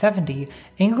 1870,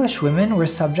 English women were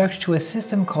subject to a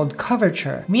system called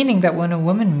coverture, meaning that when a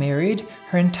woman married,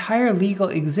 her entire legal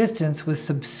existence was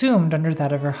subsumed under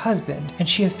that of her husband, and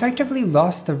she effectively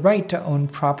lost the right to own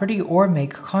property or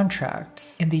make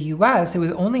contracts. In the US, it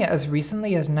was only as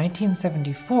recently as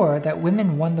 1974 that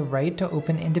women won the right to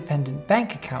open independent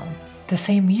bank accounts. The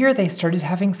same year they started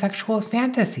having sexual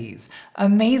fantasies.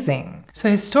 Amazing. So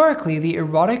historically, the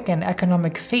erotic and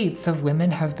economic fates of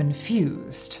women have been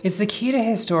fused. It's the key to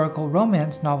historical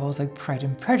romance novels like Pride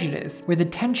and Prejudice, where the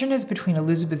tension is between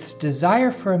Elizabeth's desire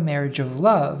for a marriage of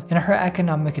love and her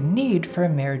economic need for a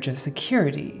marriage of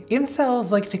security. Incels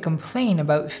like to complain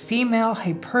about female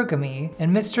hypergamy,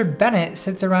 and Mr. Bennet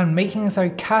sits around making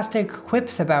sarcastic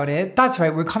quips about it. That's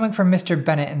right, we're coming from Mr.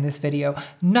 Bennet in this video.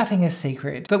 Nothing is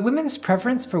sacred. But women's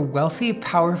preference for wealthy,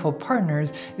 powerful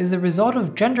partners is the result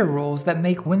of gender roles that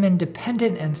make women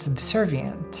dependent and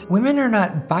subservient. Women are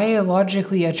not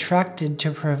biologically attracted to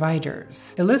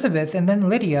providers. Elizabeth and then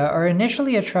Lydia are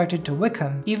initially attracted to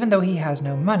Wickham, even though he has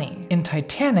no money. In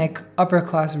Titanic,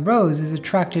 upper-class Rose is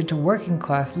attracted to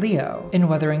working-class Leo. In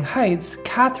Wuthering Heights,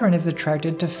 Catherine is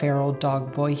attracted to feral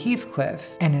dog boy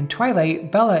Heathcliff. And in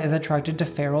Twilight, Bella is attracted to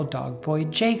feral dog boy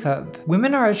Jacob.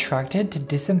 Women are attracted to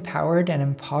disempowered and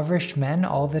impoverished men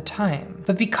all the time.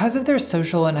 But because of their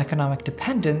social and economic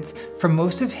dependence, for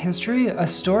most of history, a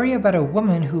story about a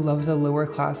woman who loves a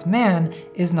lower-class man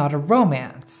is not a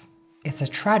romance. It's a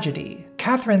tragedy.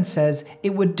 Catherine says,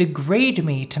 "It would degrade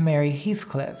me to marry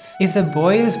Heathcliff. If the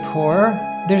boy is poor,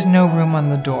 there's no room on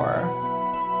the door."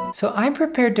 So I'm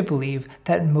prepared to believe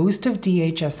that most of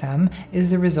DHSM is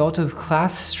the result of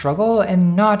class struggle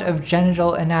and not of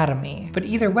genital anatomy. But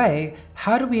either way,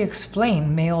 how do we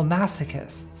explain male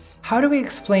masochists? How do we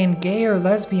explain gay or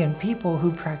lesbian people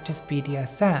who practice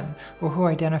BDSM, or who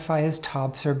identify as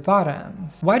tops or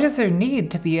bottoms? Why does there need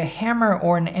to be a hammer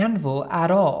or an anvil at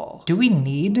all? Do we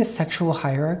need sexual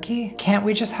hierarchy? Can't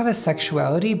we just have a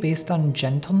sexuality based on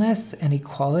gentleness and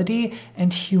equality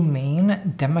and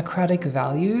humane, democratic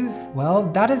values? Well,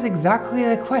 that is exactly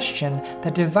the question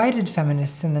that divided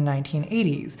feminists in the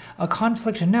 1980s, a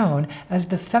conflict known as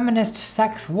the feminist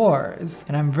sex wars.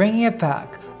 And I'm bringing it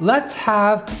back. Let's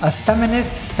have a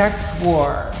feminist sex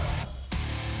war.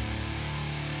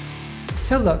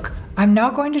 So look, I'm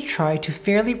now going to try to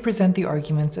fairly present the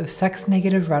arguments of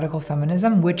sex-negative radical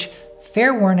feminism, which,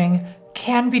 fair warning,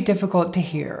 can be difficult to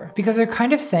hear, because they're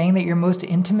kind of saying that your most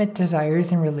intimate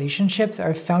desires in relationships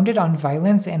are founded on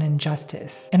violence and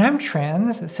injustice. And I'm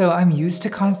trans, so I'm used to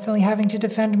constantly having to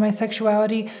defend my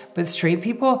sexuality, but straight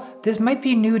people, this might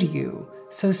be new to you.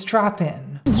 So strap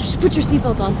in. You should put your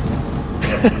seatbelt on.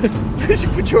 You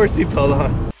should put your seatbelt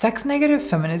on. Sex-negative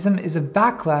feminism is a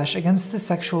backlash against the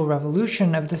sexual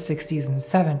revolution of the 60s and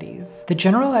 70s. The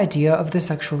general idea of the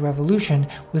sexual revolution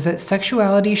was that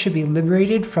sexuality should be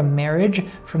liberated from marriage,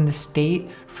 from the state,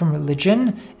 from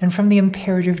religion, and from the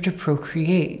imperative to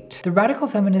procreate. The radical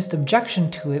feminist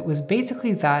objection to it was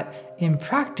basically that, in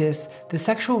practice, the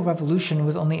sexual revolution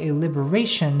was only a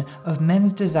liberation of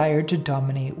men's desire to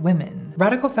dominate women.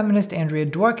 Radical feminist Andrea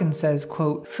Dworkin says,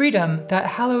 quote, "Freedom, that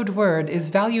hallowed word, is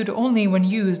valued only when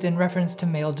used in reference to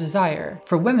male desire.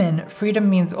 For women, freedom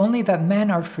means only that men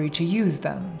are free to use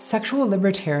them. Sexual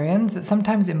libertarians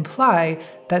sometimes imply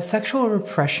that sexual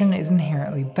repression is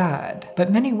inherently bad,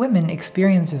 but many women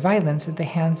experience violence at the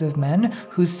hands of men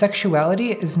whose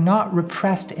sexuality is not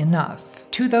repressed enough.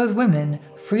 To those women,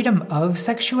 freedom of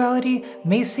sexuality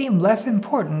may seem less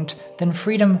important than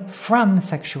freedom from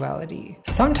sexuality.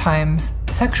 Sometimes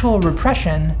sexual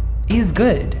repression is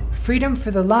good. Freedom for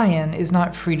the lion is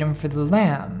not freedom for the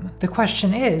lamb. The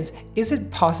question is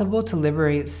it possible to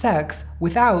liberate sex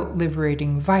without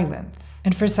liberating violence?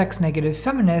 And for sex-negative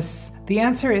feminists, the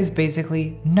answer is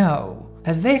basically no.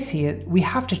 As they see it, we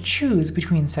have to choose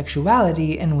between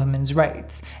sexuality and women's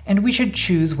rights, and we should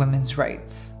choose women's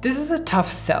rights. This is a tough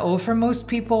sell for most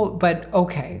people, but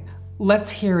okay.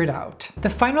 Let's hear it out. The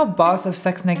final boss of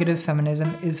sex-negative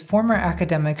feminism is former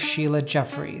academic Sheila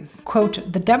Jeffreys.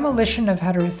 Quote, "The demolition of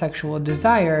heterosexual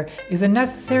desire is a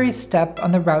necessary step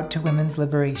on the route to women's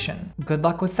liberation." Good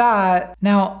luck with that.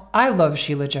 Now, I love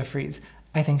Sheila Jeffreys.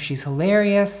 I think she's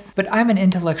hilarious, but I'm an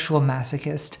intellectual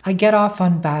masochist. I get off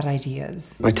on bad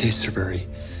ideas. My tastes are very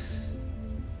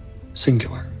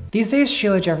singular. These days,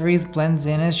 Sheila Jeffreys blends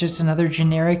in as just another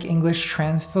generic English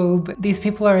transphobe. These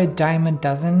people are a dime a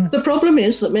dozen. The problem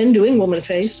is that men doing woman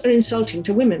face are insulting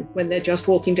to women when they're just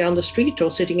walking down the street or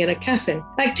sitting in a cafe.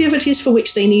 Activities for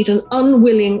which they need an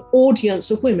unwilling audience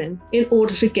of women in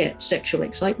order to get sexual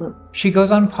excitement. She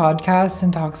goes on podcasts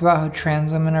and talks about how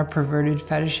trans women are perverted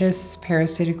fetishists,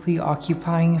 parasitically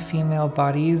occupying female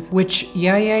bodies, which,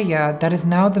 yeah, that is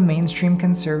now the mainstream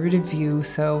conservative view,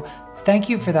 so thank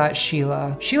you for that,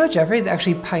 Sheila. Sheila Jeffreys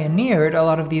actually pioneered a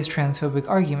lot of these transphobic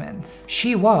arguments.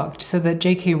 She walked so that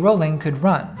J.K. Rowling could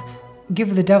run.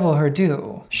 Give the devil her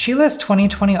due. Sheila's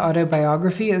 2020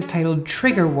 autobiography is titled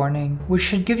Trigger Warning, which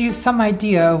should give you some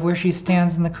idea of where she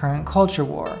stands in the current culture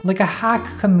war. Like a hack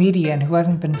comedian who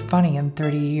hasn't been funny in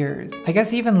 30 years. I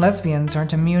guess even lesbians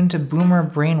aren't immune to boomer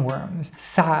brainworms.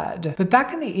 Sad. But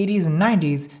back in the 80s and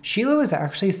 90s, Sheila was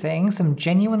actually saying some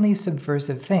genuinely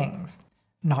subversive things.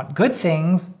 Not good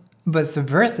things, but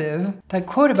subversive. That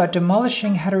quote about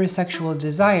demolishing heterosexual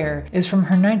desire is from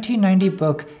her 1990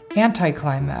 book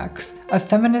Anti-Climax, a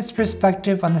feminist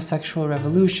perspective on the sexual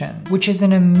revolution, which is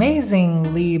an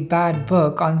amazingly bad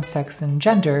book on sex and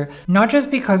gender, not just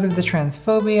because of the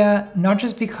transphobia, not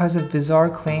just because of bizarre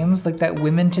claims like that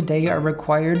women today are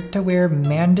required to wear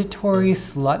mandatory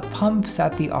slut pumps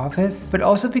at the office, but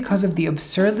also because of the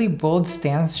absurdly bold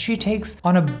stance she takes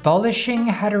on abolishing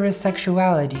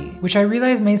heterosexuality, which I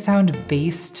realize may sound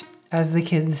based, as the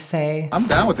kids say. I'm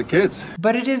down with the kids.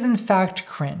 But it is in fact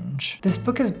cringe. This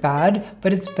book is bad,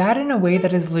 but it's bad in a way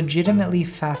that is legitimately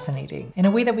fascinating, in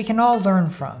a way that we can all learn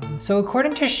from. So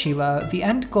according to Sheila, the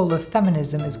end goal of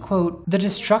feminism is, quote, the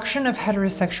destruction of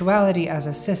heterosexuality as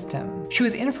a system. She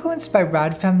was influenced by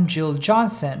radfemme Jill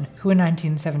Johnson, who in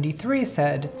 1973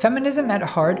 said, "Feminism at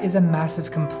heart is a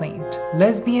massive complaint.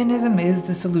 Lesbianism is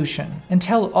the solution.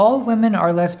 Until all women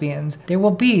are lesbians, there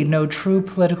will be no true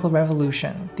political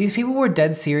revolution." These people were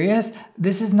dead serious.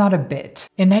 This is not a bit.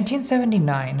 In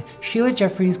 1979, Sheila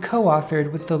Jeffreys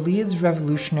co-authored with the Leeds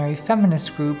Revolutionary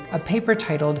Feminist Group a paper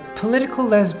titled Political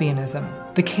Lesbianism: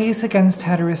 The Case Against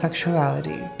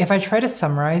Heterosexuality. If I try to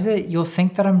summarize it, you'll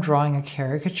think that I'm drawing a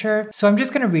caricature, so I'm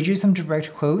just going to read you some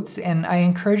direct quotes, and I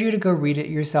encourage you to go read it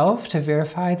yourself to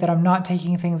verify that I'm not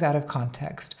taking things out of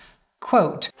context.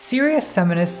 Quote, "Serious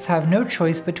feminists have no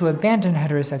choice but to abandon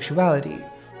heterosexuality.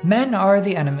 Men are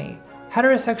the enemy.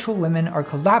 Heterosexual women are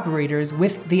collaborators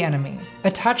with the enemy.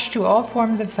 Attached to all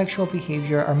forms of sexual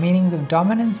behavior are meanings of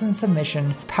dominance and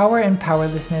submission, power and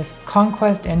powerlessness,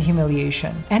 conquest and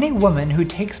humiliation. Any woman who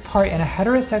takes part in a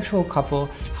heterosexual couple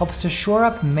helps to shore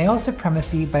up male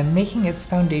supremacy by making its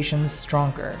foundations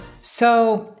stronger."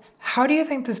 So, how do you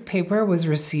think this paper was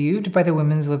received by the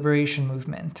women's liberation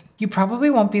movement? You probably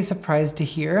won't be surprised to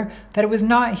hear that it was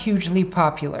not hugely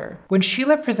popular. When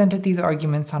Sheila presented these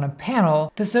arguments on a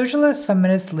panel, the socialist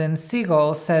feminist Lynn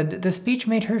Siegel said the speech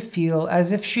made her feel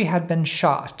as if she had been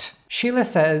shot. Sheila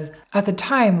says, "At the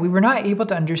time, we were not able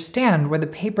to understand where the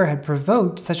paper had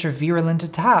provoked such a virulent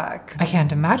attack. I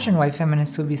can't imagine why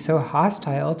feminists would be so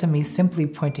hostile to me simply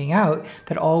pointing out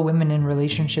that all women in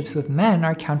relationships with men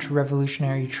are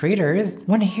counter-revolutionary traitors.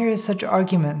 One hears such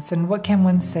arguments, and what can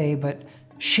one say but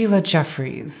Sheila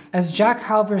Jeffreys?" As Jack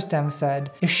Halberstam said,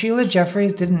 if Sheila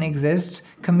Jeffreys didn't exist,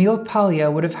 Camille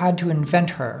Paglia would have had to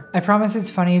invent her. I promise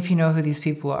it's funny if you know who these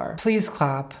people are. Please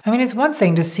clap. I mean, it's one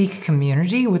thing to seek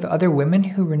community with other women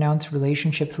who renounce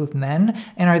relationships with men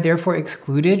and are therefore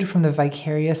excluded from the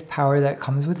vicarious power that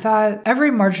comes with that. Every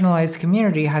marginalized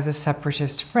community has a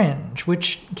separatist fringe,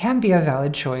 which can be a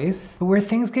valid choice. But where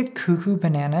things get cuckoo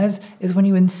bananas is when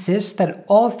you insist that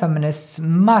all feminists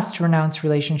must renounce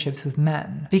relationships with men.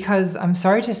 Because, I'm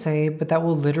sorry to say, but that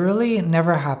will literally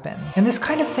never happen. And this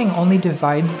kind of thing only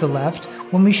divides the left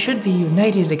when we should be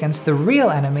united against the real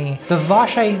enemy, the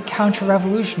Vashite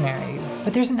counter-revolutionaries.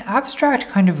 But there's an abstract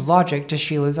kind of logic to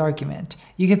Sheila's argument.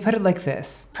 You could put it like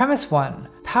this. Premise 1.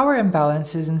 power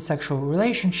imbalances in sexual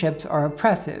relationships are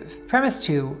oppressive. Premise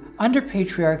 2. Under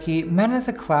patriarchy, men as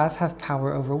a class have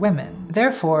power over women.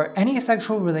 Therefore, any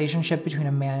sexual relationship between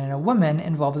a man and a woman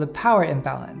involves a power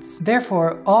imbalance.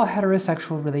 Therefore, all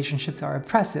heterosexual relationships are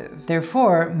oppressive.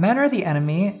 Therefore, men are the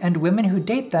enemy, and women who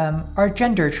date them are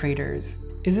gender traitors.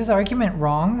 Is this argument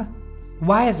wrong?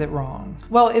 Why is it wrong?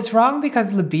 Well, it's wrong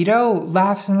because libido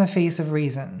laughs in the face of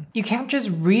reason. You can't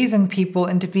just reason people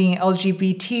into being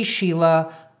LGBT,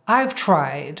 Sheila. I've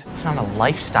tried. It's not a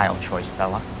lifestyle choice,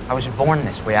 Bella. I was born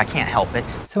this way, I can't help it.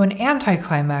 So in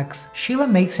Anticlimax, Sheila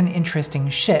makes an interesting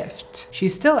shift. She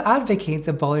still advocates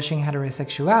abolishing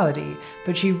heterosexuality,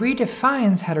 but she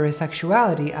redefines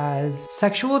heterosexuality as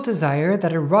sexual desire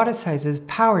that eroticizes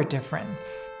power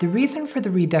difference. The reason for the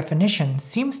redefinition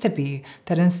seems to be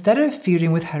that instead of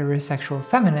feuding with heterosexual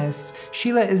feminists,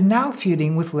 Sheila is now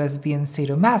feuding with lesbian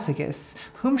sadomasochists,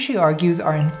 whom she argues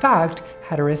are in fact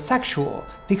heterosexual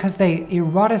because they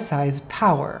eroticize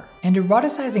power. And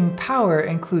eroticizing power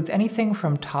includes anything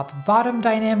from top-bottom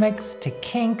dynamics, to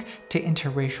kink, to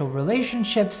interracial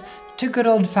relationships, to good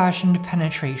old-fashioned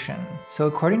penetration. So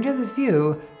according to this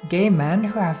view, gay men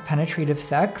who have penetrative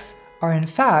sex are in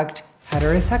fact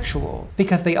heterosexual,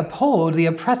 because they uphold the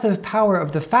oppressive power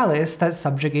of the phallus that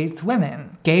subjugates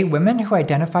women. Gay women who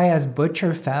identify as butch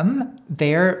or femme,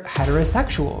 they're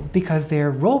heterosexual, because they're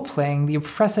role-playing the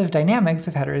oppressive dynamics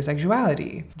of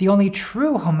heterosexuality. The only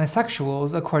true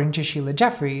homosexuals, according to Sheila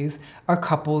Jeffreys, are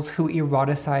couples who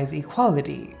eroticize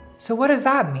equality. So what does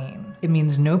that mean? It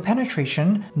means no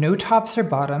penetration, no tops or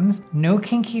bottoms, no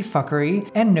kinky fuckery,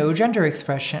 and no gender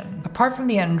expression, apart from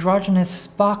the androgynous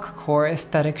Spock core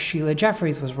aesthetic Sheila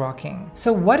Jeffreys was rocking.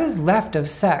 So what is left of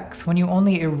sex when you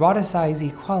only eroticize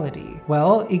equality?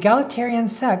 Well, egalitarian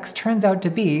sex turns out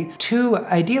to be two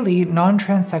ideally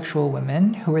non-transsexual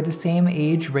women who are the same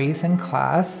age, race, and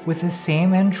class, with the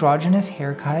same androgynous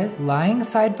haircut, lying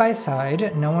side by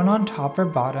side, no one on top or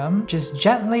bottom, just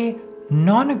gently,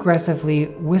 non-aggressively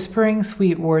whispering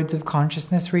sweet words of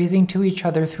consciousness raising to each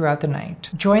other throughout the night.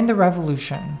 Join the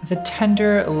revolution, the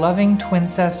tender, loving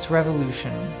twincest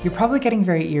revolution. You're probably getting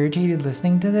very irritated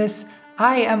listening to this.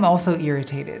 I am also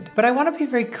irritated, but I want to be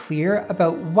very clear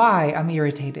about why I'm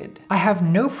irritated. I have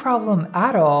no problem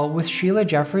at all with Sheila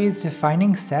Jeffreys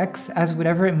defining sex as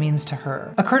whatever it means to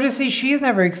her. A courtesy she's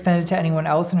never extended to anyone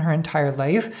else in her entire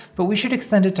life, but we should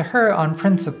extend it to her on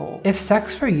principle. If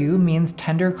sex for you means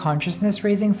tender consciousness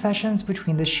raising sessions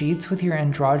between the sheets with your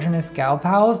androgynous gal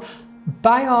pals,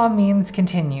 by all means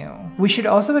continue. We should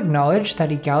also acknowledge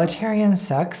that egalitarian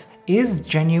sex is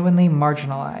genuinely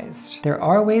marginalized. There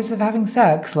are ways of having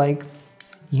sex, like,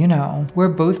 you know, where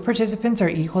both participants are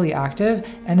equally active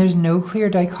and there's no clear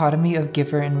dichotomy of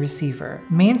giver and receiver.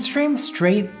 Mainstream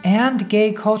straight and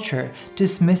gay culture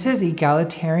dismisses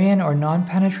egalitarian or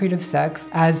non-penetrative sex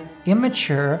as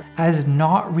immature, as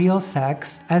not real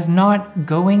sex, as not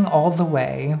going all the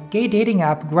way. Gay dating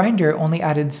app Grindr only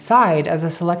added side as a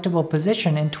selectable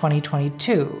position in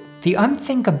 2022. The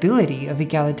unthinkability of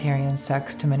egalitarian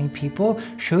sex to many people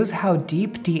shows how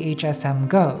deep DHSM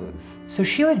goes. So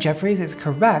Sheila Jeffreys is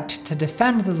correct to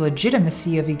defend the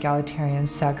legitimacy of egalitarian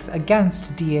sex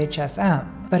against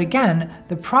DHSM. But again,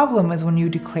 the problem is when you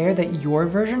declare that your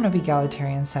version of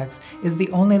egalitarian sex is the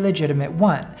only legitimate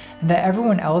one, and that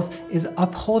everyone else is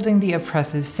upholding the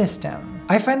oppressive system.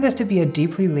 I find this to be a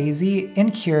deeply lazy,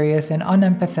 incurious, and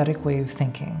unempathetic way of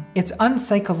thinking. It's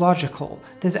unpsychological,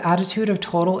 this attitude of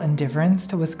total indifference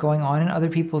to what's going on in other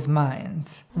people's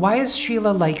minds. Why is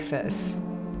Sheila like this?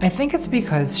 I think it's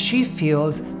because she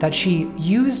feels that she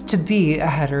used to be a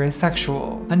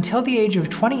heterosexual until the age of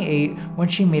 28, when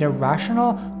she made a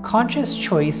rational, conscious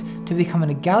choice to become an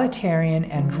egalitarian,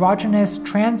 androgynous,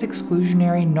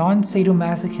 trans-exclusionary,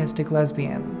 non-sadomasochistic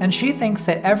lesbian. And she thinks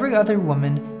that every other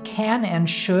woman can and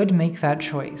should make that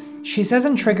choice. She says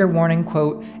in Trigger Warning,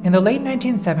 quote, "In the late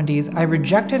 1970s, I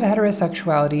rejected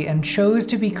heterosexuality and chose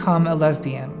to become a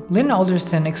lesbian. Lynn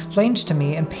Alderson explained to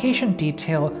me in patient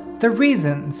detail the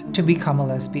reasons to become a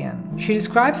lesbian." She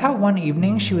describes how one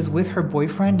evening she was with her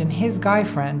boyfriend and his guy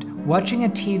friend watching a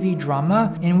TV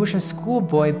drama in which a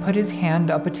schoolboy put his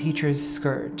hand up a teacher's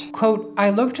skirt. Quote,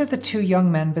 "I looked at the two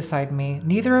young men beside me,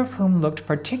 neither of whom looked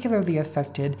particularly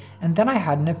affected, and then I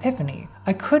had an epiphany.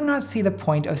 I could not see the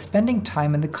point of spending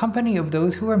time in the company of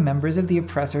those who were members of the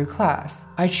oppressor class.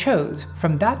 I chose,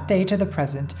 from that day to the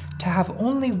present, to have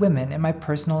only women in my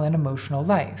personal and emotional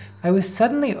life. I was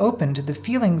suddenly open to the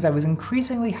feelings I was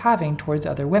increasingly having towards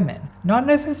other women, not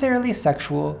necessarily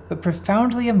sexual, but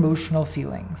profoundly emotional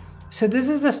feelings." So this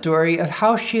is the story of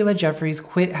how Sheila Jeffreys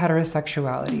quit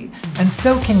heterosexuality, and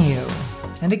so can you.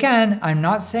 And again, I'm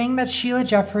not saying that Sheila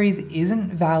Jeffreys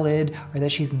isn't valid or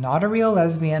that she's not a real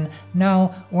lesbian.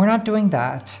 No, we're not doing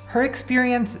that. Her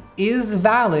experience is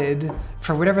valid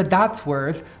for whatever that's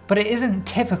worth, but it isn't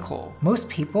typical. Most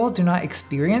people do not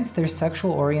experience their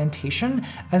sexual orientation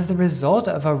as the result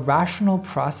of a rational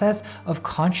process of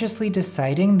consciously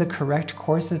deciding the correct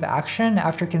course of action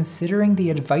after considering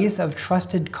the advice of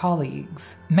trusted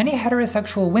colleagues. Many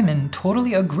heterosexual women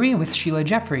totally agree with Sheila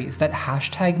Jeffreys that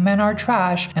 #men are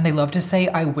trash, and they love to say,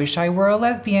 I wish I were a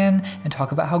lesbian, and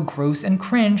talk about how gross and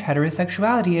cringe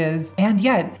heterosexuality is, and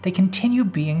yet they continue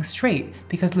being straight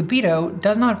because libido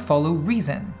does not follow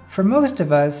reason. For most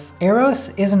of us, Eros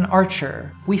is an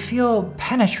archer. We feel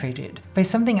penetrated by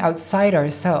something outside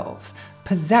ourselves,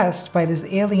 possessed by this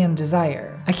alien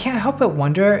desire. I can't help but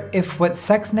wonder if what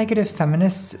sex-negative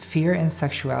feminists fear in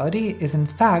sexuality is in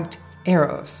fact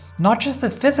Eros. Not just the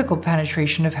physical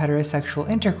penetration of heterosexual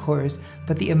intercourse,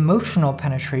 but the emotional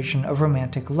penetration of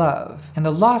romantic love, and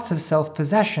the loss of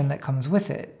self-possession that comes with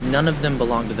it. None of them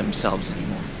belong to themselves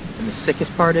anymore. And the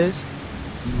sickest part is,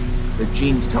 their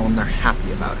genes tell them they're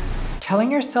happy about it.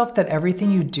 Telling yourself that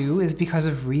everything you do is because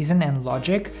of reason and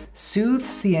logic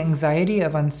soothes the anxiety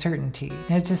of uncertainty,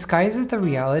 and it disguises the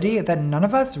reality that none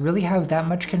of us really have that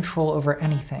much control over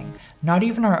anything, not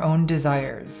even our own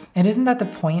desires. And isn't that the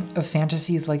point of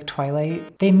fantasies like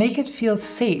Twilight? They make it feel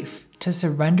safe to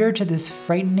surrender to this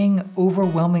frightening,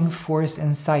 overwhelming force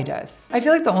inside us. I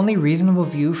feel like the only reasonable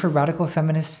view for radical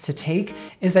feminists to take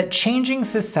is that changing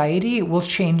society will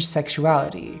change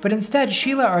sexuality. But instead,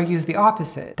 Sheila argues the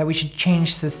opposite, that we should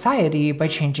change society by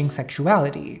changing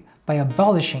sexuality, by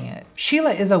abolishing it.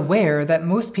 Sheila is aware that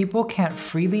most people can't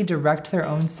freely direct their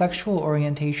own sexual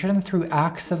orientation through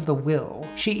acts of the will.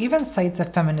 She even cites a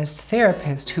feminist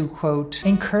therapist who, quote,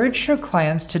 encouraged her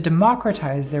clients to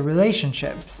democratize their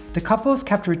relationships. The couples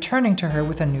kept returning to her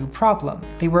with a new problem.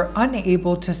 They were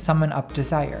unable to summon up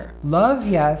desire. Love,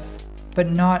 yes, but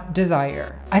not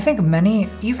desire. I think many,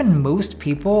 even most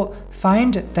people,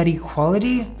 find that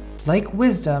equality, like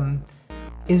wisdom,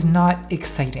 is not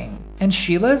exciting. And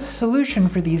Sheila's solution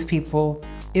for these people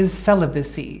is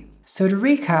celibacy. So to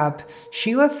recap,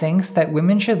 Sheila thinks that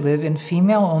women should live in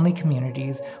female-only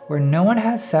communities where no one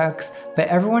has sex, but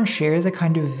everyone shares a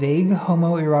kind of vague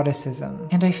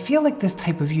homoeroticism. And I feel like this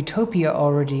type of utopia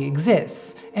already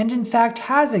exists, and in fact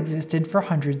has existed for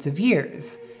hundreds of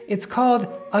years. It's called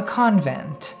a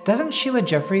convent. Doesn't Sheila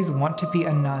Jeffreys want to be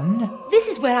a nun? This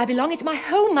is where I belong. It's my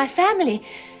home, my family.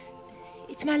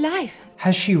 It's my life.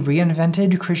 Has she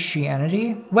reinvented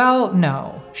Christianity? Well,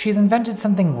 no. She's invented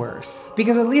something worse.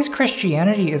 Because at least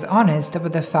Christianity is honest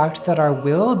about the fact that our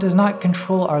will does not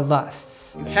control our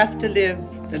lusts. You have to live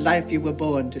the life you were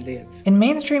born to live. In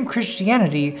mainstream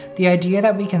Christianity, the idea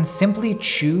that we can simply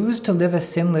choose to live a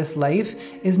sinless life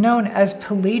is known as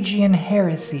Pelagian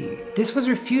heresy. This was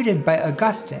refuted by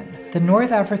Augustine, the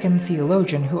North African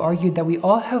theologian who argued that we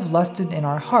all have lusted in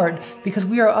our heart because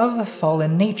we are of a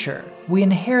fallen nature. We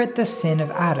inherit the sin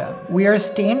of Adam. We are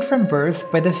stained from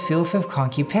birth by the filth of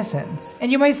concupiscence.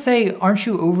 And you might say, aren't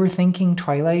you overthinking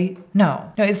Twilight?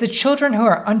 No, it's the children who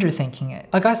are underthinking it.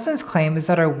 Augustine's claim is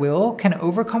that our will can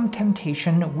overcome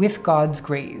temptation with God's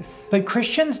grace. But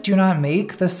Christians do not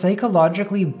make the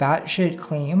psychologically batshit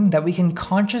claim that we can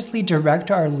consciously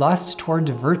direct our lust toward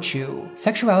virtue.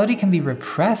 Sexuality can be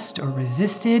repressed or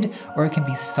resisted, or it can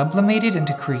be sublimated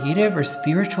into creative or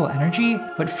spiritual energy,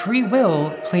 but free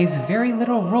will plays very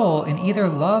little role in either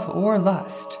love or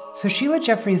lust. So Sheila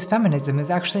Jeffreys' feminism is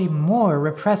actually more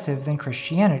repressive than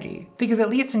Christianity, because at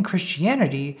least in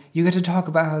Christianity, you get to talk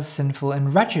about how sinful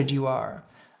and wretched you are.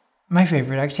 My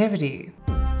favorite activity.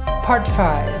 Part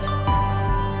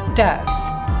 5. Death.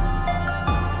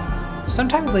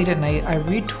 Sometimes late at night, I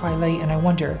read Twilight and I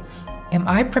wonder, am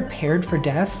I prepared for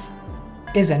death?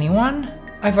 Is anyone?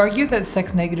 I've argued that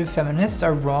sex-negative feminists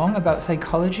are wrong about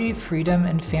psychology, freedom,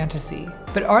 and fantasy.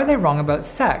 But are they wrong about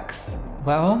sex?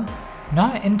 Well,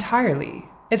 not entirely.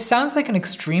 It sounds like an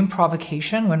extreme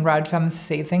provocation when rad femmes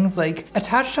say things like,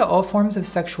 attached to all forms of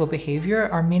sexual behavior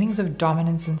are meanings of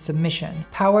dominance and submission,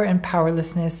 power and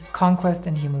powerlessness, conquest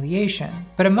and humiliation.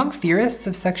 But among theorists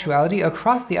of sexuality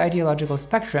across the ideological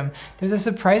spectrum, there's a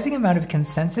surprising amount of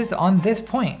consensus on this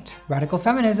point. Radical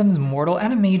feminism's mortal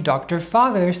enemy, Dr.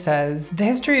 Father, says, the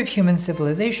history of human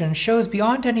civilization shows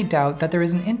beyond any doubt that there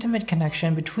is an intimate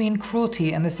connection between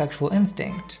cruelty and the sexual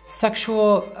instinct.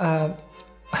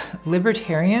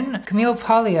 Libertarian Camille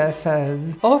Paglia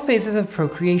says, all phases of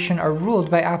procreation are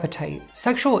ruled by appetite.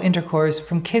 Sexual intercourse,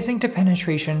 from kissing to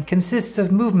penetration, consists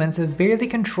of movements of barely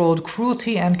controlled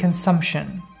cruelty and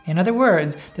consumption. In other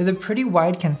words, there's a pretty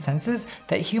wide consensus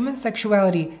that human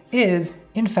sexuality is,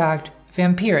 in fact,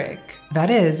 vampiric. That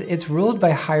is, it's ruled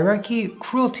by hierarchy,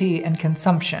 cruelty, and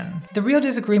consumption. The real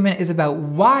disagreement is about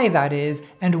why that is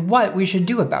and what we should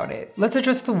do about it. Let's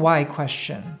address the why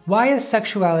question. Why is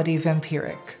sexuality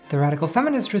vampiric? The radical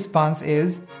feminist response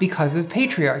is because of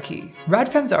patriarchy.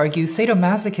 Radfems argue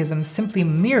sadomasochism simply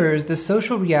mirrors the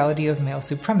social reality of male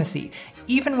supremacy,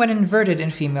 even when inverted in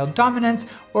female dominance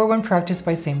or when practiced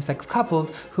by same-sex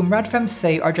couples whom Radfems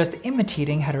say are just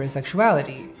imitating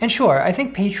heterosexuality. And sure, I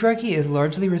think patriarchy is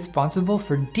largely responsible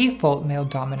for default male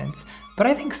dominance, but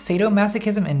I think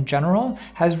sadomasochism in general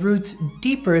has roots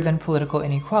deeper than political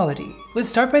inequality. Let's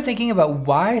start by thinking about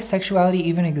why sexuality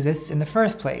even exists in the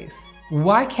first place.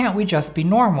 Why can't we just be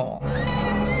normal?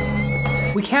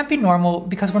 We can't be normal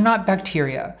because we're not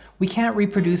bacteria. We can't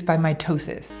reproduce by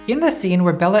mitosis. In the scene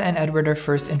where Bella and Edward are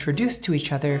first introduced to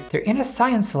each other, they're in a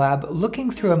science lab looking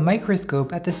through a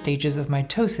microscope at the stages of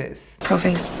mitosis.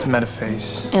 Prophase.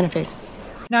 Metaphase. Anaphase.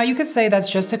 Now you could say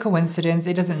that's just a coincidence,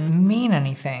 it doesn't mean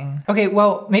anything. Okay,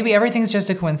 well, maybe everything's just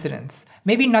a coincidence.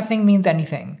 Maybe nothing means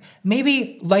anything.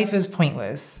 Maybe life is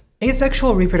pointless.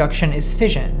 Asexual reproduction is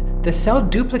fission. The cell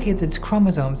duplicates its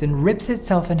chromosomes and rips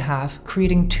itself in half,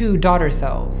 creating 2 daughter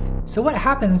cells. So what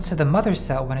happens to the mother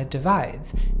cell when it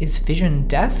divides? Is fission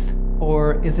death?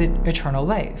 Or is it eternal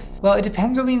life? Well, it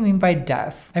depends what we mean by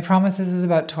death. I promise this is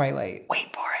about Twilight.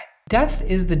 Wait for it. Death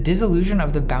is the dissolution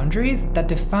of the boundaries that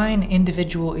define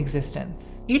individual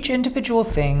existence. Each individual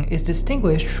thing is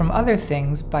distinguished from other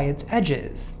things by its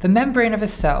edges. The membrane of a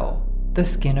cell, the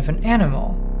skin of an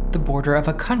animal, the border of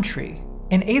a country.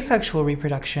 In asexual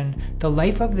reproduction, the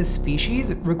life of the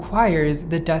species requires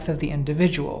the death of the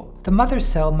individual. The mother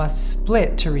cell must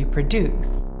split to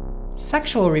reproduce.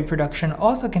 Sexual reproduction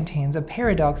also contains a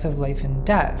paradox of life and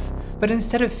death, but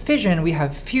instead of fission we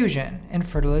have fusion and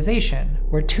fertilization,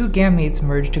 where 2 gametes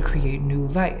merge to create new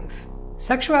life.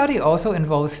 Sexuality also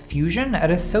involves fusion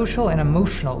at a social and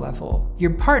emotional level.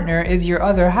 Your partner is your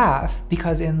other half,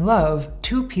 because in love,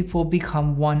 2 people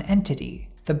become one entity.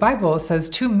 The Bible says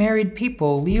 2 married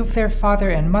people leave their father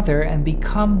and mother and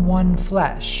become one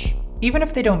flesh. Even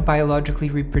if they don't biologically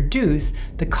reproduce,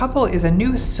 the couple is a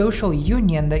new social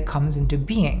union that comes into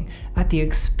being, at the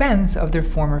expense of their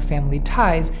former family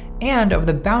ties and of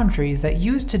the boundaries that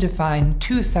used to define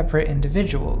 2 separate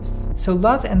individuals. So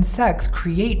love and sex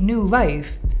create new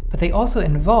life, but they also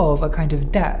involve a kind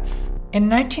of death. In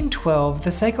 1912, the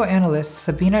psychoanalyst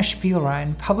Sabina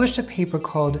Spielrein published a paper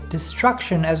called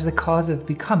Destruction as the Cause of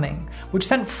Becoming, which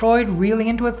sent Freud reeling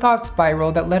into a thought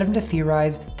spiral that led him to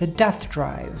theorize the death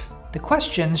drive. The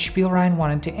question Spielrein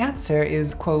wanted to answer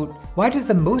is, quote, why does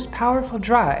the most powerful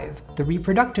drive, the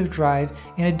reproductive drive,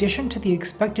 in addition to the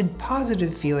expected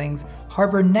positive feelings,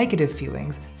 harbor negative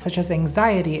feelings, such as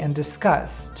anxiety and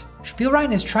disgust?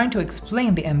 Spielrein is trying to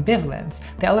explain the ambivalence,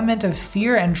 the element of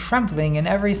fear and trembling in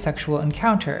every sexual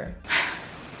encounter.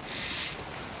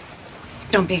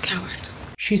 Don't be a coward.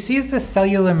 She sees the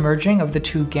cellular merging of the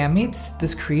 2 gametes,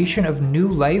 this creation of new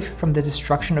life from the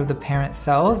destruction of the parent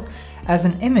cells, as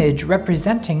an image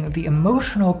representing the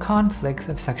emotional conflicts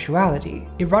of sexuality.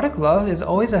 Erotic love is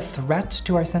always a threat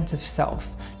to our sense of self,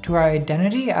 to our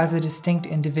identity as a distinct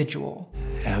individual.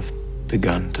 Have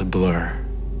begun to blur.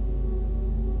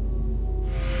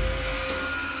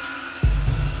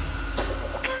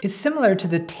 Is similar to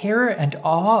the terror and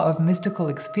awe of mystical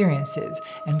experiences,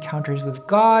 encounters with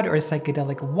God or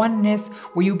psychedelic oneness,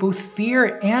 where you both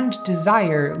fear and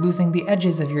desire losing the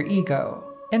edges of your ego.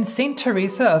 In Saint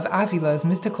Teresa of Avila's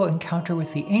mystical encounter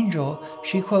with the angel,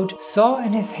 she, quote, saw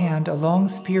in his hand a long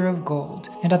spear of gold,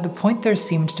 and at the point there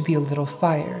seemed to be a little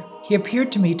fire. He appeared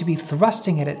to me to be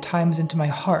thrusting it at times into my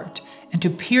heart, and to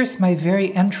pierce my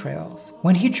very entrails.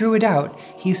 When he drew it out,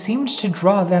 he seemed to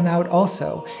draw them out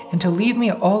also, and to leave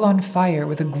me all on fire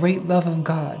with a great love of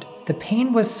God. The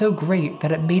pain was so great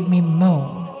that it made me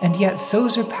moan, and yet so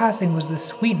surpassing was the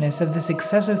sweetness of this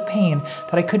excessive pain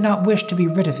that I could not wish to be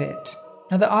rid of it.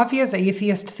 Now, the obvious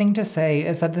atheist thing to say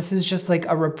is that this is just like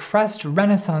a repressed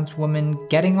Renaissance woman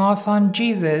getting off on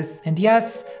Jesus. And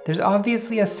yes, there's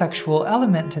obviously a sexual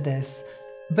element to this.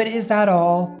 But is that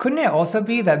all? Couldn't it also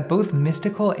be that both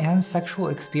mystical and sexual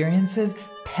experiences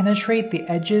penetrate the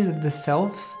edges of the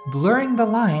self? Blurring the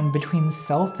line between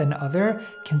self and other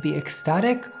can be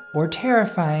ecstatic or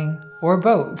terrifying, or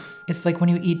both. It's like when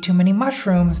you eat too many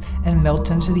mushrooms and melt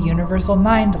into the universal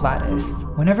mind lattice.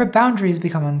 Whenever boundaries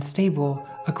become unstable,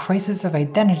 a crisis of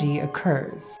identity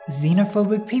occurs.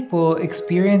 Xenophobic people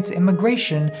experience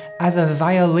immigration as a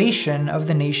violation of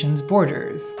the nation's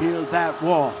borders. Build that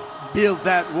wall, build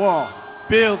that wall,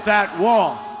 build that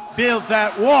wall. Build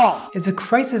that wall! It's a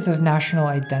crisis of national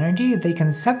identity they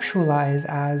conceptualize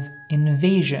as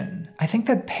invasion. I think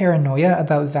that paranoia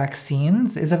about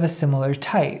vaccines is of a similar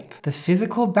type. The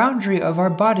physical boundary of our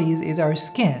bodies is our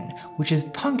skin, which is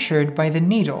punctured by the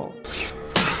needle.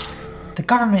 The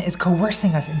government is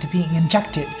coercing us into being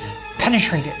injected,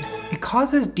 penetrated. It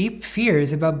causes deep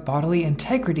fears about bodily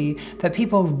integrity that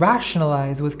people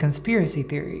rationalize with conspiracy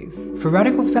theories. For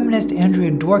radical feminist Andrea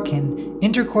Dworkin,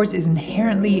 intercourse is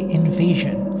inherently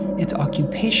invasion. It's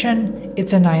occupation,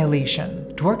 it's annihilation.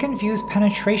 Dworkin views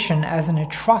penetration as an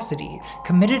atrocity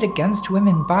committed against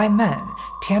women by men,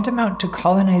 tantamount to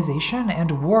colonization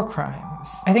and war crimes.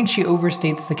 I think she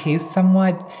overstates the case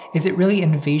somewhat. Is it really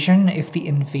invasion if the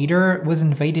invader was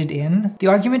invited in? The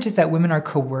argument is that women are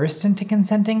coerced into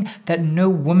consenting, that no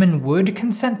woman would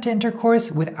consent to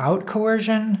intercourse without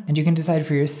coercion, and you can decide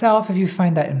for yourself if you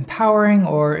find that empowering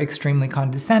or extremely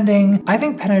condescending. I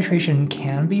think penetration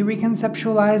can be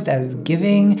reconceptualized as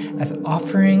giving, as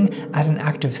offering, as an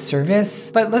act of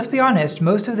service, but let's be honest,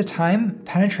 most of the time,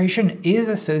 penetration is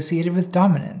associated with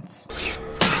dominance.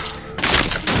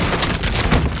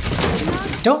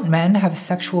 Don't men have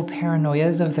sexual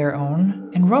paranoias of their own?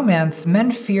 In romance,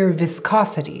 men fear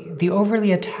viscosity, the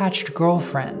overly attached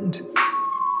girlfriend.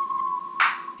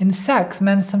 In sex,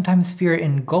 men sometimes fear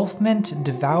engulfment,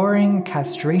 devouring,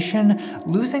 castration,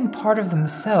 losing part of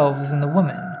themselves in the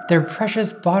woman, their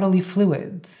precious bodily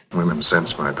fluids. Women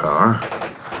sense my power,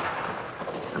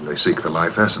 and they seek the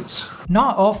life essence.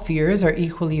 Not all fears are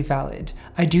equally valid.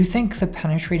 I do think the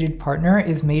penetrated partner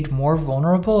is made more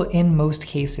vulnerable in most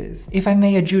cases, if I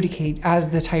may adjudicate as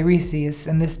the Tiresias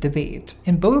in this debate.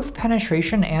 In both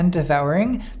penetration and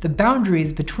devouring, the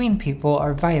boundaries between people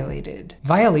are violated.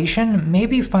 Violation may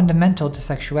be fundamental to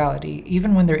sexuality,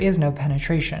 even when there is no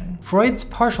penetration. Freud's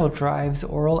partial drives,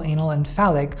 oral, anal, and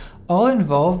phallic, all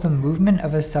involve the movement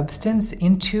of a substance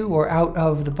into or out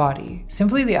of the body.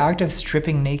 Simply the act of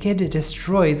stripping naked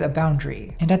destroys a boundary.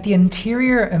 And at the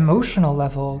interior emotional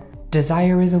level,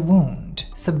 desire is a wound.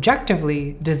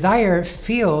 Subjectively, desire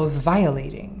feels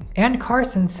violating. Anne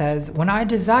Carson says, "When I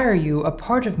desire you, a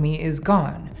part of me is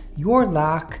gone. Your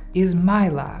lack is my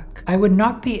lack. I would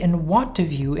not be in want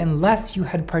of you unless you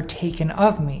had partaken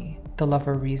of me." The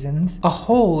lover reasons. "A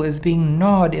hole is being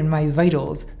gnawed in my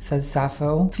vitals," says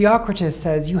Sappho. Theocritus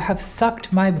says, "You have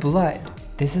sucked my blood."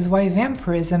 This is why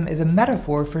vampirism is a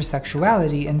metaphor for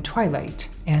sexuality in Twilight,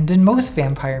 and in most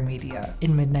vampire media.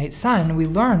 In Midnight Sun, we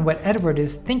learn what Edward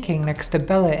is thinking next to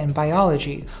Bella in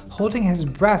biology, holding his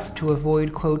breath to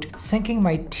avoid, quote, "sinking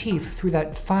my teeth through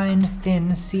that fine,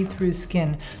 thin, see-through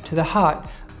skin to the hot,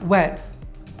 wet,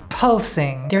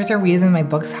 pulsing." There's a reason my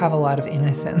books have a lot of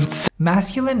innocence.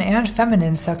 Masculine and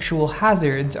feminine sexual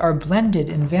hazards are blended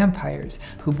in vampires,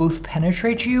 who both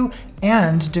penetrate you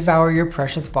and devour your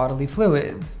precious bodily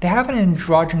fluids. They have an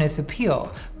androgynous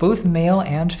appeal. Both male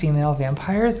and female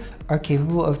vampires are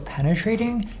capable of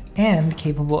penetrating and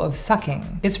capable of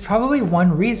sucking. It's probably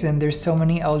one reason there's so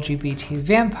many LGBT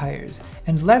vampires,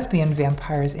 and lesbian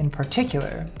vampires in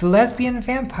particular. The lesbian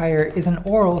vampire is an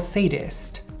oral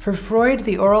sadist. For Freud,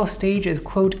 the oral stage is,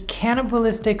 quote,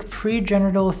 "cannibalistic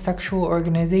pregenital sexual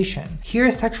organization." Here,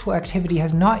 sexual activity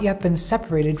has not yet been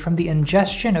separated from the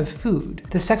ingestion of food.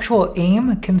 The sexual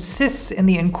aim consists in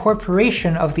the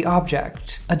incorporation of the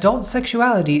object. Adult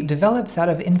sexuality develops out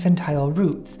of infantile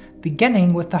roots,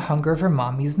 beginning with the hunger for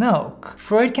mommy's milk.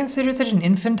 Freud considers it an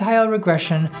infantile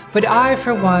regression, but I,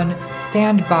 for one,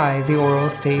 stand by the oral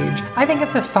stage. I think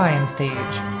it's a fine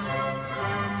stage.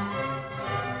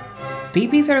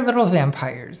 Babies are little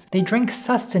vampires. They drink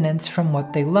sustenance from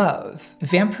what they love.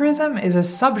 Vampirism is a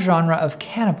subgenre of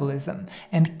cannibalism,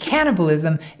 and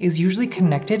cannibalism is usually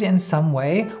connected in some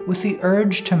way with the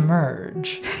urge to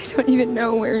merge. I don't even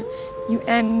know where you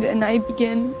end and I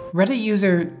begin. Reddit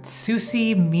user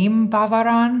Susi Meme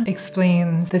Bavaran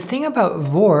explains, "The thing about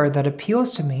vor that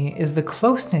appeals to me is the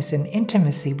closeness and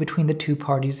intimacy between the two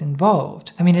parties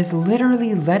involved. I mean, it's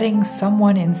literally letting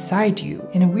someone inside you.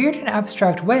 In a weird and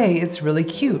abstract way, it's really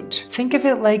cute. Think of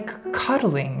it like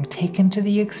cuddling taken to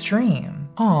the extreme."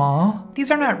 Aww, these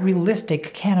are not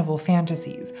realistic cannibal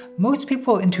fantasies. Most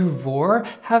people into vor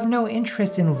have no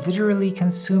interest in literally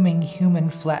consuming human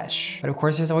flesh. But of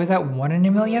course there's always that 1 in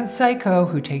a million psycho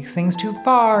who takes things too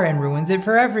far and ruins it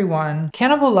for everyone.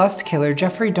 Cannibal lust killer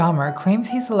Jeffrey Dahmer claims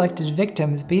he selected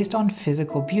victims based on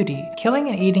physical beauty, killing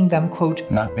and eating them, quote,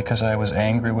 "Not because I was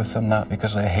angry with them, not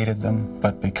because I hated them,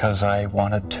 but because I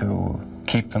wanted to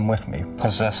keep them with me,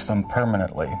 possess them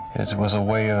permanently. It was a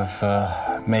way of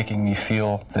making me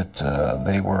feel that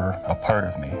they were a part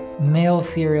of me." Male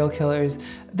serial killers,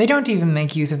 they don't even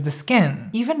make use of the skin.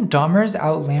 Even Dahmer's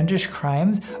outlandish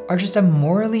crimes are just a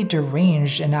morally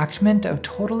deranged enactment of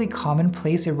totally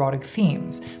commonplace erotic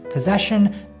themes: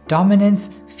 possession,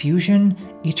 dominance, fusion,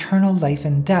 eternal life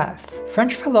and death.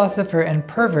 French philosopher and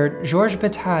pervert Georges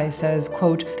Bataille says,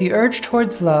 quote, "The urge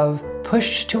towards love,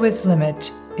 pushed to its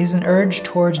limit, is an urge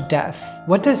toward death.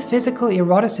 What does physical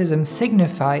eroticism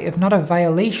signify if not a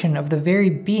violation of the very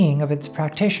being of its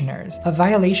practitioners? A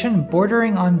violation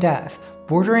bordering on death,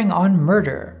 bordering on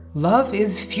murder. Love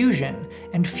is fusion,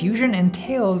 and fusion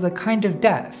entails a kind of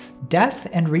death. Death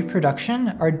and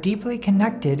reproduction are deeply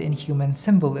connected in human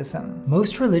symbolism.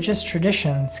 Most religious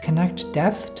traditions connect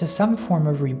death to some form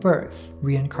of rebirth,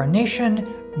 reincarnation,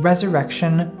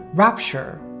 resurrection,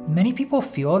 rapture. Many people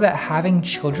feel that having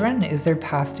children is their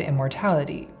path to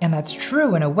immortality, and that's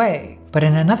true in a way, but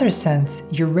in another sense,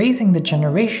 you're raising the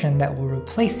generation that will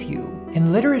replace you.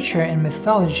 In literature and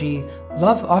mythology,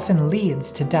 love often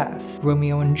leads to death.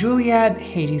 Romeo and Juliet,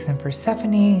 Hades and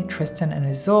Persephone, Tristan and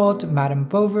Isolde, Madame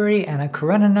Bovary, Anna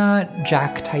Karenina,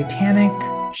 Jack Titanic.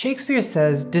 Shakespeare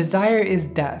says, desire is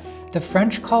death. The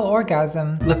French call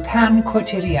orgasm le pain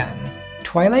quotidien.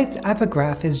 Twilight's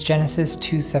epigraph is Genesis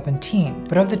 2:17,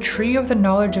 "But of the tree of the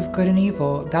knowledge of good and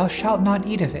evil thou shalt not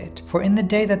eat of it, for in the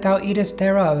day that thou eatest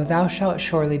thereof thou shalt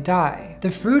surely die.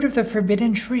 The fruit of the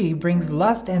forbidden tree brings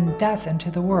lust and death into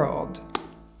the world."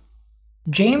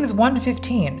 James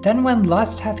 1:15, "Then when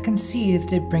lust hath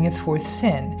conceived it bringeth forth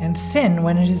sin, and sin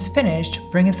when it is finished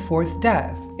bringeth forth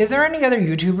death." Is there any other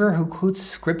YouTuber who quotes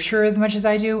scripture as much as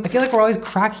I do? I feel like we're always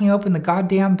cracking open the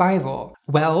goddamn Bible.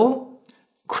 Well,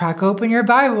 crack open your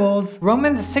Bibles.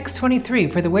 Romans 6:23,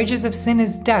 "For the wages of sin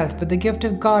is death, but the gift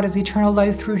of God is eternal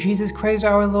life through Jesus Christ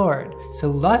our Lord." So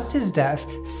lust is death,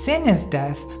 sin is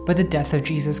death, but the death of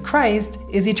Jesus Christ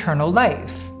is eternal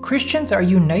life. Christians are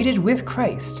united with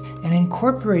Christ and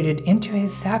incorporated into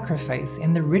his sacrifice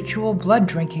in the ritual blood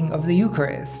drinking of the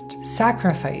Eucharist.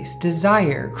 Sacrifice,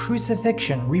 desire,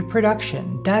 crucifixion,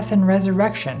 reproduction, death, and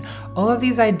resurrection, all of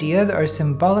these ideas are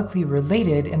symbolically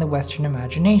related in the Western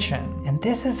imagination. And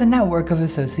this is the network of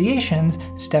associations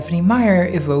Stephenie Meyer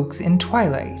evokes in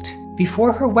Twilight.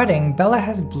 Before her wedding, Bella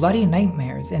has bloody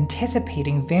nightmares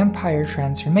anticipating vampire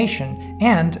transformation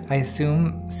and, I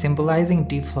assume, symbolizing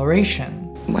defloration.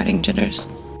 Wedding jitters.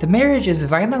 The marriage is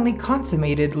violently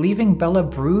consummated, leaving Bella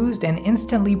bruised and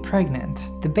instantly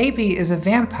pregnant. The baby is a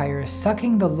vampire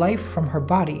sucking the life from her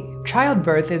body.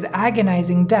 Childbirth is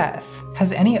agonizing death.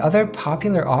 Has any other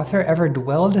popular author ever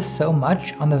dwelled so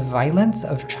much on the violence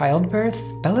of childbirth?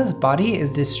 Bella's body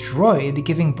is destroyed,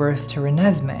 giving birth to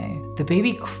Renesmee. The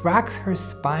baby cracks her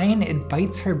spine, it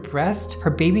bites her breast, her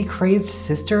baby-crazed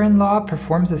sister-in-law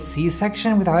performs a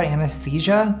C-section without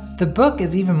anesthesia. The book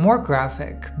is even more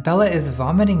graphic. Bella is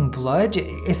vomiting blood,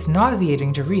 it's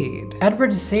nauseating to read.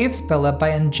 Edward saves Bella by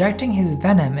injecting his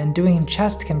venom and doing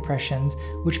chest compressions,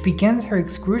 which begins her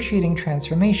excruciating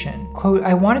transformation. Quote,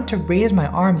 "I wanted to raise my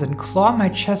arms and claw my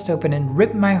chest open and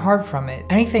rip my heart from it,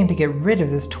 anything to get rid of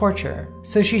this torture."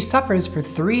 So she suffers for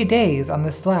 3 days on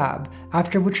the slab,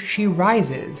 after which she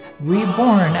rises,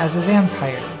 reborn as a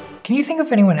vampire. Can you think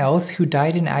of anyone else who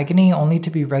died in agony only to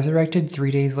be resurrected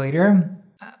 3 days later?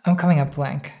 I'm coming up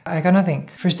blank. I got nothing.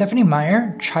 For Stephenie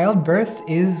Meyer, childbirth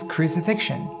is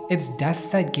crucifixion. It's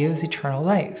death that gives eternal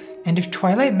life. And if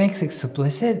Twilight makes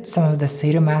explicit some of the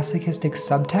sadomasochistic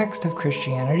subtext of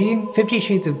Christianity, 50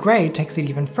 Shades of Grey takes it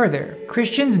even further.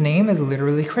 Christian's name is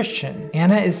literally Christian.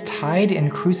 Anna is tied in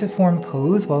cruciform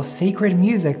pose while sacred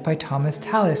music by Thomas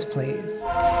Tallis plays.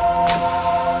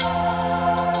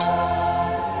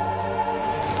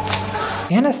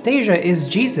 Anastasia is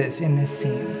Jesus in this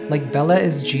scene, like Bella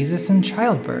is Jesus in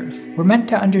childbirth. We're meant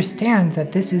to understand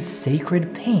that this is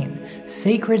sacred pain,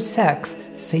 sacred sex,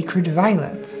 sacred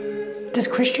violence. Does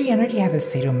Christianity have a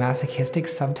sadomasochistic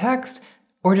subtext?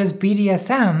 Or does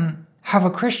BDSM have a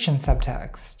Christian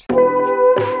subtext?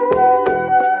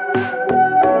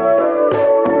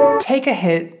 Take a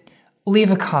hit,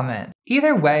 leave a comment.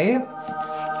 Either way,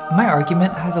 my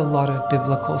argument has a lot of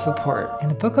biblical support. In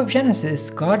the book of Genesis,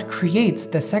 God creates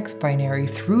the sex binary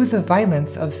through the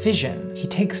violence of fission. He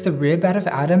takes the rib out of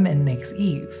Adam and makes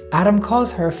Eve. Adam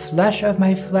calls her flesh of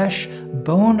my flesh,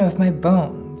 bone of my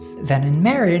bones. Then in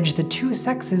marriage, the two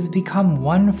sexes become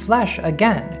one flesh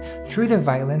again through the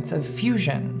violence of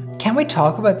fusion. Can we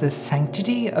talk about the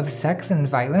sanctity of sex and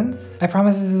violence? I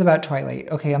promise this is about Twilight.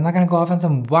 Okay, I'm not gonna go off on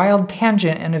some wild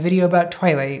tangent in a video about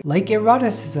Twilight. Like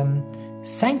eroticism,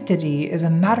 sanctity is a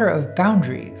matter of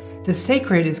boundaries. The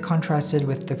sacred is contrasted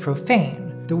with the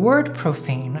profane. The word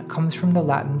profane comes from the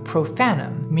Latin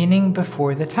profanum, meaning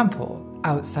before the temple,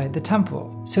 outside the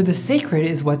temple. So the sacred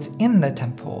is what's in the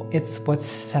temple. It's what's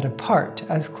set apart,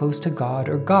 as close to God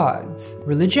or gods.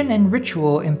 Religion and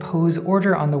ritual impose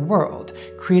order on the world,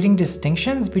 creating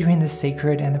distinctions between the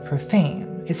sacred and the profane.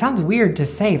 It sounds weird to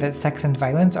say that sex and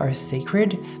violence are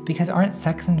sacred, because aren't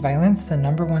sex and violence the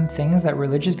 #1 things that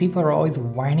religious people are always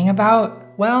whining about?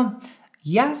 Well,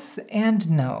 yes and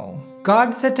no.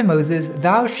 God said to Moses,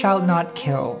 "Thou shalt not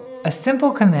kill." A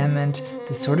simple commandment,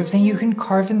 the sort of thing you can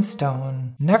carve in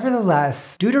stone.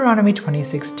 Nevertheless, Deuteronomy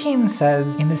 20:16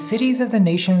 says, "In the cities of the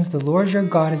nations the Lord your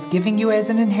God is giving you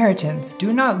as an inheritance,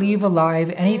 do not leave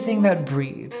alive anything that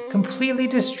breathes. Completely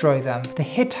destroy them. The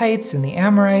Hittites and the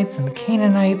Amorites and the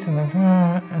Canaanites and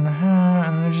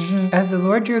as the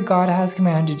Lord your God has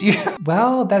commanded you."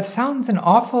 Well, that sounds an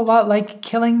awful lot like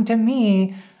killing to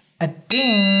me. A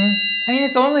ding. I mean,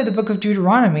 it's only the book of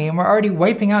Deuteronomy and we're already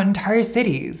wiping out entire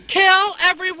cities. Kill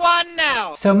everyone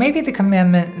now! So maybe the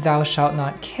commandment, "Thou shalt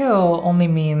not kill," only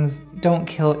means don't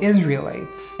kill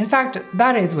Israelites. In fact,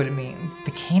 that is what it means.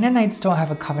 The Canaanites don't have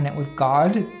a covenant with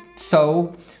God,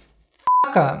 so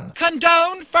fuck them.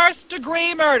 Condone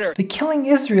first-degree murder! But killing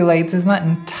Israelites is not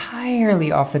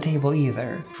entirely off the table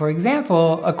either. For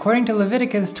example, according to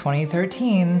Leviticus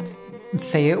 20:13,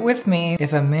 say it with me.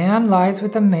 If a man lies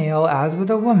with a male as with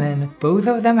a woman, both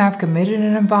of them have committed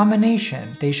an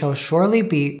abomination. They shall surely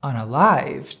be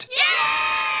unalived.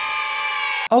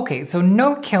 Yeah! Okay, so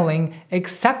no killing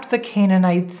except the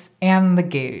Canaanites and the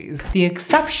gays. The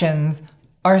exceptions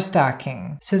are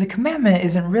stacking. So the commandment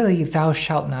isn't really "thou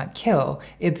shalt not kill,"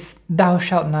 it's "thou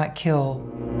shalt not kill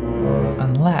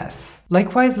unless."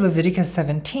 Likewise, Leviticus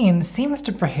 17 seems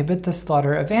to prohibit the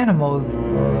slaughter of animals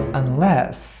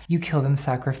unless you kill them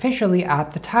sacrificially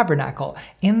at the tabernacle,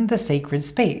 in the sacred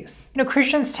space. You know,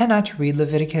 Christians tend not to read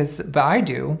Leviticus, but I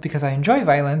do, because I enjoy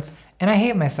violence and I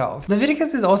hate myself.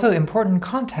 Leviticus is also important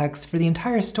context for the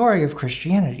entire story of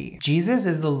Christianity. Jesus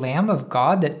is the Lamb of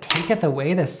God that taketh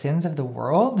away the sins of the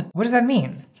world? What does that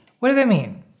mean? What does that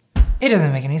mean? It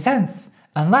doesn't make any sense,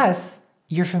 unless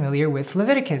you're familiar with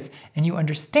Leviticus and you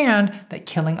understand that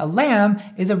killing a lamb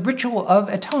is a ritual of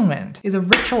atonement.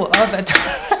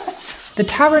 The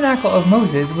tabernacle of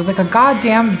Moses was like a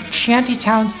goddamn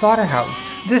shantytown slaughterhouse.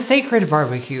 The sacred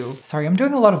barbecue. Sorry, I'm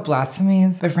doing a lot of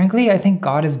blasphemies, but frankly, I think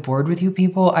God is bored with you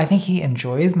people. I think he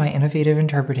enjoys my innovative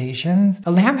interpretations.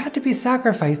 A lamb had to be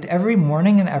sacrificed every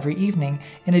morning and every evening,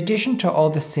 in addition to all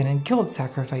the sin and guilt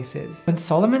sacrifices. When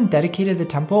Solomon dedicated the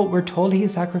temple, we're told he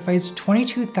sacrificed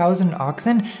 22,000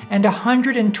 oxen and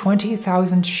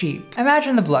 120,000 sheep.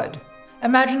 Imagine the blood.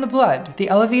 Imagine the blood. The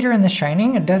elevator in The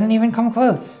Shining doesn't even come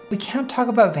close. We can't talk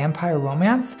about vampire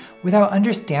romance without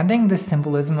understanding the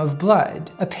symbolism of blood.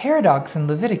 A paradox in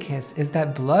Leviticus is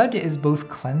that blood is both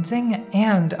cleansing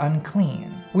and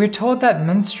unclean. We're told that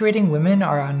menstruating women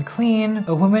are unclean,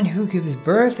 a woman who gives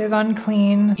birth is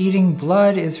unclean, eating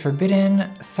blood is forbidden,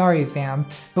 sorry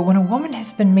vamps. But when a woman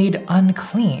has been made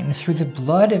unclean through the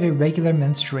blood of irregular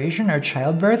menstruation or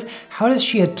childbirth, how does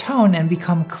she atone and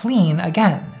become clean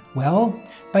again? Well,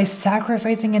 by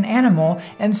sacrificing an animal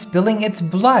and spilling its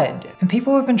blood. And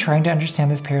people have been trying to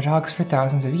understand this paradox for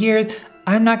thousands of years.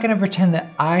 I'm not gonna pretend that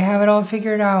I have it all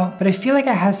figured out, but I feel like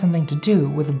it has something to do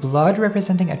with blood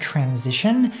representing a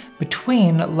transition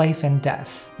between life and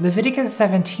death. Leviticus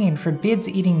 17 forbids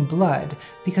eating blood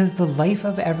because the life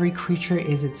of every creature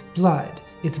is its blood.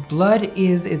 Its blood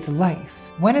is its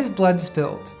life. When is blood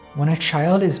spilled? When a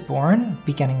child is born,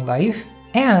 beginning life,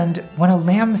 and when a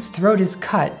lamb's throat is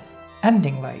cut,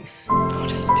 ending life.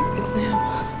 What a stupid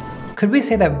lamb. Could we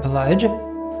say that blood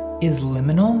is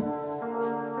liminal?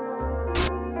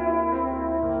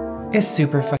 It's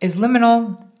it's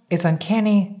liminal, it's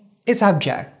uncanny, it's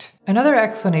abject. Another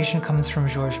explanation comes from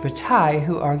Georges Bataille,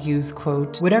 who argues,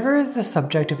 quote, "Whatever is the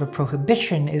subject of a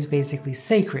prohibition is basically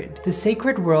sacred. The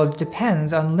sacred world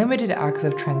depends on limited acts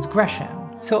of transgression.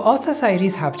 So all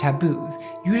societies have taboos,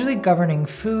 usually governing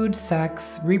food,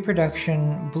 sex,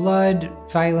 reproduction, blood,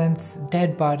 violence,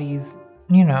 dead bodies,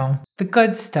 you know, the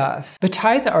good stuff."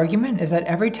 Bataille's argument is that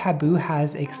every taboo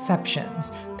has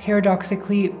exceptions,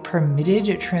 paradoxically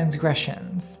permitted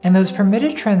transgressions. And those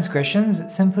permitted transgressions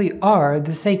simply are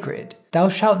the sacred. Thou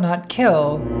shalt not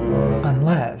kill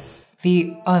unless.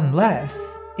 The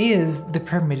unless is the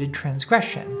permitted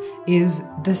transgression, is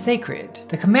the sacred.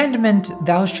 The commandment,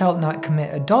 "thou shalt not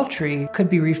commit adultery," could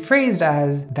be rephrased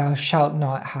as, "thou shalt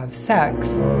not have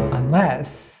sex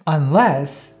unless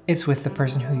It's with the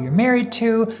person who you're married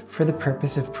to, for the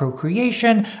purpose of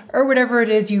procreation, or whatever it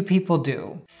is you people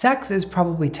do. Sex is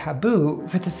probably taboo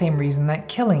for the same reason that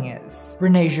killing is.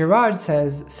 René Girard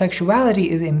says, sexuality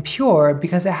is impure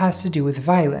because it has to do with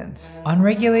violence.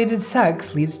 Unregulated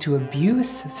sex leads to abuse,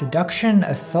 seduction,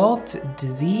 assault,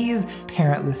 disease,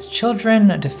 parentless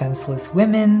children, defenseless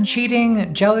women,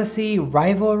 cheating, jealousy,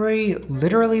 rivalry,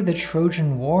 literally the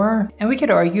Trojan War. And we could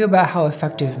argue about how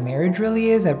effective marriage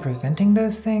really is at preventing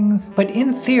those things. But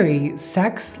in theory,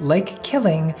 sex, like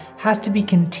killing, has to be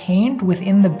contained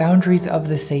within the boundaries of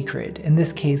the sacred, in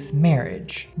this case,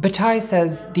 marriage. Bataille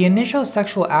says, the initial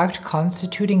sexual act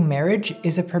constituting marriage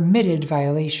is a permitted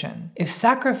violation. If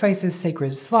sacrifice is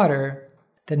sacred slaughter,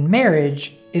 then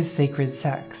marriage is sacred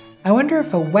sex. I wonder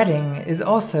if a wedding is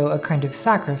also a kind of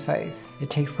sacrifice. It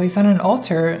takes place on an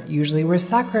altar, usually where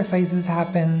sacrifices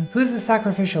happen. Who's the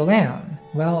sacrificial lamb?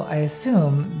 Well, I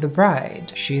assume the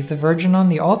bride. She's the virgin on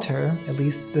the altar, at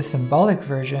least the symbolic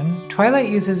version. Twilight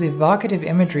uses evocative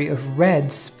imagery of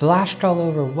red splashed all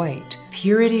over white,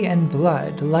 purity and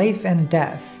blood, life and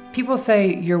death. People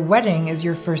say your wedding is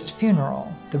your first funeral.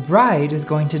 The bride is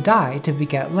going to die to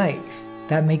beget life.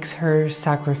 That makes her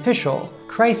sacrificial,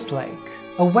 Christ-like.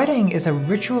 A wedding is a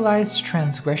ritualized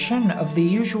transgression of the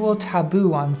usual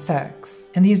taboo on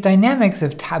sex. And these dynamics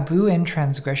of taboo and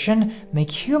transgression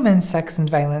make human sex and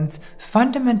violence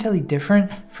fundamentally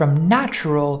different from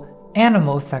natural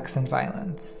animal sex and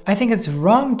violence. I think it's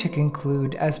wrong to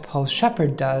conclude, as Paul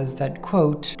Shepard does, that,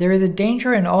 quote, there is a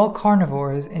danger in all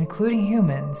carnivores, including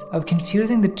humans, of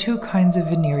confusing the two kinds of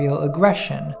venereal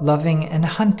aggression, loving and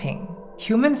hunting.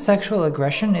 Human sexual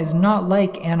aggression is not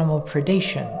like animal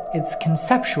predation. It's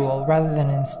conceptual rather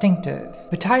than instinctive.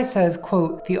 Bataille says,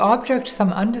 quote, the object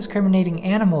some undiscriminating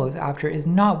animal is after is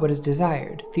not what is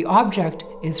desired. The object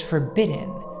is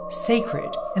forbidden, sacred,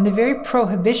 and the very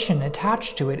prohibition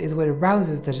attached to it is what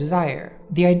arouses the desire.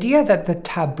 The idea that the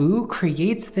taboo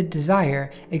creates the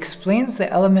desire explains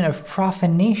the element of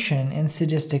profanation in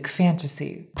sadistic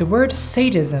fantasy. The word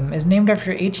sadism is named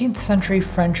after 18th century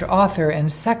French author and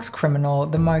sex criminal,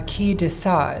 the Marquis de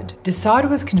Sade. De Sade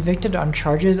was convicted on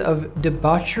charges of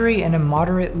debauchery and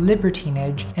immoderate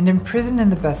libertinage and imprisoned in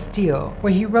the Bastille,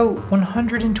 where he wrote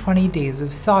 120 Days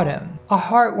of Sodom, a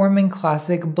heartwarming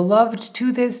classic beloved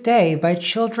to this day by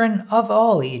children of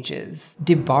all ages.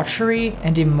 Debauchery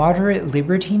and immoderate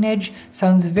libertinage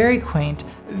sounds very quaint,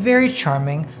 very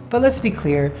charming, but let's be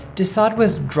clear, de Sade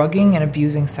was drugging and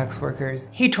abusing sex workers.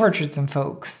 He tortured some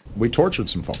folks. We tortured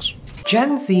some folks.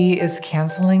 Gen Z is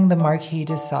canceling the Marquis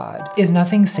de Sade. Is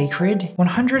nothing sacred?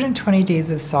 120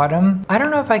 Days of Sodom? I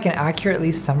don't know if I can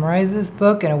accurately summarize this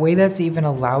book in a way that's even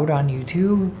allowed on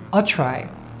YouTube. I'll try.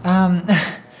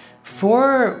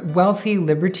 4 wealthy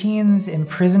libertines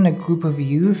imprison a group of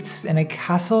youths in a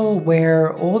castle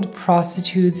where old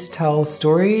prostitutes tell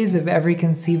stories of every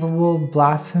conceivable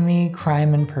blasphemy,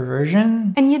 crime, and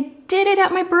perversion. And you did it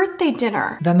at my birthday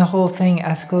dinner. Then the whole thing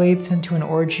escalates into an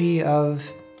orgy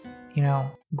of,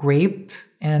 grape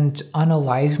and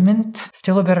unalivement.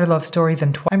 Still a better love story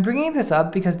than Twilight. I'm bringing this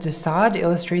up because de Sade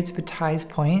illustrates Bataille's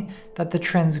point that the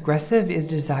transgressive is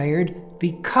desired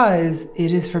because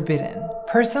it is forbidden.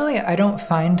 Personally, I don't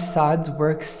find Sade's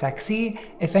work sexy.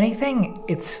 If anything,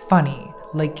 it's funny,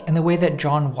 like in the way that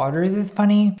John Waters is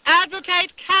funny.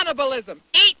 Advocate cannibalism.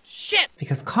 Eat shit.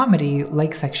 Because comedy,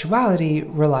 like sexuality,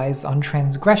 relies on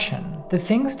transgression. The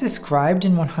things described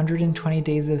in 120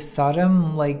 Days of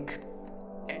Sodom, like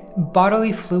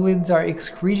bodily fluids are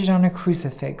excreted on a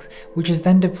crucifix, which is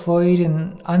then deployed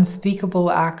in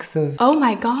unspeakable acts of— oh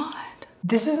my god.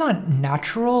 This is not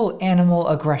natural animal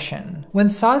aggression. When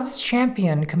Sade's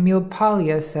champion Camille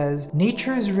Paglia says,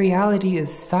 nature's reality is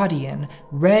Sadean,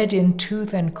 red in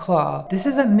tooth and claw, this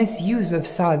is a misuse of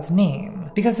Sade's name.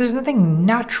 Because there's nothing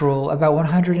natural about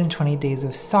 120 Days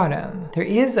of Sodom. There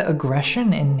is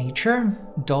aggression in nature.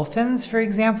 Dolphins, for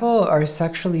example, are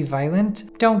sexually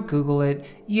violent. Don't Google it.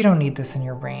 You don't need this in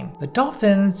your brain. But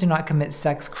dolphins do not commit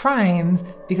sex crimes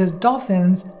because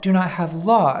dolphins do not have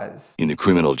laws. In the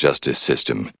criminal justice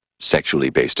system, sexually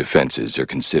based offenses are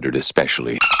considered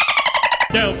especially—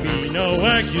 There'll be no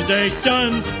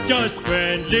accusations, just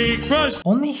friendly crush.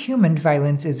 Only human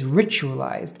violence is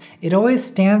ritualized. It always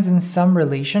stands in some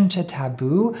relation to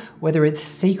taboo, whether it's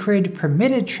sacred,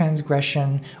 permitted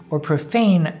transgression or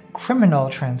profane, criminal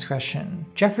transgression.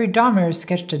 Jeffrey Dahmer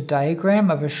sketched a diagram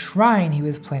of a shrine he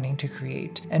was planning to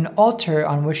create, an altar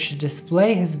on which to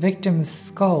display his victims'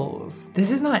 skulls.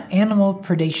 This is not animal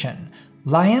predation.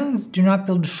 Lions do not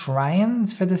build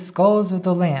shrines for the skulls of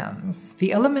the lambs.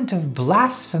 The element of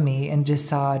blasphemy in de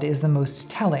Sade is the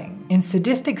most telling. In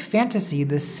sadistic fantasy,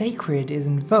 the sacred is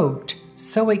invoked,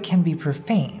 so it can be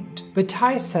profaned. But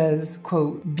Ty says,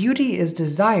 quote, beauty is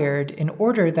desired in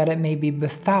order that it may be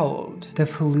befouled. The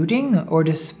polluting or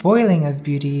despoiling of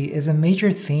beauty is a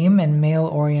major theme in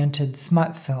male-oriented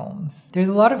smut films. There's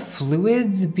a lot of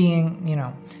fluids being,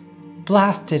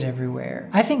 blasted everywhere.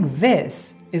 I think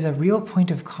this is a real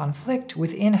point of conflict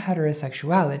within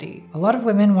heterosexuality. A lot of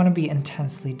women want to be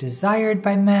intensely desired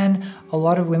by men, a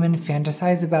lot of women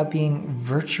fantasize about being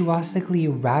virtuosically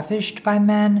ravished by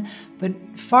men, but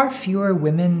far fewer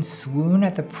women swoon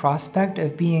at the prospect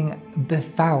of being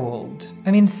befouled.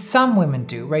 I mean, some women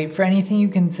do, right? For anything you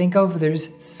can think of, there's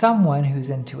someone who's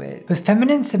into it. But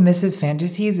feminine submissive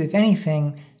fantasies, if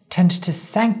anything, tend to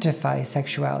sanctify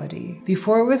sexuality.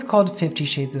 Before it was called 50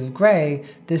 Shades of Grey,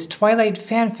 this Twilight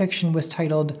fanfiction was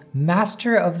titled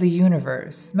Master of the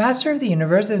Universe. Master of the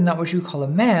Universe is not what you call a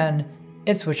man,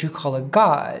 it's what you call a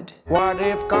god. What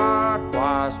if God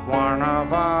was one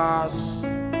of us?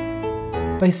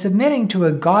 By submitting to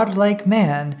a godlike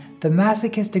man, the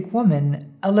masochistic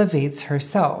woman elevates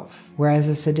herself, whereas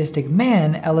a sadistic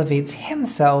man elevates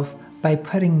himself by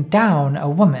putting down a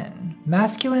woman.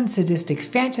 Masculine sadistic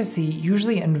fantasy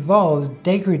usually involves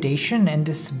degradation and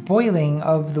despoiling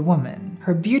of the woman.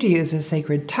 Her beauty is a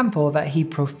sacred temple that he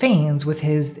profanes with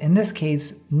his, in this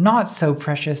case, not so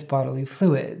precious bodily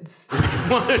fluids. We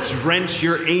want to drench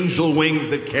your angel wings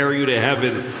that carry you to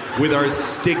heaven with our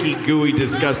sticky, gooey,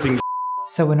 disgusting.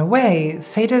 So in a way,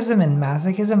 sadism and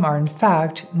masochism are in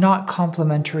fact not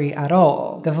complementary at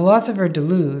all. The philosopher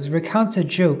Deleuze recounts a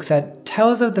joke that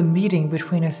tells of the meeting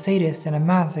between a sadist and a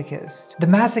masochist. The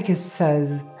masochist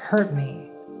says, "Hurt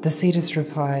me." The sadist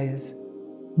replies,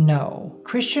 "No."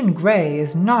 Christian Grey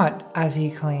is not, as he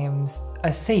claims,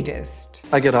 a sadist.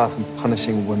 I get off on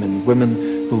punishing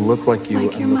women who look like you.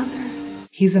 Like your mother.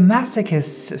 He's a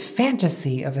masochist's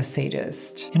fantasy of a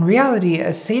sadist. In reality,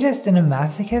 a sadist and a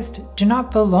masochist do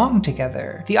not belong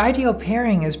together. The ideal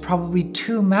pairing is probably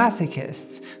two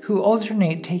masochists who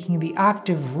alternate taking the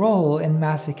active role in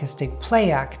masochistic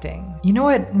play acting. You know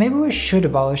what? Maybe we should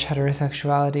abolish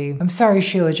heterosexuality. I'm sorry,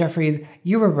 Sheila Jeffries,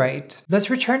 you were right. Let's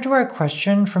return to our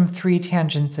question from 3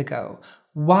 tangents ago.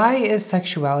 Why is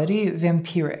sexuality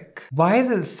vampiric? Why is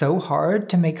it so hard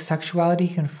to make sexuality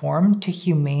conform to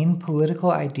humane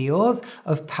political ideals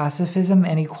of pacifism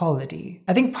and equality?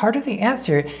 I think part of the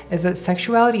answer is that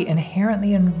sexuality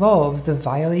inherently involves the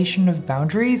violation of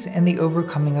boundaries and the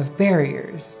overcoming of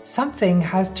barriers. Something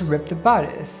has to rip the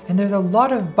bodice, and there's a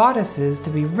lot of bodices to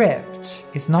be ripped.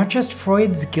 It's not just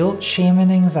Freud's guilt, shame,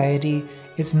 and anxiety.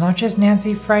 It's not just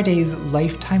Nancy Friday's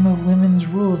lifetime of women's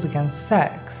rules against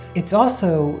sex. It's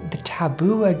also the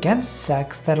taboo against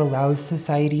sex that allows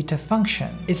society to function.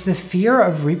 It's the fear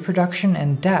of reproduction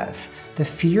and death, the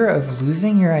fear of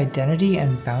losing your identity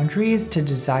and boundaries to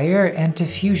desire and to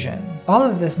fusion. All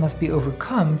of this must be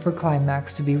overcome for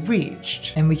climax to be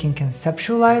reached, and we can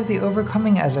conceptualize the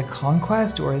overcoming as a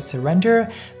conquest or a surrender,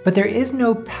 but there is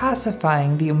no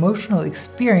pacifying the emotional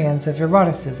experience of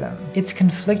eroticism. It's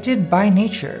conflicted by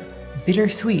nature,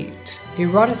 bittersweet.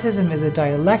 Eroticism is a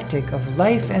dialectic of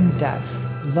life and death,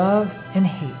 love and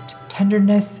hate,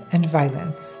 tenderness and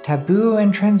violence, taboo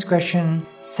and transgression,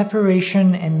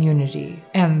 separation and unity.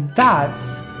 And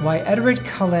that's why Edward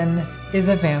Cullen is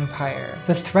a vampire.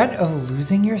 The threat of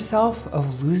losing yourself,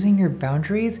 of losing your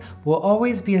boundaries, will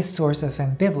always be a source of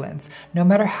ambivalence, no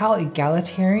matter how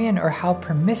egalitarian or how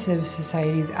permissive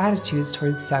society's attitudes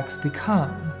towards sex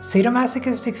become.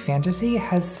 Sadomasochistic fantasy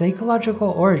has psychological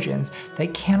origins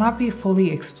that cannot be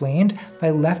fully explained by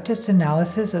leftist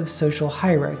analysis of social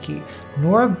hierarchy,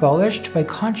 nor abolished by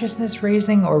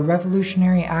consciousness-raising or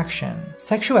revolutionary action.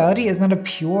 Sexuality is not a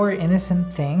pure,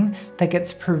 innocent thing that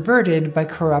gets perverted by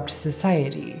corrupt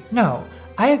society. No,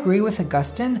 I agree with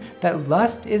Augustine that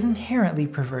lust is inherently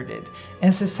perverted,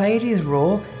 and society's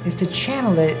role is to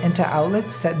channel it into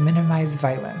outlets that minimize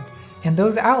violence. And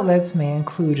those outlets may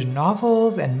include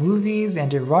novels and movies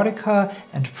and erotica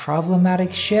and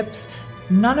problematic ships,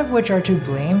 none of which are to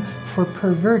blame for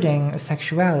perverting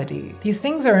sexuality. These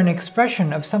things are an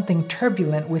expression of something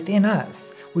turbulent within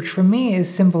us, which for me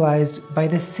is symbolized by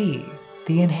the sea,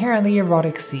 the inherently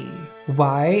erotic sea.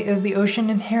 Why is the ocean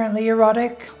inherently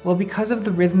erotic? Well, because of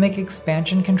the rhythmic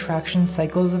expansion-contraction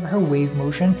cycles of her wave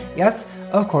motion, yes,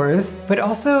 of course, but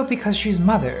also because she's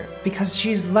mother, because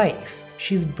she's life,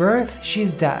 she's birth,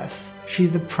 she's death.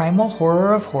 She's the primal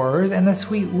horror of horrors and the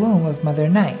sweet womb of Mother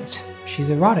Night. She's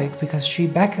erotic because she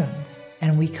beckons,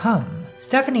 and we come.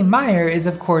 Stephenie Meyer is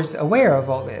of course aware of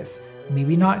all this.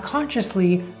 Maybe not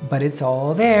consciously, but it's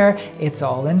all there, it's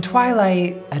all in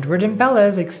Twilight. Edward and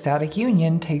Bella's ecstatic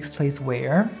union takes place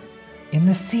where? In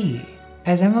the sea.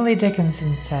 As Emily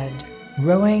Dickinson said,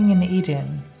 Rowing in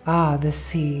Eden, ah, the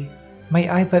sea, might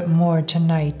I but moor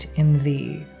tonight in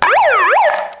thee.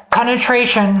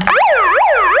 Penetration!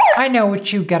 I know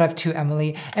what you get up to,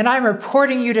 Emily, and I'm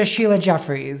reporting you to Sheila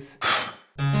Jeffries.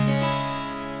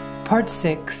 Part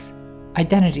 6,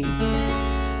 Identity.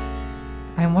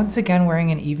 I'm once again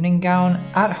wearing an evening gown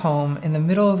at home in the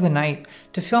middle of the night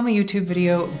to film a YouTube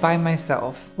video by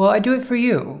myself. Well, I do it for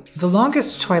you. The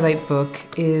longest Twilight book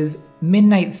is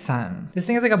Midnight Sun. This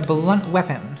thing is like a blunt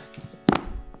weapon.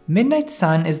 Midnight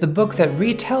Sun is the book that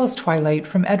retells Twilight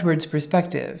from Edward's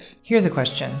perspective. Here's a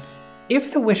question.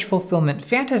 If the wish fulfillment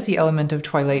fantasy element of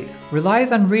Twilight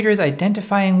relies on readers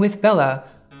identifying with Bella,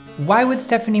 why would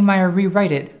Stephenie Meyer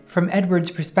rewrite it from Edward's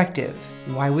perspective?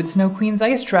 Why would Snow Queen's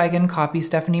Ice Dragon copy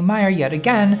Stephenie Meyer yet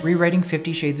again, rewriting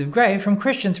 50 Shades of Grey from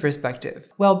Christian's perspective?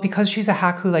 Well, because she's a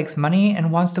hack who likes money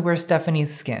and wants to wear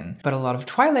Stephanie's skin. But a lot of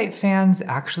Twilight fans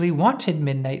actually wanted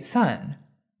Midnight Sun.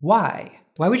 Why?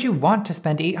 Why would you want to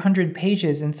spend 800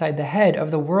 pages inside the head of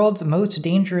the world's most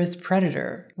dangerous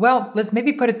predator? Well, let's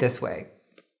maybe put it this way.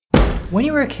 When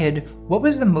you were a kid, what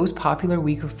was the most popular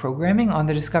week of programming on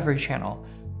the Discovery Channel?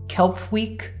 Kelp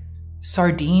Week?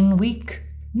 Sardine Week?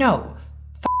 No,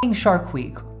 f***ing Shark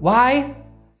Week. Why?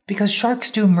 Because sharks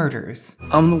do murders.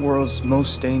 I'm the world's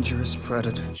most dangerous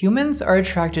predator. Humans are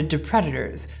attracted to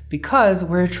predators because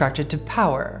we're attracted to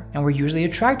power. And we're usually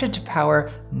attracted to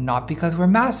power not because we're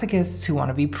masochists who want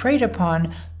to be preyed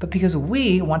upon, but because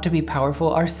we want to be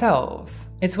powerful ourselves.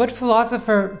 It's what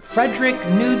philosopher Frederick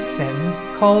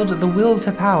Knudsen called the will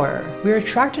to power. We're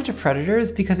attracted to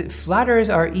predators because it flatters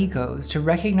our egos to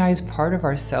recognize part of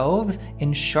ourselves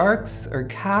in sharks or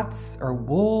cats or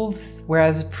wolves,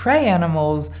 whereas prey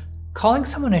animals, calling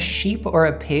someone a sheep or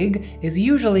a pig is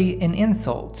usually an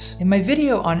insult. In my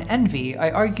video on envy,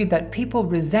 I argued that people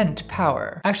resent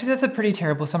power. Actually, that's a pretty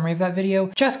terrible summary of that video.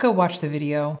 Just go watch the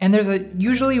video. And there's a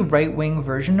usually right-wing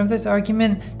version of this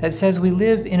argument that says we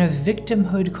live in a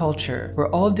victimhood culture where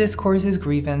all discourse is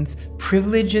grievance,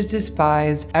 privilege is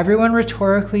despised, everyone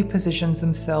rhetorically positions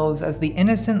themselves as the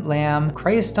innocent lamb,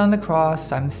 Christ on the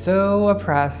cross, I'm so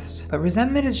oppressed. But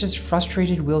resentment is just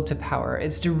frustrated will to power.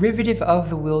 It's derivative of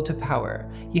the will to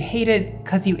power. You hate it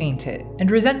cause you ain't it. And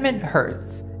resentment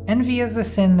hurts. Envy is the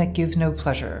sin that gives no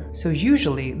pleasure. So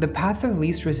usually, the path of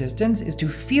least resistance is to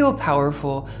feel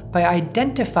powerful by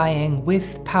identifying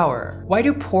with power. Why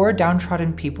do poor,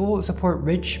 downtrodden people support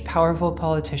rich, powerful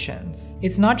politicians?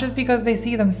 It's not just because they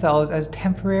see themselves as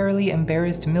temporarily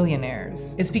embarrassed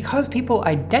millionaires. It's because people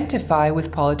identify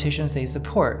with politicians they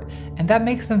support, and that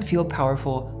makes them feel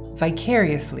powerful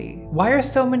vicariously. Why are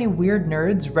so many weird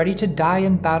nerds ready to die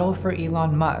in battle for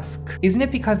Elon Musk? Isn't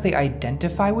it because they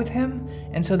identify with him,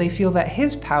 and so they feel that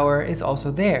his power is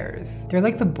also theirs? They're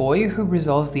like the boy who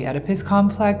resolves the Oedipus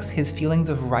complex, his feelings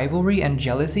of rivalry and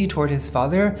jealousy toward his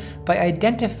father, by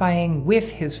identifying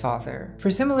with his father. For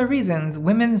similar reasons,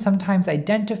 women sometimes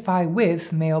identify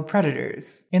with male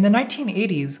predators. In the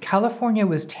 1980s, California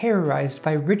was terrorized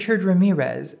by Richard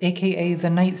Ramirez, aka the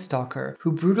Night Stalker,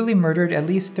 who brutally murdered at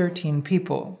least 13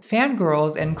 people.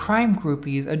 Fangirls and crime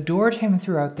groupies adored him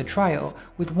throughout the trial,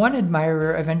 with one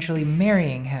admirer eventually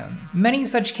marrying him. Many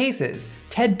such cases.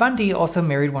 Ted Bundy also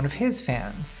married one of his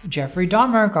fans. Jeffrey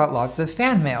Dahmer got lots of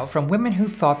fan mail from women who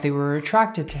thought they were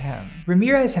attracted to him.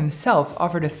 Ramirez himself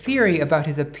offered a theory about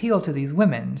his appeal to these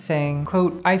women, saying,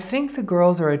 quote, "I think the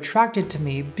girls are attracted to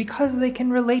me because they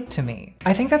can relate to me."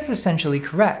 I think that's essentially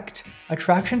correct.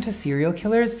 Attraction to serial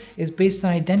killers is based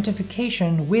on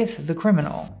identification with the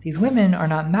criminal. These women are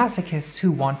not masochists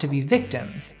who want to be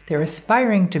victims. They're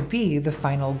aspiring to be the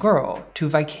final girl, to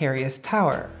vicarious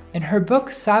power. In her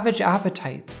book, Savage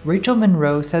Appetites, Rachel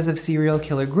Monroe says of serial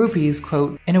killer groupies,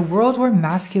 quote, "In a world where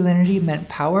masculinity meant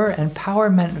power and power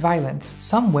meant violence,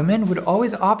 some women would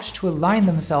always opt to align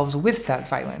themselves with that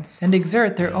violence and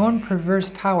exert their own perverse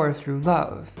power through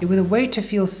love. It was a way to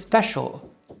feel special,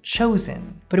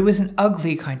 chosen, but it was an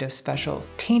ugly kind of special,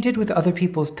 tainted with other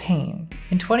people's pain."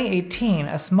 In 2018,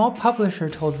 a small publisher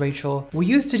told Rachel, "We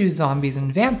used to do zombies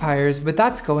and vampires, but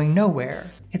that's going nowhere.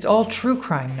 It's all true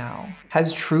crime now."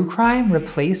 Has true crime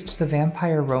replaced the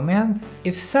vampire romance?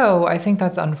 If so, I think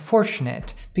that's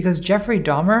unfortunate, because Jeffrey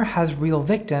Dahmer has real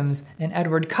victims and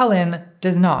Edward Cullen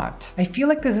does not. I feel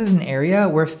like this is an area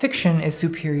where fiction is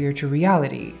superior to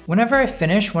reality. Whenever I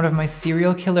finish one of my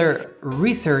serial killer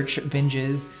research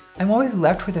binges, I'm always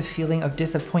left with a feeling of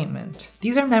disappointment.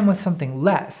 These are men with something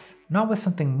less, not with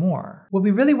something more. What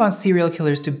we really want serial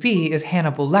killers to be is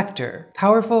Hannibal Lecter.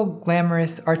 Powerful,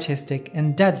 glamorous, artistic,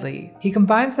 and deadly. He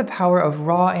combines the power of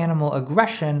raw animal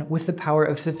aggression with the power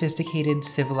of sophisticated,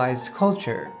 civilized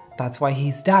culture. That's why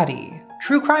he's daddy.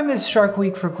 True crime is Shark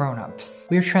Week for grown-ups.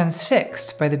 We're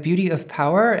transfixed by the beauty of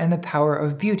power and the power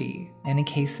of beauty. And in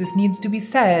case this needs to be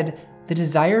said, the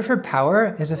desire for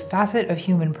power is a facet of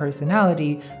human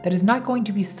personality that is not going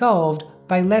to be solved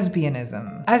by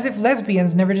lesbianism. As if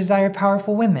lesbians never desire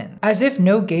powerful women. As if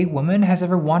no gay woman has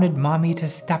ever wanted mommy to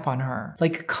step on her.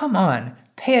 Like, come on,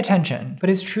 pay attention. But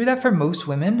it's true that for most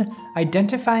women,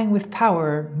 identifying with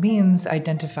power means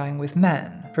identifying with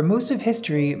men. For most of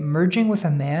history, merging with a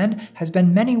man has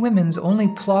been many women's only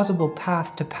plausible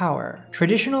path to power.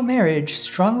 Traditional marriage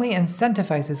strongly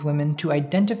incentivizes women to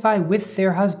identify with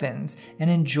their husbands and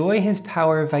enjoy his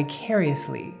power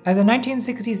vicariously. As a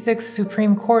 1966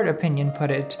 Supreme Court opinion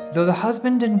put it, though the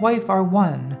husband and wife are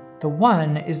one, the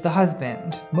one is the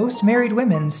husband. Most married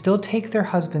women still take their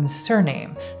husband's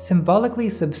surname, symbolically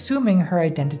subsuming her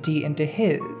identity into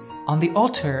his. On the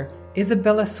altar,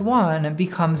 Isabella Swan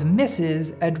becomes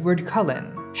Mrs. Edward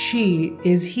Cullen. She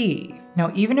is he.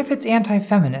 Now, even if it's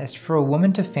anti-feminist for a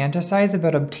woman to fantasize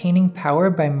about obtaining power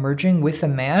by merging with a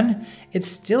man, it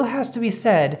still has to be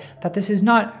said that this is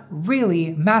not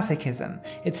really masochism.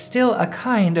 It's still a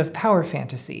kind of power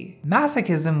fantasy.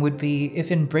 Masochism would be if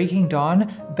in Breaking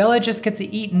Dawn, Bella just gets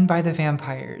eaten by the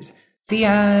vampires. The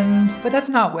end. But that's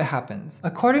not what happens.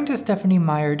 According to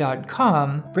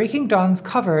StephanieMeyer.com, Breaking Dawn's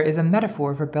cover is a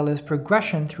metaphor for Bella's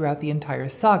progression throughout the entire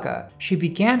saga. She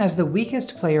began as the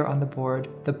weakest player on the board,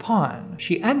 the pawn.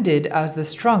 She ended as the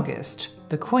strongest,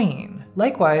 the queen.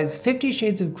 Likewise, 50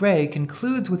 Shades of Grey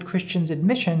concludes with Christian's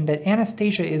admission that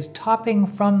Anastasia is topping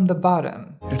from the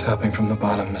bottom. You're topping from the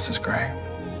bottom, Mrs. Grey.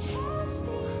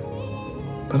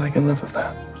 But I can live with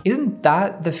that. Isn't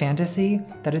that the fantasy?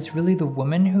 That it's really the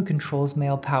woman who controls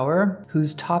male power,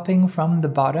 who's topping from the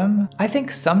bottom? I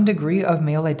think some degree of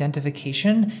male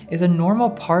identification is a normal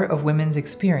part of women's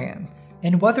experience.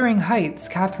 In Wuthering Heights,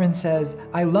 Catherine says,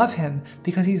 "I love him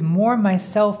because he's more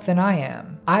myself than I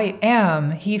am. I am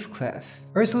Heathcliff."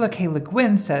 Ursula K. Le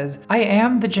Guin says, "I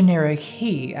am the generic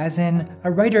he, as in,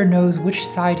 a writer knows which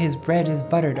side his bread is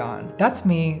buttered on. That's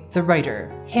me, the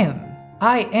writer, him.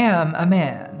 I am a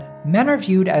man." Men are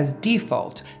viewed as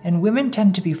default, and women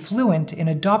tend to be fluent in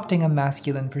adopting a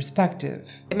masculine perspective.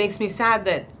 It makes me sad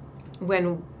that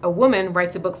when a woman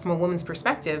writes a book from a woman's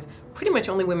perspective, pretty much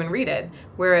only women read it,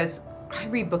 whereas I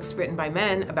read books written by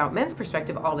men about men's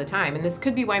perspective all the time, and this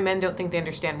could be why men don't think they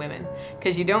understand women,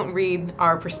 because you don't read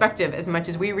our perspective as much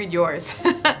as we read yours.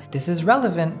 This is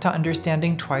relevant to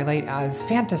understanding Twilight as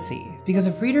fantasy, because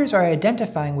if readers are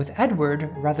identifying with Edward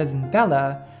rather than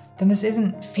Bella, then this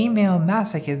isn't female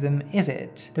masochism, is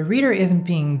it? The reader isn't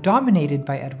being dominated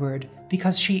by Edward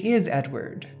because she is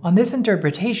Edward. On this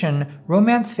interpretation,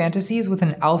 romance fantasies with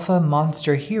an alpha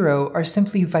monster hero are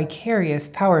simply vicarious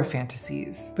power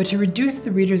fantasies. But to reduce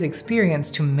the reader's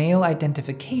experience to male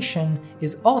identification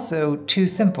is also too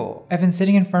simple. I've been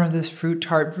sitting in front of this fruit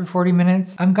tart for 40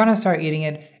 minutes. I'm gonna start eating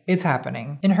it. It's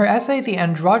happening. In her essay, The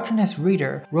Androgynous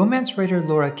Reader, romance writer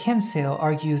Laura Kinsale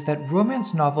argues that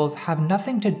romance novels have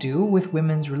nothing to do with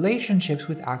women's relationships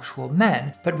with actual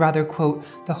men, but rather, quote,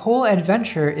 the whole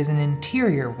adventure is an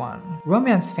interior one.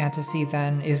 Romance fantasy,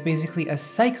 then, is basically a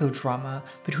psychodrama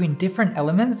between different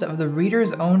elements of the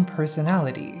reader's own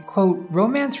personality. Quote,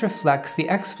 romance reflects the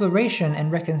exploration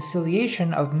and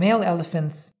reconciliation of male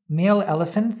elephants?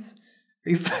 Are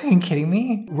you fucking kidding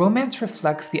me? Romance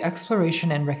reflects the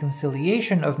exploration and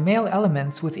reconciliation of male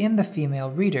elements within the female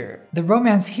reader. The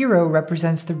romance hero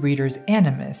represents the reader's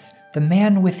animus, the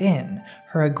man within,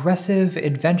 her aggressive,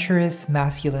 adventurous,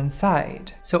 masculine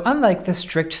side. So unlike the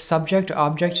strict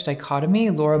subject-object dichotomy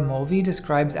Laura Mulvey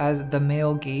describes as the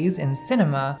male gaze in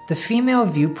cinema, the female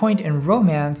viewpoint in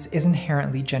romance is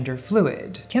inherently gender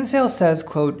fluid. Kinsale says,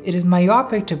 quote, it is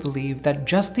myopic to believe that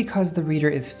just because the reader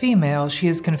is female, she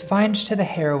is confined to the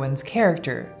heroine's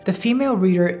character. The female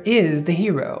reader is the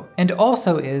hero, and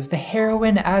also is the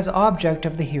heroine as object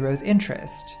of the hero's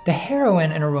interest. The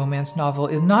heroine in a romance novel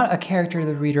is not a character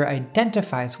the reader identifies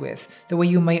with, the way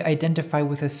you might identify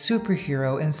with a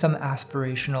superhero in some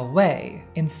aspirational way.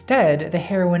 Instead, the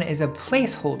heroine is a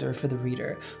placeholder for the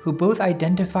reader, who both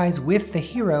identifies with the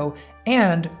hero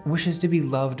and wishes to be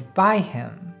loved by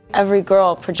him. Every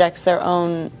girl projects their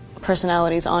own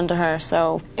personalities onto her,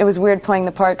 so it was weird playing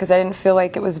the part because I didn't feel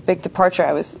like it was a big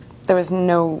departure. There was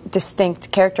no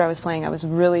distinct character I was playing. I was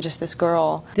really just this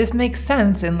girl. This makes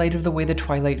sense in light of the way the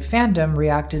Twilight fandom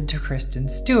reacted to Kristen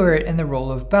Stewart in the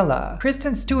role of Bella.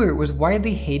 Kristen Stewart was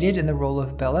widely hated in the role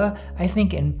of Bella, I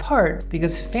think in part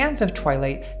because fans of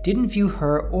Twilight didn't view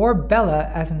her or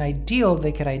Bella as an ideal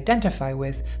they could identify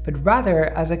with, but rather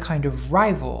as a kind of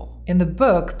rival. In the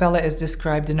book, Bella is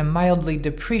described in a mildly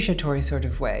depreciatory sort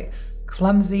of way.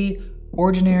 clumsy,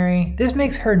 ordinary. This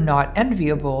makes her not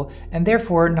enviable, and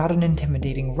therefore not an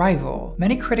intimidating rival.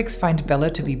 Many critics find Bella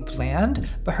to be bland,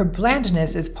 but her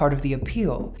blandness is part of the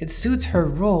appeal. It suits her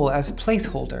role as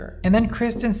placeholder. And then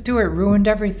Kristen Stewart ruined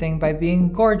everything by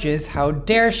being gorgeous, how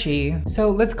dare she? So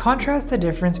let's contrast the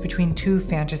difference between two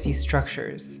fantasy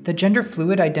structures. The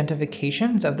gender-fluid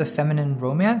identifications of the feminine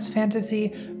romance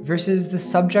fantasy versus the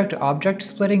subject-object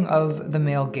splitting of the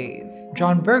male gaze.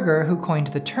 John Berger, who coined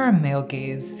the term male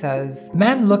gaze, says,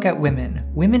 "Men look at women.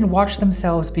 Women watch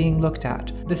themselves being looked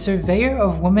at. The surveyor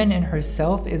of woman in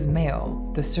herself is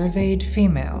male, the surveyed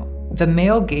female." The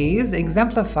male gaze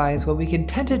exemplifies what we could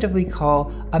tentatively call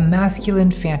a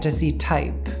masculine fantasy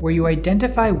type, where you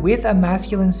identify with a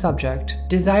masculine subject,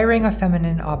 desiring a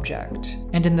feminine object.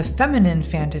 And in the feminine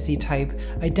fantasy type,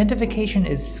 identification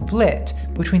is split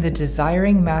between the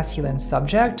desiring masculine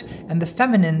subject and the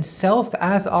feminine self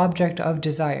as object of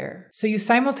desire. So you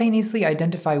simultaneously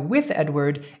identify with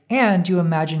Edward and you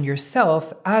imagine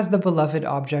yourself as the beloved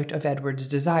object of Edward's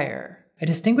desire. A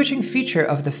distinguishing feature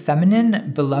of the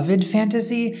feminine, beloved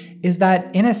fantasy is that,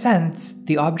 in a sense,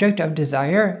 the object of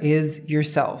desire is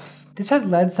yourself. This has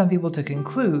led some people to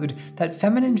conclude that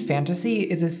feminine fantasy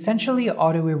is essentially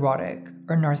autoerotic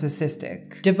or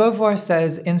narcissistic. De Beauvoir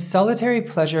says, "In solitary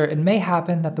pleasure, it may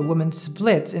happen that the woman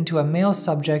splits into a male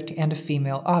subject and a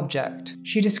female object."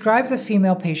 She describes a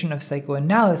female patient of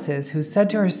psychoanalysis who said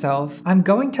to herself, "I'm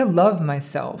going to love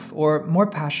myself," or more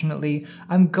passionately,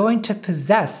 "I'm going to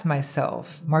possess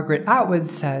myself." Margaret Atwood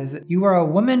says, "You are a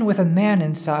woman with a man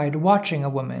inside watching a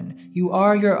woman. You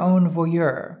are your own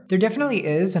voyeur." There definitely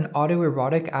is an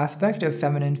autoerotic aspect of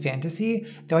feminine fantasy,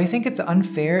 though I think it's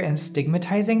unfair and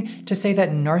stigmatizing to say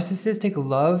that narcissistic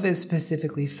love is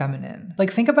specifically feminine.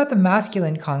 Like, think about the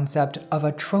masculine concept of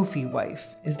a trophy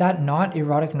wife. Is that not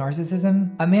erotic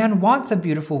narcissism? A man wants a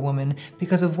beautiful woman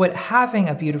because of what having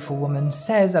a beautiful woman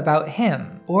says about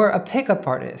him. Or a pickup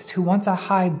artist who wants a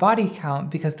high body count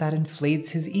because that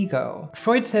inflates his ego.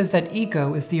 Freud says that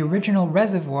ego is the original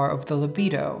reservoir of the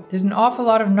libido. There's an awful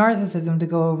lot of narcissism to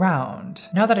go around.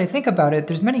 Now that I think about it,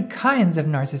 there's many kinds of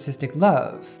narcissistic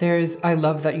love. There's "I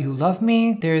love that you love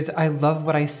me." There's "I love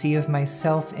what I see of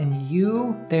myself in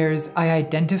you." There's "I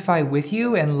identify with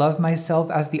you and love myself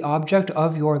as the object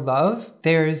of your love."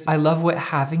 There's "I love what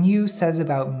having you says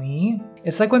about me."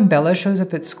 It's like when Bella shows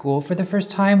up at school for the first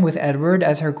time with Edward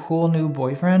as her cool new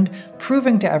boyfriend,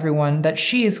 proving to everyone that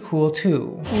she is cool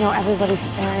too. You know, everybody's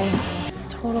staring.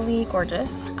 Totally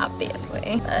gorgeous,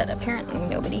 obviously, but apparently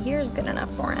nobody here is good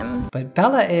enough for him. But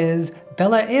Bella is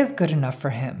good enough for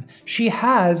him. She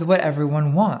has what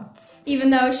everyone wants.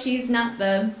 Even though she's not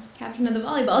the captain of the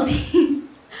volleyball team.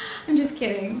 I'm just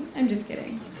kidding.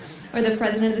 Or the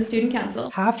president of the student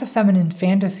council. Half the feminine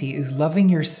fantasy is loving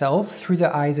yourself through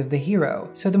the eyes of the hero.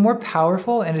 So the more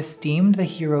powerful and esteemed the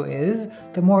hero is,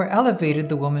 the more elevated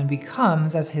the woman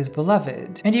becomes as his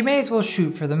beloved. And you may as well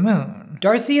shoot for the moon.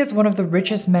 Darcy is one of the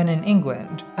richest men in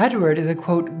England. Edward is a,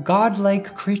 quote,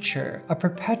 godlike creature, a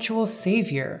perpetual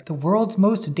savior, the world's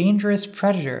most dangerous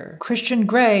predator. Christian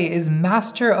Grey is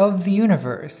master of the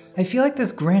universe. I feel like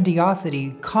this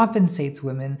grandiosity compensates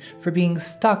women for being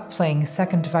stuck playing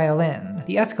second violin.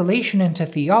 The escalation into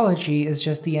theology is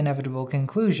just the inevitable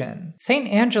conclusion. Saint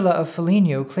Angela of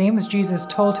Foligno claims Jesus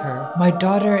told her, "My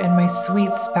daughter and my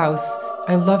sweet spouse,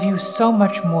 I love you so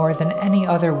much more than any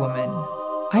other woman.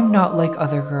 I'm not like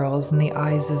other girls in the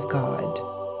eyes of God."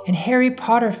 In Harry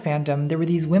Potter fandom, there were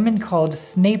these women called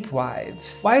Snape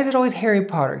wives. Why is it always Harry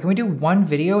Potter? Can we do one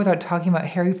video without talking about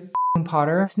Harry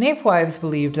Potter? Snape wives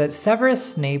believed that Severus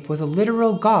Snape was a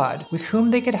literal god with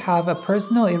whom they could have a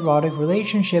personal erotic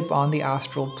relationship on the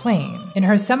astral plane. In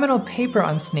her seminal paper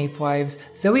on Snape wives,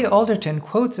 Zoe Alderton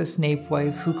quotes a Snape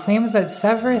wife who claims that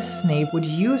Severus Snape would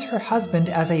use her husband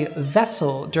as a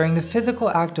vessel during the physical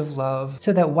act of love,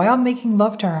 so that while making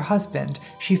love to her husband,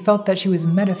 she felt that she was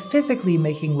metaphysically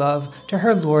making love to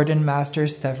her lord and master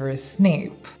Severus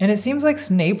Snape. And it seems like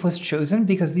Snape was chosen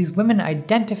because these women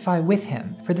identify with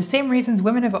him, for the same reasons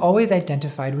women have always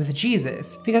identified with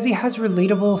Jesus, because he has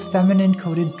relatable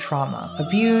feminine-coded trauma,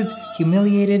 abused,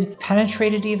 humiliated,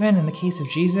 penetrated even in the case of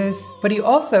Jesus, but he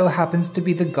also happens to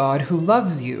be the God who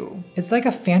loves you. It's like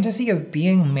a fantasy of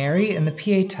being Mary in the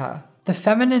Pietà, the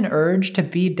feminine urge to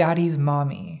be daddy's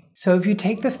mommy. So if you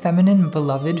take the feminine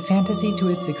beloved fantasy to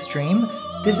its extreme,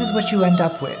 this is what you end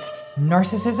up with.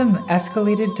 Narcissism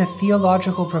escalated to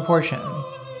theological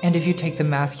proportions. And if you take the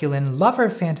masculine lover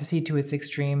fantasy to its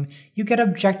extreme, you get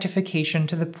objectification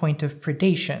to the point of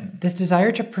predation. This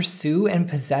desire to pursue and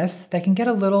possess that can get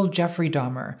a little Jeffrey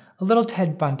Dahmer, a little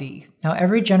Ted Bundy. Now,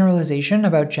 every generalization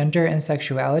about gender and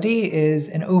sexuality is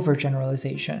an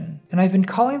overgeneralization. And I've been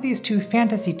calling these two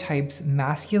fantasy types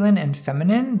masculine and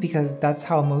feminine because that's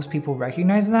how most people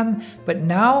recognize them, but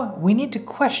now we need to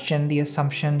question the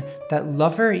assumption that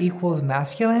lover equals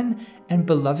masculine and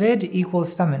beloved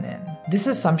equals feminine. This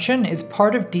assumption is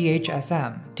part of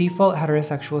DHSM, default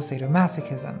heterosexual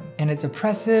sadomasochism, and it's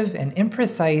oppressive and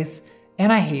imprecise,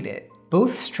 and I hate it.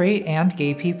 Both straight and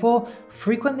gay people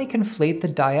frequently conflate the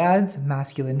dyads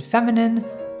masculine-feminine,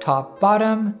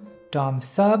 top-bottom,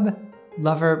 dom-sub,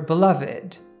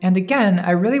 lover-beloved. And again,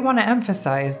 I really want to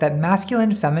emphasize that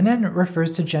masculine-feminine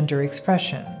refers to gender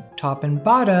expression. Top and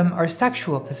bottom are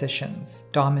sexual positions.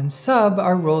 Dom and sub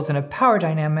are roles in a power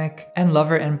dynamic, and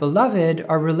lover and beloved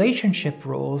are relationship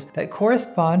roles that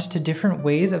correspond to different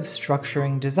ways of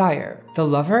structuring desire. The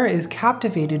lover is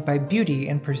captivated by beauty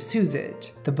and pursues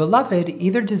it. The beloved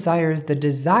either desires the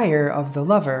desire of the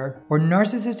lover or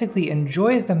narcissistically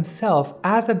enjoys themselves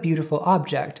as a beautiful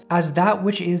object, as that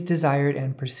which is desired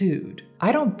and pursued.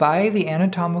 I don't buy the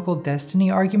anatomical destiny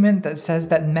argument that says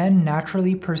that men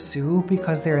naturally pursue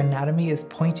because their anatomy is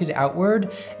pointed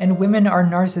outward, and women are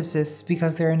narcissists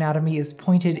because their anatomy is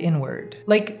pointed inward.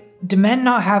 Like, do men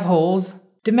not have holes?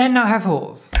 Do men not have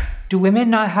holes? Do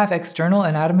women not have external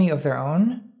anatomy of their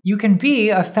own? You can be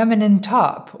a feminine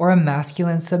top, or a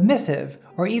masculine submissive,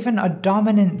 or even a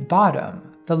dominant bottom.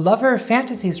 The lover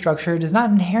fantasy structure does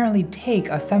not inherently take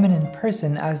a feminine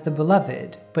person as the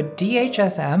beloved, but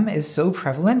DHSM is so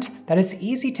prevalent that it's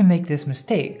easy to make this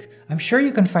mistake. I'm sure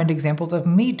you can find examples of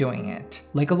me doing it.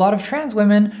 Like a lot of trans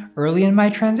women, early in my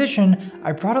transition,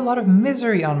 I brought a lot of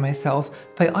misery on myself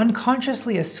by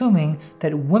unconsciously assuming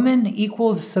that women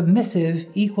equals submissive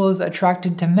equals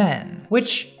attracted to men.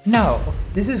 Which, no,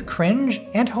 this is cringe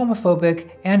and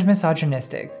homophobic and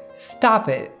misogynistic. Stop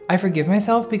it. I forgive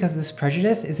myself because this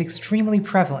prejudice is extremely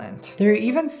prevalent. There are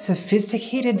even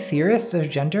sophisticated theorists of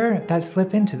gender that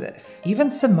slip into this.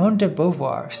 Even Simone de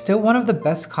Beauvoir, still one of the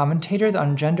best commentators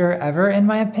on gender ever in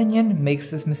my opinion, makes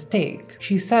this mistake.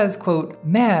 She says, quote,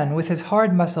 "Man with his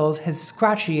hard muscles, his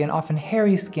scratchy and often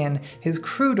hairy skin, his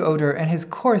crude odor, and his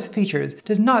coarse features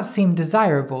does not seem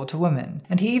desirable to women,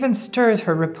 and he even stirs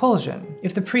her repulsion.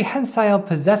 If the prehensile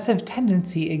possessive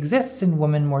tendency exists in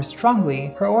women more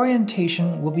strongly, her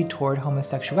orientation will be toward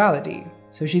homosexuality."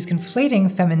 So she's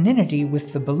conflating femininity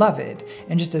with the beloved,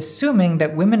 and just assuming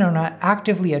that women are not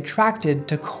actively attracted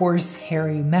to coarse,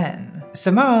 hairy men.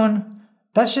 Simone,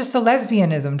 that's just the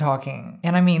lesbianism talking.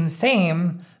 And I mean,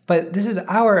 same, but this is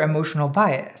our emotional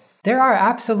bias. There are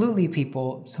absolutely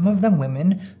people, some of them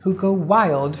women, who go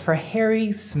wild for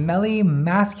hairy, smelly,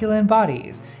 masculine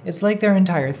bodies. It's like their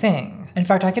entire thing. In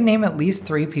fact, I can name at least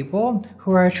 3 people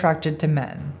who are attracted to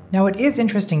men. Now, it is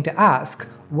interesting to ask,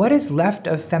 what is left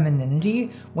of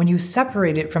femininity when you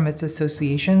separate it from its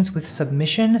associations with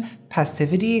submission,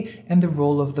 passivity, and the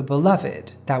role of the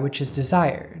beloved, that which is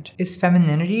desired? Is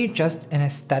femininity just an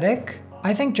aesthetic?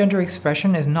 I think gender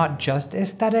expression is not just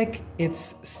aesthetic,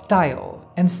 it's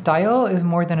style. And style is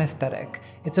more than aesthetic.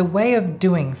 It's a way of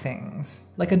doing things.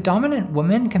 Like a dominant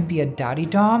woman can be a daddy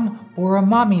dom or a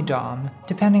mommy dom,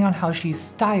 depending on how she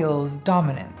styles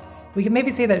dominance. We can maybe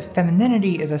say that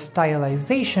femininity is a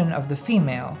stylization of the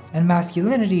female, and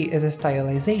masculinity is a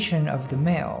stylization of the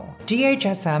male.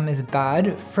 DHSM is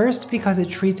bad, first because it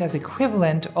treats as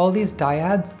equivalent all these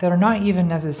dyads that are not even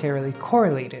necessarily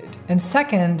correlated. And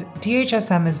second,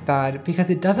 DHSM is bad because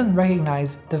it doesn't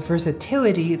recognize the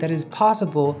versatility that is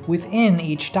possible within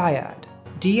each dyad.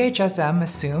 DHSM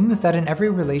assumes that in every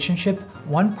relationship,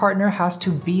 one partner has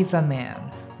to be the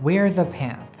man, wear the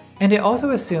pants. And it also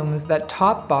assumes that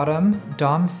top, bottom,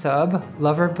 dom, sub,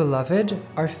 lover, beloved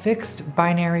are fixed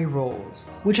binary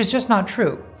roles, which is just not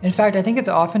true. In fact, I think it's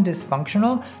often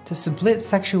dysfunctional to split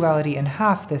sexuality in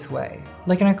half this way.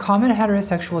 Like in a common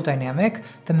heterosexual dynamic,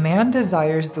 the man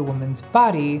desires the woman's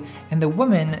body, and the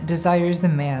woman desires the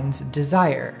man's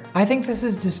desire. I think this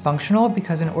is dysfunctional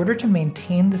because in order to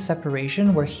maintain the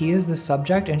separation where he is the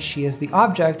subject and she is the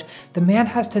object, the man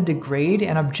has to degrade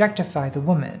and objectify the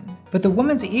woman. But the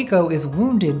woman's ego is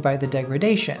wounded by the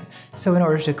degradation, so in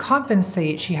order to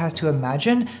compensate, she has to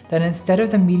imagine that instead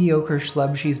of the mediocre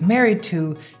schlub she's married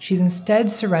to, she's instead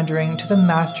surrendering to the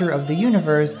master of the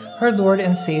universe, her Lord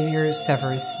and Savior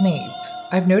Severus Snape.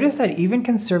 I've noticed that even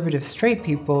conservative straight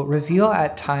people reveal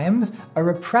at times a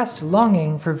repressed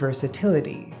longing for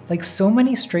versatility. Like so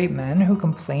many straight men who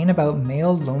complain about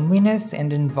male loneliness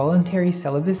and involuntary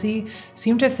celibacy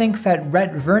seem to think that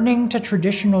reverting to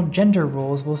traditional gender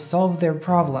roles will solve their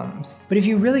problems. But if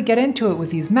you really get into it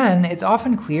with these men, it's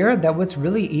often clear that what's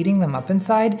really eating them up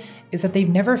inside is that they've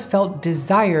never felt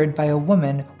desired by a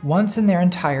woman once in their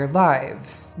entire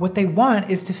lives. What they want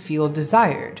is to feel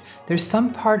desired. There's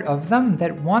some part of them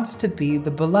that wants to be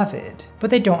the beloved, but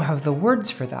they don't have the words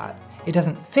for that. It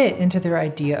doesn't fit into their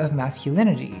idea of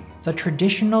masculinity. The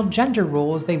traditional gender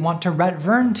roles they want to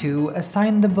return to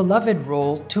assign the beloved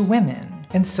role to women.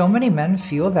 And so many men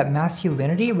feel that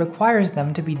masculinity requires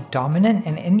them to be dominant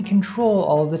and in control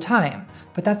all the time,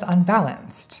 but that's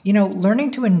unbalanced. You know,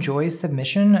 learning to enjoy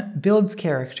submission builds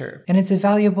character, and it's a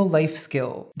valuable life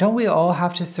skill. Don't we all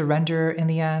have to surrender in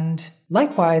the end?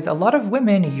 Likewise, a lot of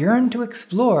women yearn to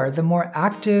explore the more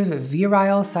active,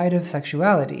 virile side of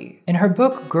sexuality. In her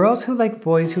book, Girls Who Like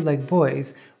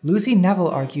Boys, Lucy Neville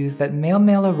argues that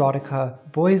male-male erotica,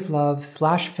 boys love,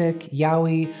 slashfic,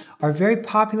 yaoi are very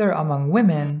popular among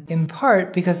women, in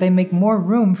part because they make more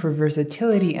room for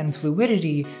versatility and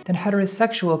fluidity than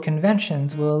heterosexual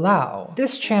conventions will allow.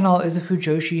 This channel is a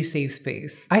Fujoshi safe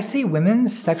space. I see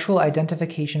women's sexual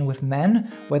identification with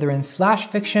men, whether in slash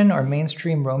fiction or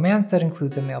mainstream romance that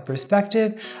includes a male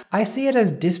perspective, I see it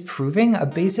as disproving a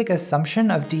basic assumption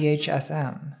of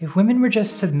DHSM. If women were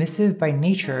just submissive by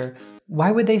nature,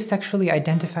 why would they sexually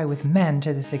identify with men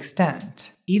to this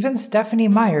extent? Even Stephanie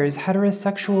Meyer's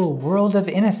heterosexual world of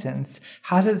innocence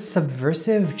has its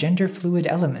subversive gender-fluid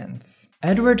elements.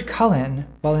 Edward Cullen,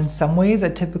 while in some ways a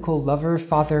typical lover,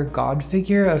 father, god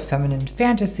figure of feminine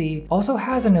fantasy, also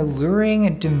has an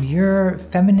alluring, demure,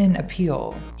 feminine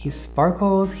appeal. He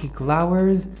sparkles, he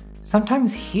glowers.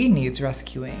 Sometimes he needs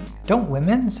rescuing. Don't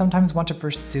women sometimes want to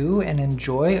pursue and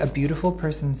enjoy a beautiful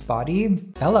person's body?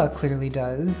 Bella clearly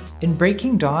does. In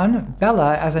Breaking Dawn,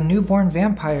 Bella, as a newborn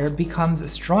vampire, becomes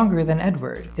stronger than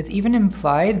Edward. It's even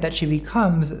implied that she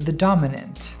becomes the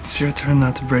dominant. It's your turn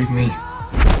not to break me.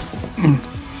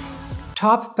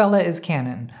 Top Bella is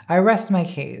canon. I rest my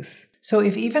case. So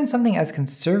if even something as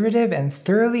conservative and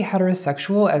thoroughly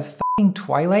heterosexual as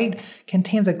Twilight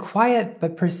contains a quiet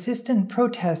but persistent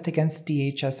protest against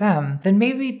DHSM, then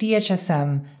maybe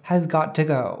DHSM has got to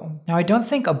go. Now, I don't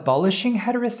think abolishing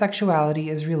heterosexuality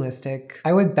is realistic.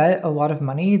 I would bet a lot of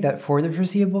money that for the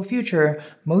foreseeable future,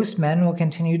 most men will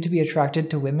continue to be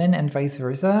attracted to women and vice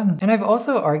versa. And I've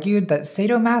also argued that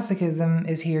sadomasochism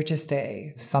is here to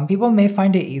stay. Some people may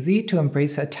find it easy to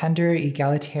embrace a tender,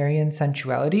 egalitarian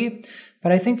sensuality,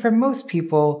 but I think for most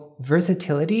people,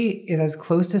 versatility is as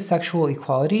close to sexual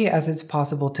equality as it's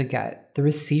possible to get. The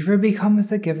receiver becomes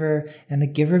the giver, and the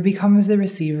giver becomes the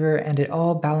receiver, and it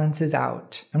all balances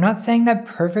out. I'm not saying that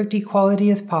perfect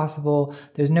equality is possible,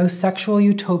 there's no sexual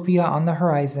utopia on the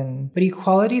horizon, but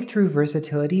equality through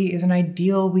versatility is an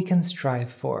ideal we can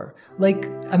strive for. Like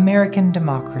American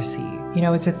democracy. You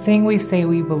know, it's a thing we say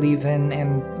we believe in,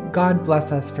 and God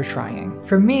bless us for trying.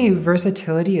 For me,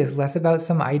 versatility is less about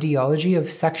some ideology of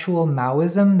sexual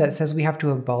Maoism that says we have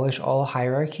to abolish all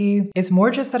hierarchy. It's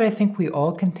more just that I think we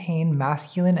all contain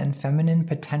masculine and feminine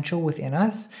potential within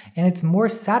us, and it's more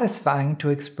satisfying to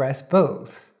express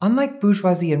both. Unlike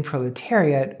bourgeoisie and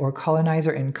proletariat, or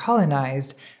colonizer and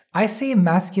colonized, I see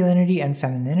masculinity and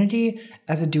femininity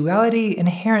as a duality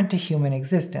inherent to human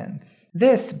existence.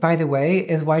 This, by the way,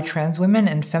 is why trans women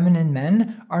and feminine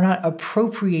men are not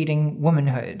appropriating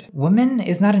womanhood. Woman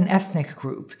is not an ethnic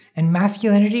group, and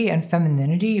masculinity and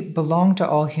femininity belong to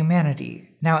all humanity.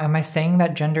 Now, am I saying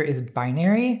that gender is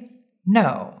binary?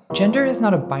 No. Gender is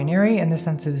not a binary in the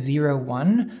sense of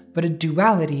 0-1, but a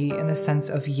duality in the sense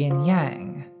of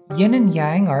yin-yang. Yin and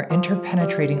yang are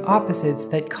interpenetrating opposites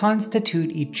that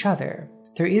constitute each other.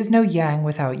 There is no yang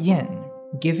without yin.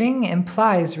 Giving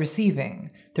implies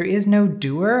receiving. There is no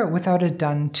doer without a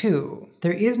done to.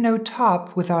 There is no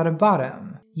top without a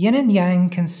bottom. Yin and yang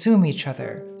consume each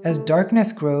other. As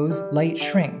darkness grows, light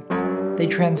shrinks. They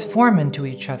transform into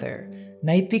each other.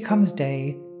 Night becomes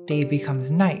day, day becomes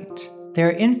night. They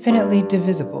are infinitely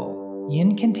divisible.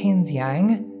 Yin contains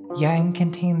yang, yang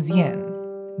contains yin.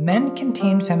 Men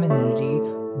contain femininity,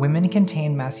 women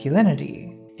contain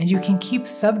masculinity. And you can keep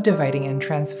subdividing and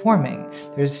transforming.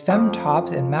 There's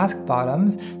femtops and mask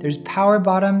bottoms, there's power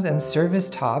bottoms and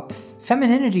service tops.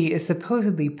 Femininity is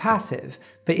supposedly passive,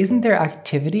 but isn't there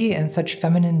activity in such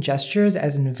feminine gestures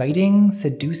as inviting,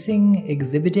 seducing,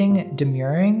 exhibiting,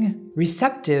 demurring?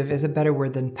 Receptive is a better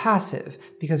word than passive,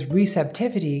 because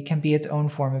receptivity can be its own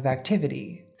form of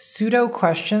activity. Pseudo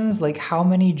questions like how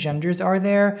many genders are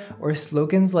there, or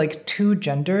slogans like 2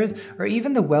 genders, or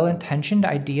even the well-intentioned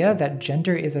idea that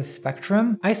gender is a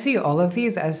spectrum, I see all of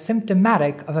these as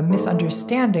symptomatic of a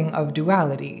misunderstanding of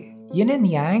duality. Yin and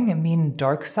yang mean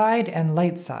dark side and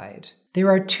light side.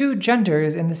 There are 2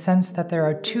 genders in the sense that there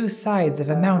are 2 sides of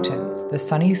a mountain, the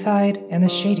sunny side and the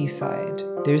shady side.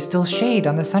 There's still shade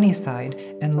on the sunny side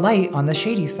and light on the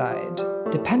shady side.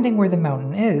 Depending where the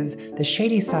mountain is, the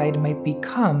shady side might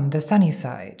become the sunny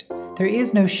side. There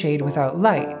is no shade without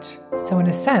light. So in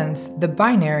a sense, the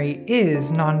binary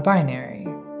is non-binary.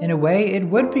 In a way, it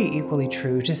would be equally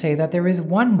true to say that there is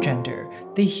one gender,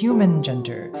 the human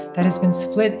gender, that has been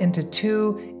split into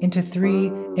 2, into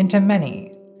 3, into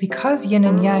many. Because yin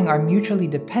and yang are mutually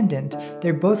dependent,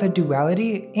 they're both a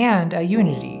duality and a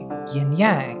unity,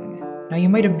 yin-yang. Now you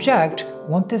might object,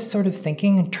 won't this sort of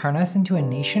thinking turn us into a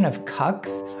nation of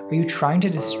cucks? Are you trying to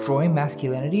destroy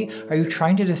masculinity? Are you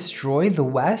trying to destroy the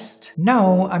West?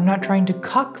 No, I'm not trying to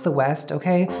cuck the West,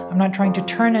 okay? I'm not trying to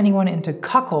turn anyone into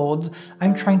cuckolds.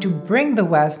 I'm trying to bring the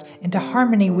West into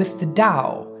harmony with the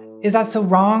Tao. Is that so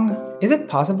wrong? Is it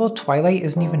possible Twilight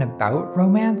isn't even about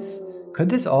romance? Could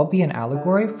this all be an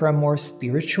allegory for a more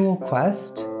spiritual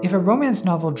quest? If a romance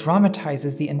novel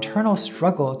dramatizes the internal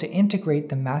struggle to integrate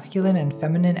the masculine and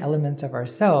feminine elements of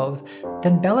ourselves,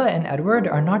 then Bella and Edward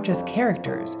are not just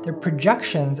characters, they're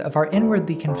projections of our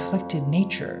inwardly conflicted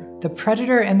nature. The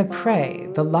predator and the prey,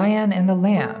 the lion and the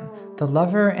lamb, the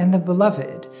lover and the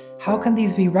beloved. How can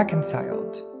these be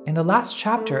reconciled? In the last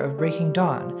chapter of Breaking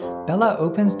Dawn, Bella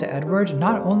opens to Edward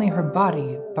not only her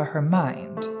body, but her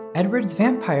mind. Edward's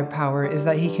vampire power is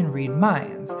that he can read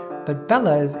minds, but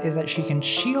Bella's is that she can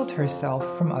shield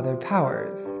herself from other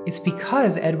powers. It's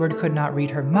because Edward could not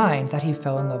read her mind that he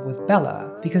fell in love with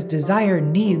Bella, because desire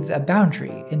needs a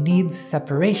boundary, it needs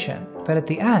separation. But at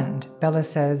the end, Bella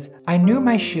says, "I knew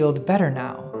my shield better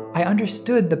now. I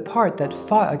understood the part that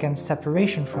fought against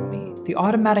separation from me, the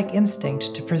automatic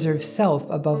instinct to preserve self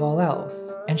above all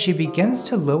else." And she begins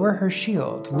to lower her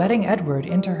shield, letting Edward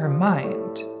into her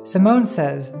mind. Simone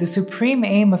says, the supreme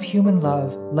aim of human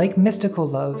love, like mystical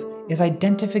love, is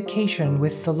identification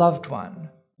with the loved one.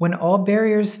 When all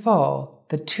barriers fall,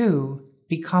 the two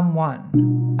become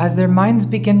one. As their minds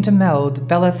begin to meld,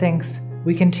 Bella thinks,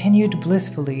 "We continued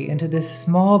blissfully into this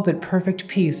small but perfect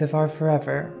piece of our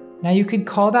forever." Now you could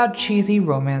call that cheesy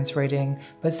romance writing,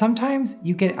 but sometimes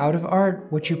you get out of art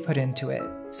what you put into it.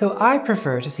 So I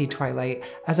prefer to see Twilight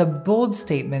as a bold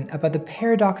statement about the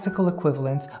paradoxical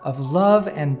equivalence of love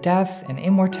and death and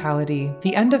immortality.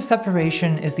 The end of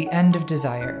separation is the end of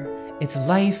desire. It's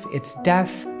life, it's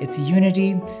death, it's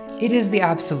unity. It is the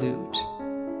absolute.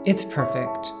 It's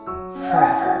perfect.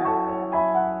 Forever.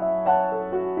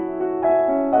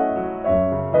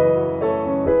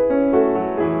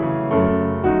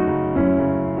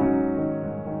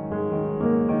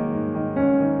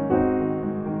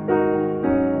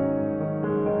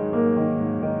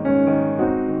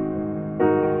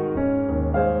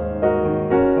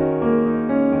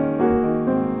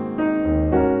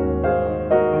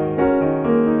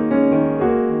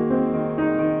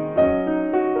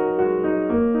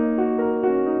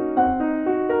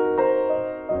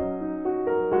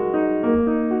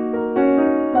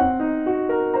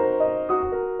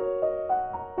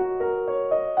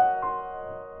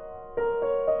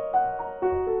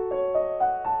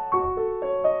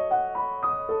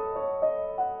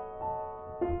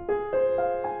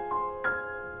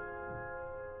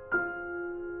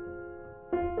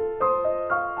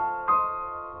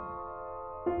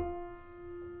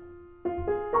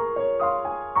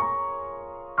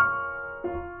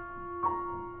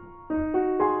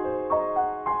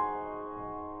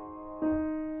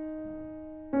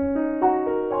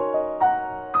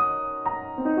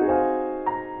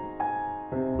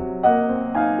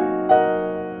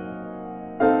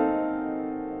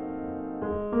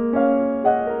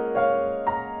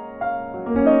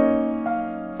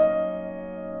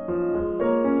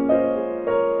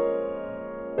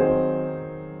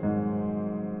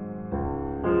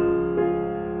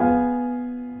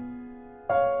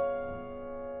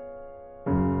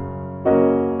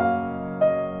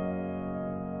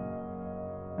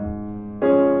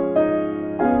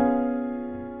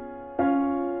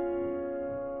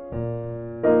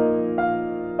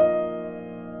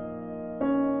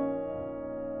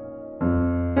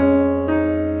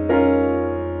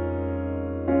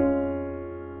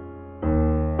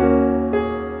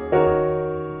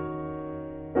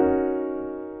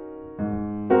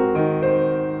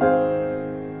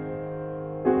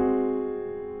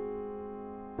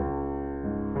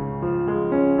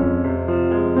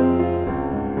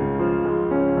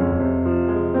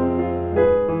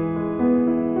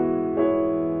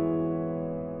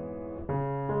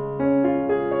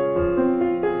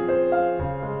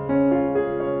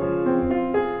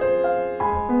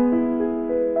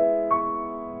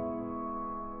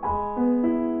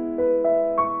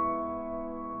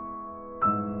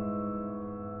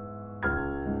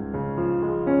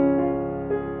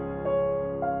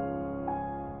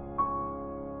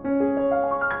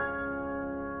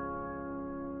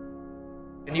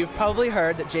 probably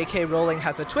heard that J.K. Rowling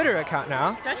has a Twitter account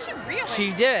now. Does she really?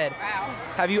 She did. Wow.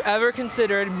 Have you ever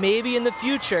considered maybe in the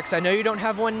future, because I know you don't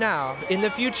have one now, in the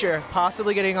future,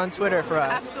 possibly getting on Twitter for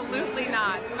us? Absolutely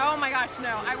not. Oh my gosh,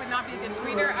 no. I would not be a good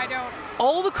tweeter. I don't.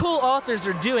 All the cool authors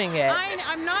are doing it.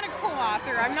 I'm not a cool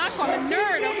author. I'm not cool. I'm a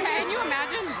nerd, okay? Can you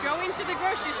imagine going to the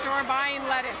grocery store buying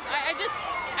lettuce?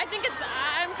 I think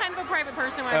I'm kind of a private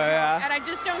person when I'm at home, and I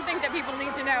just don't think that people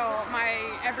need to know my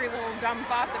every little dumb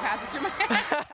thought that passes through my head.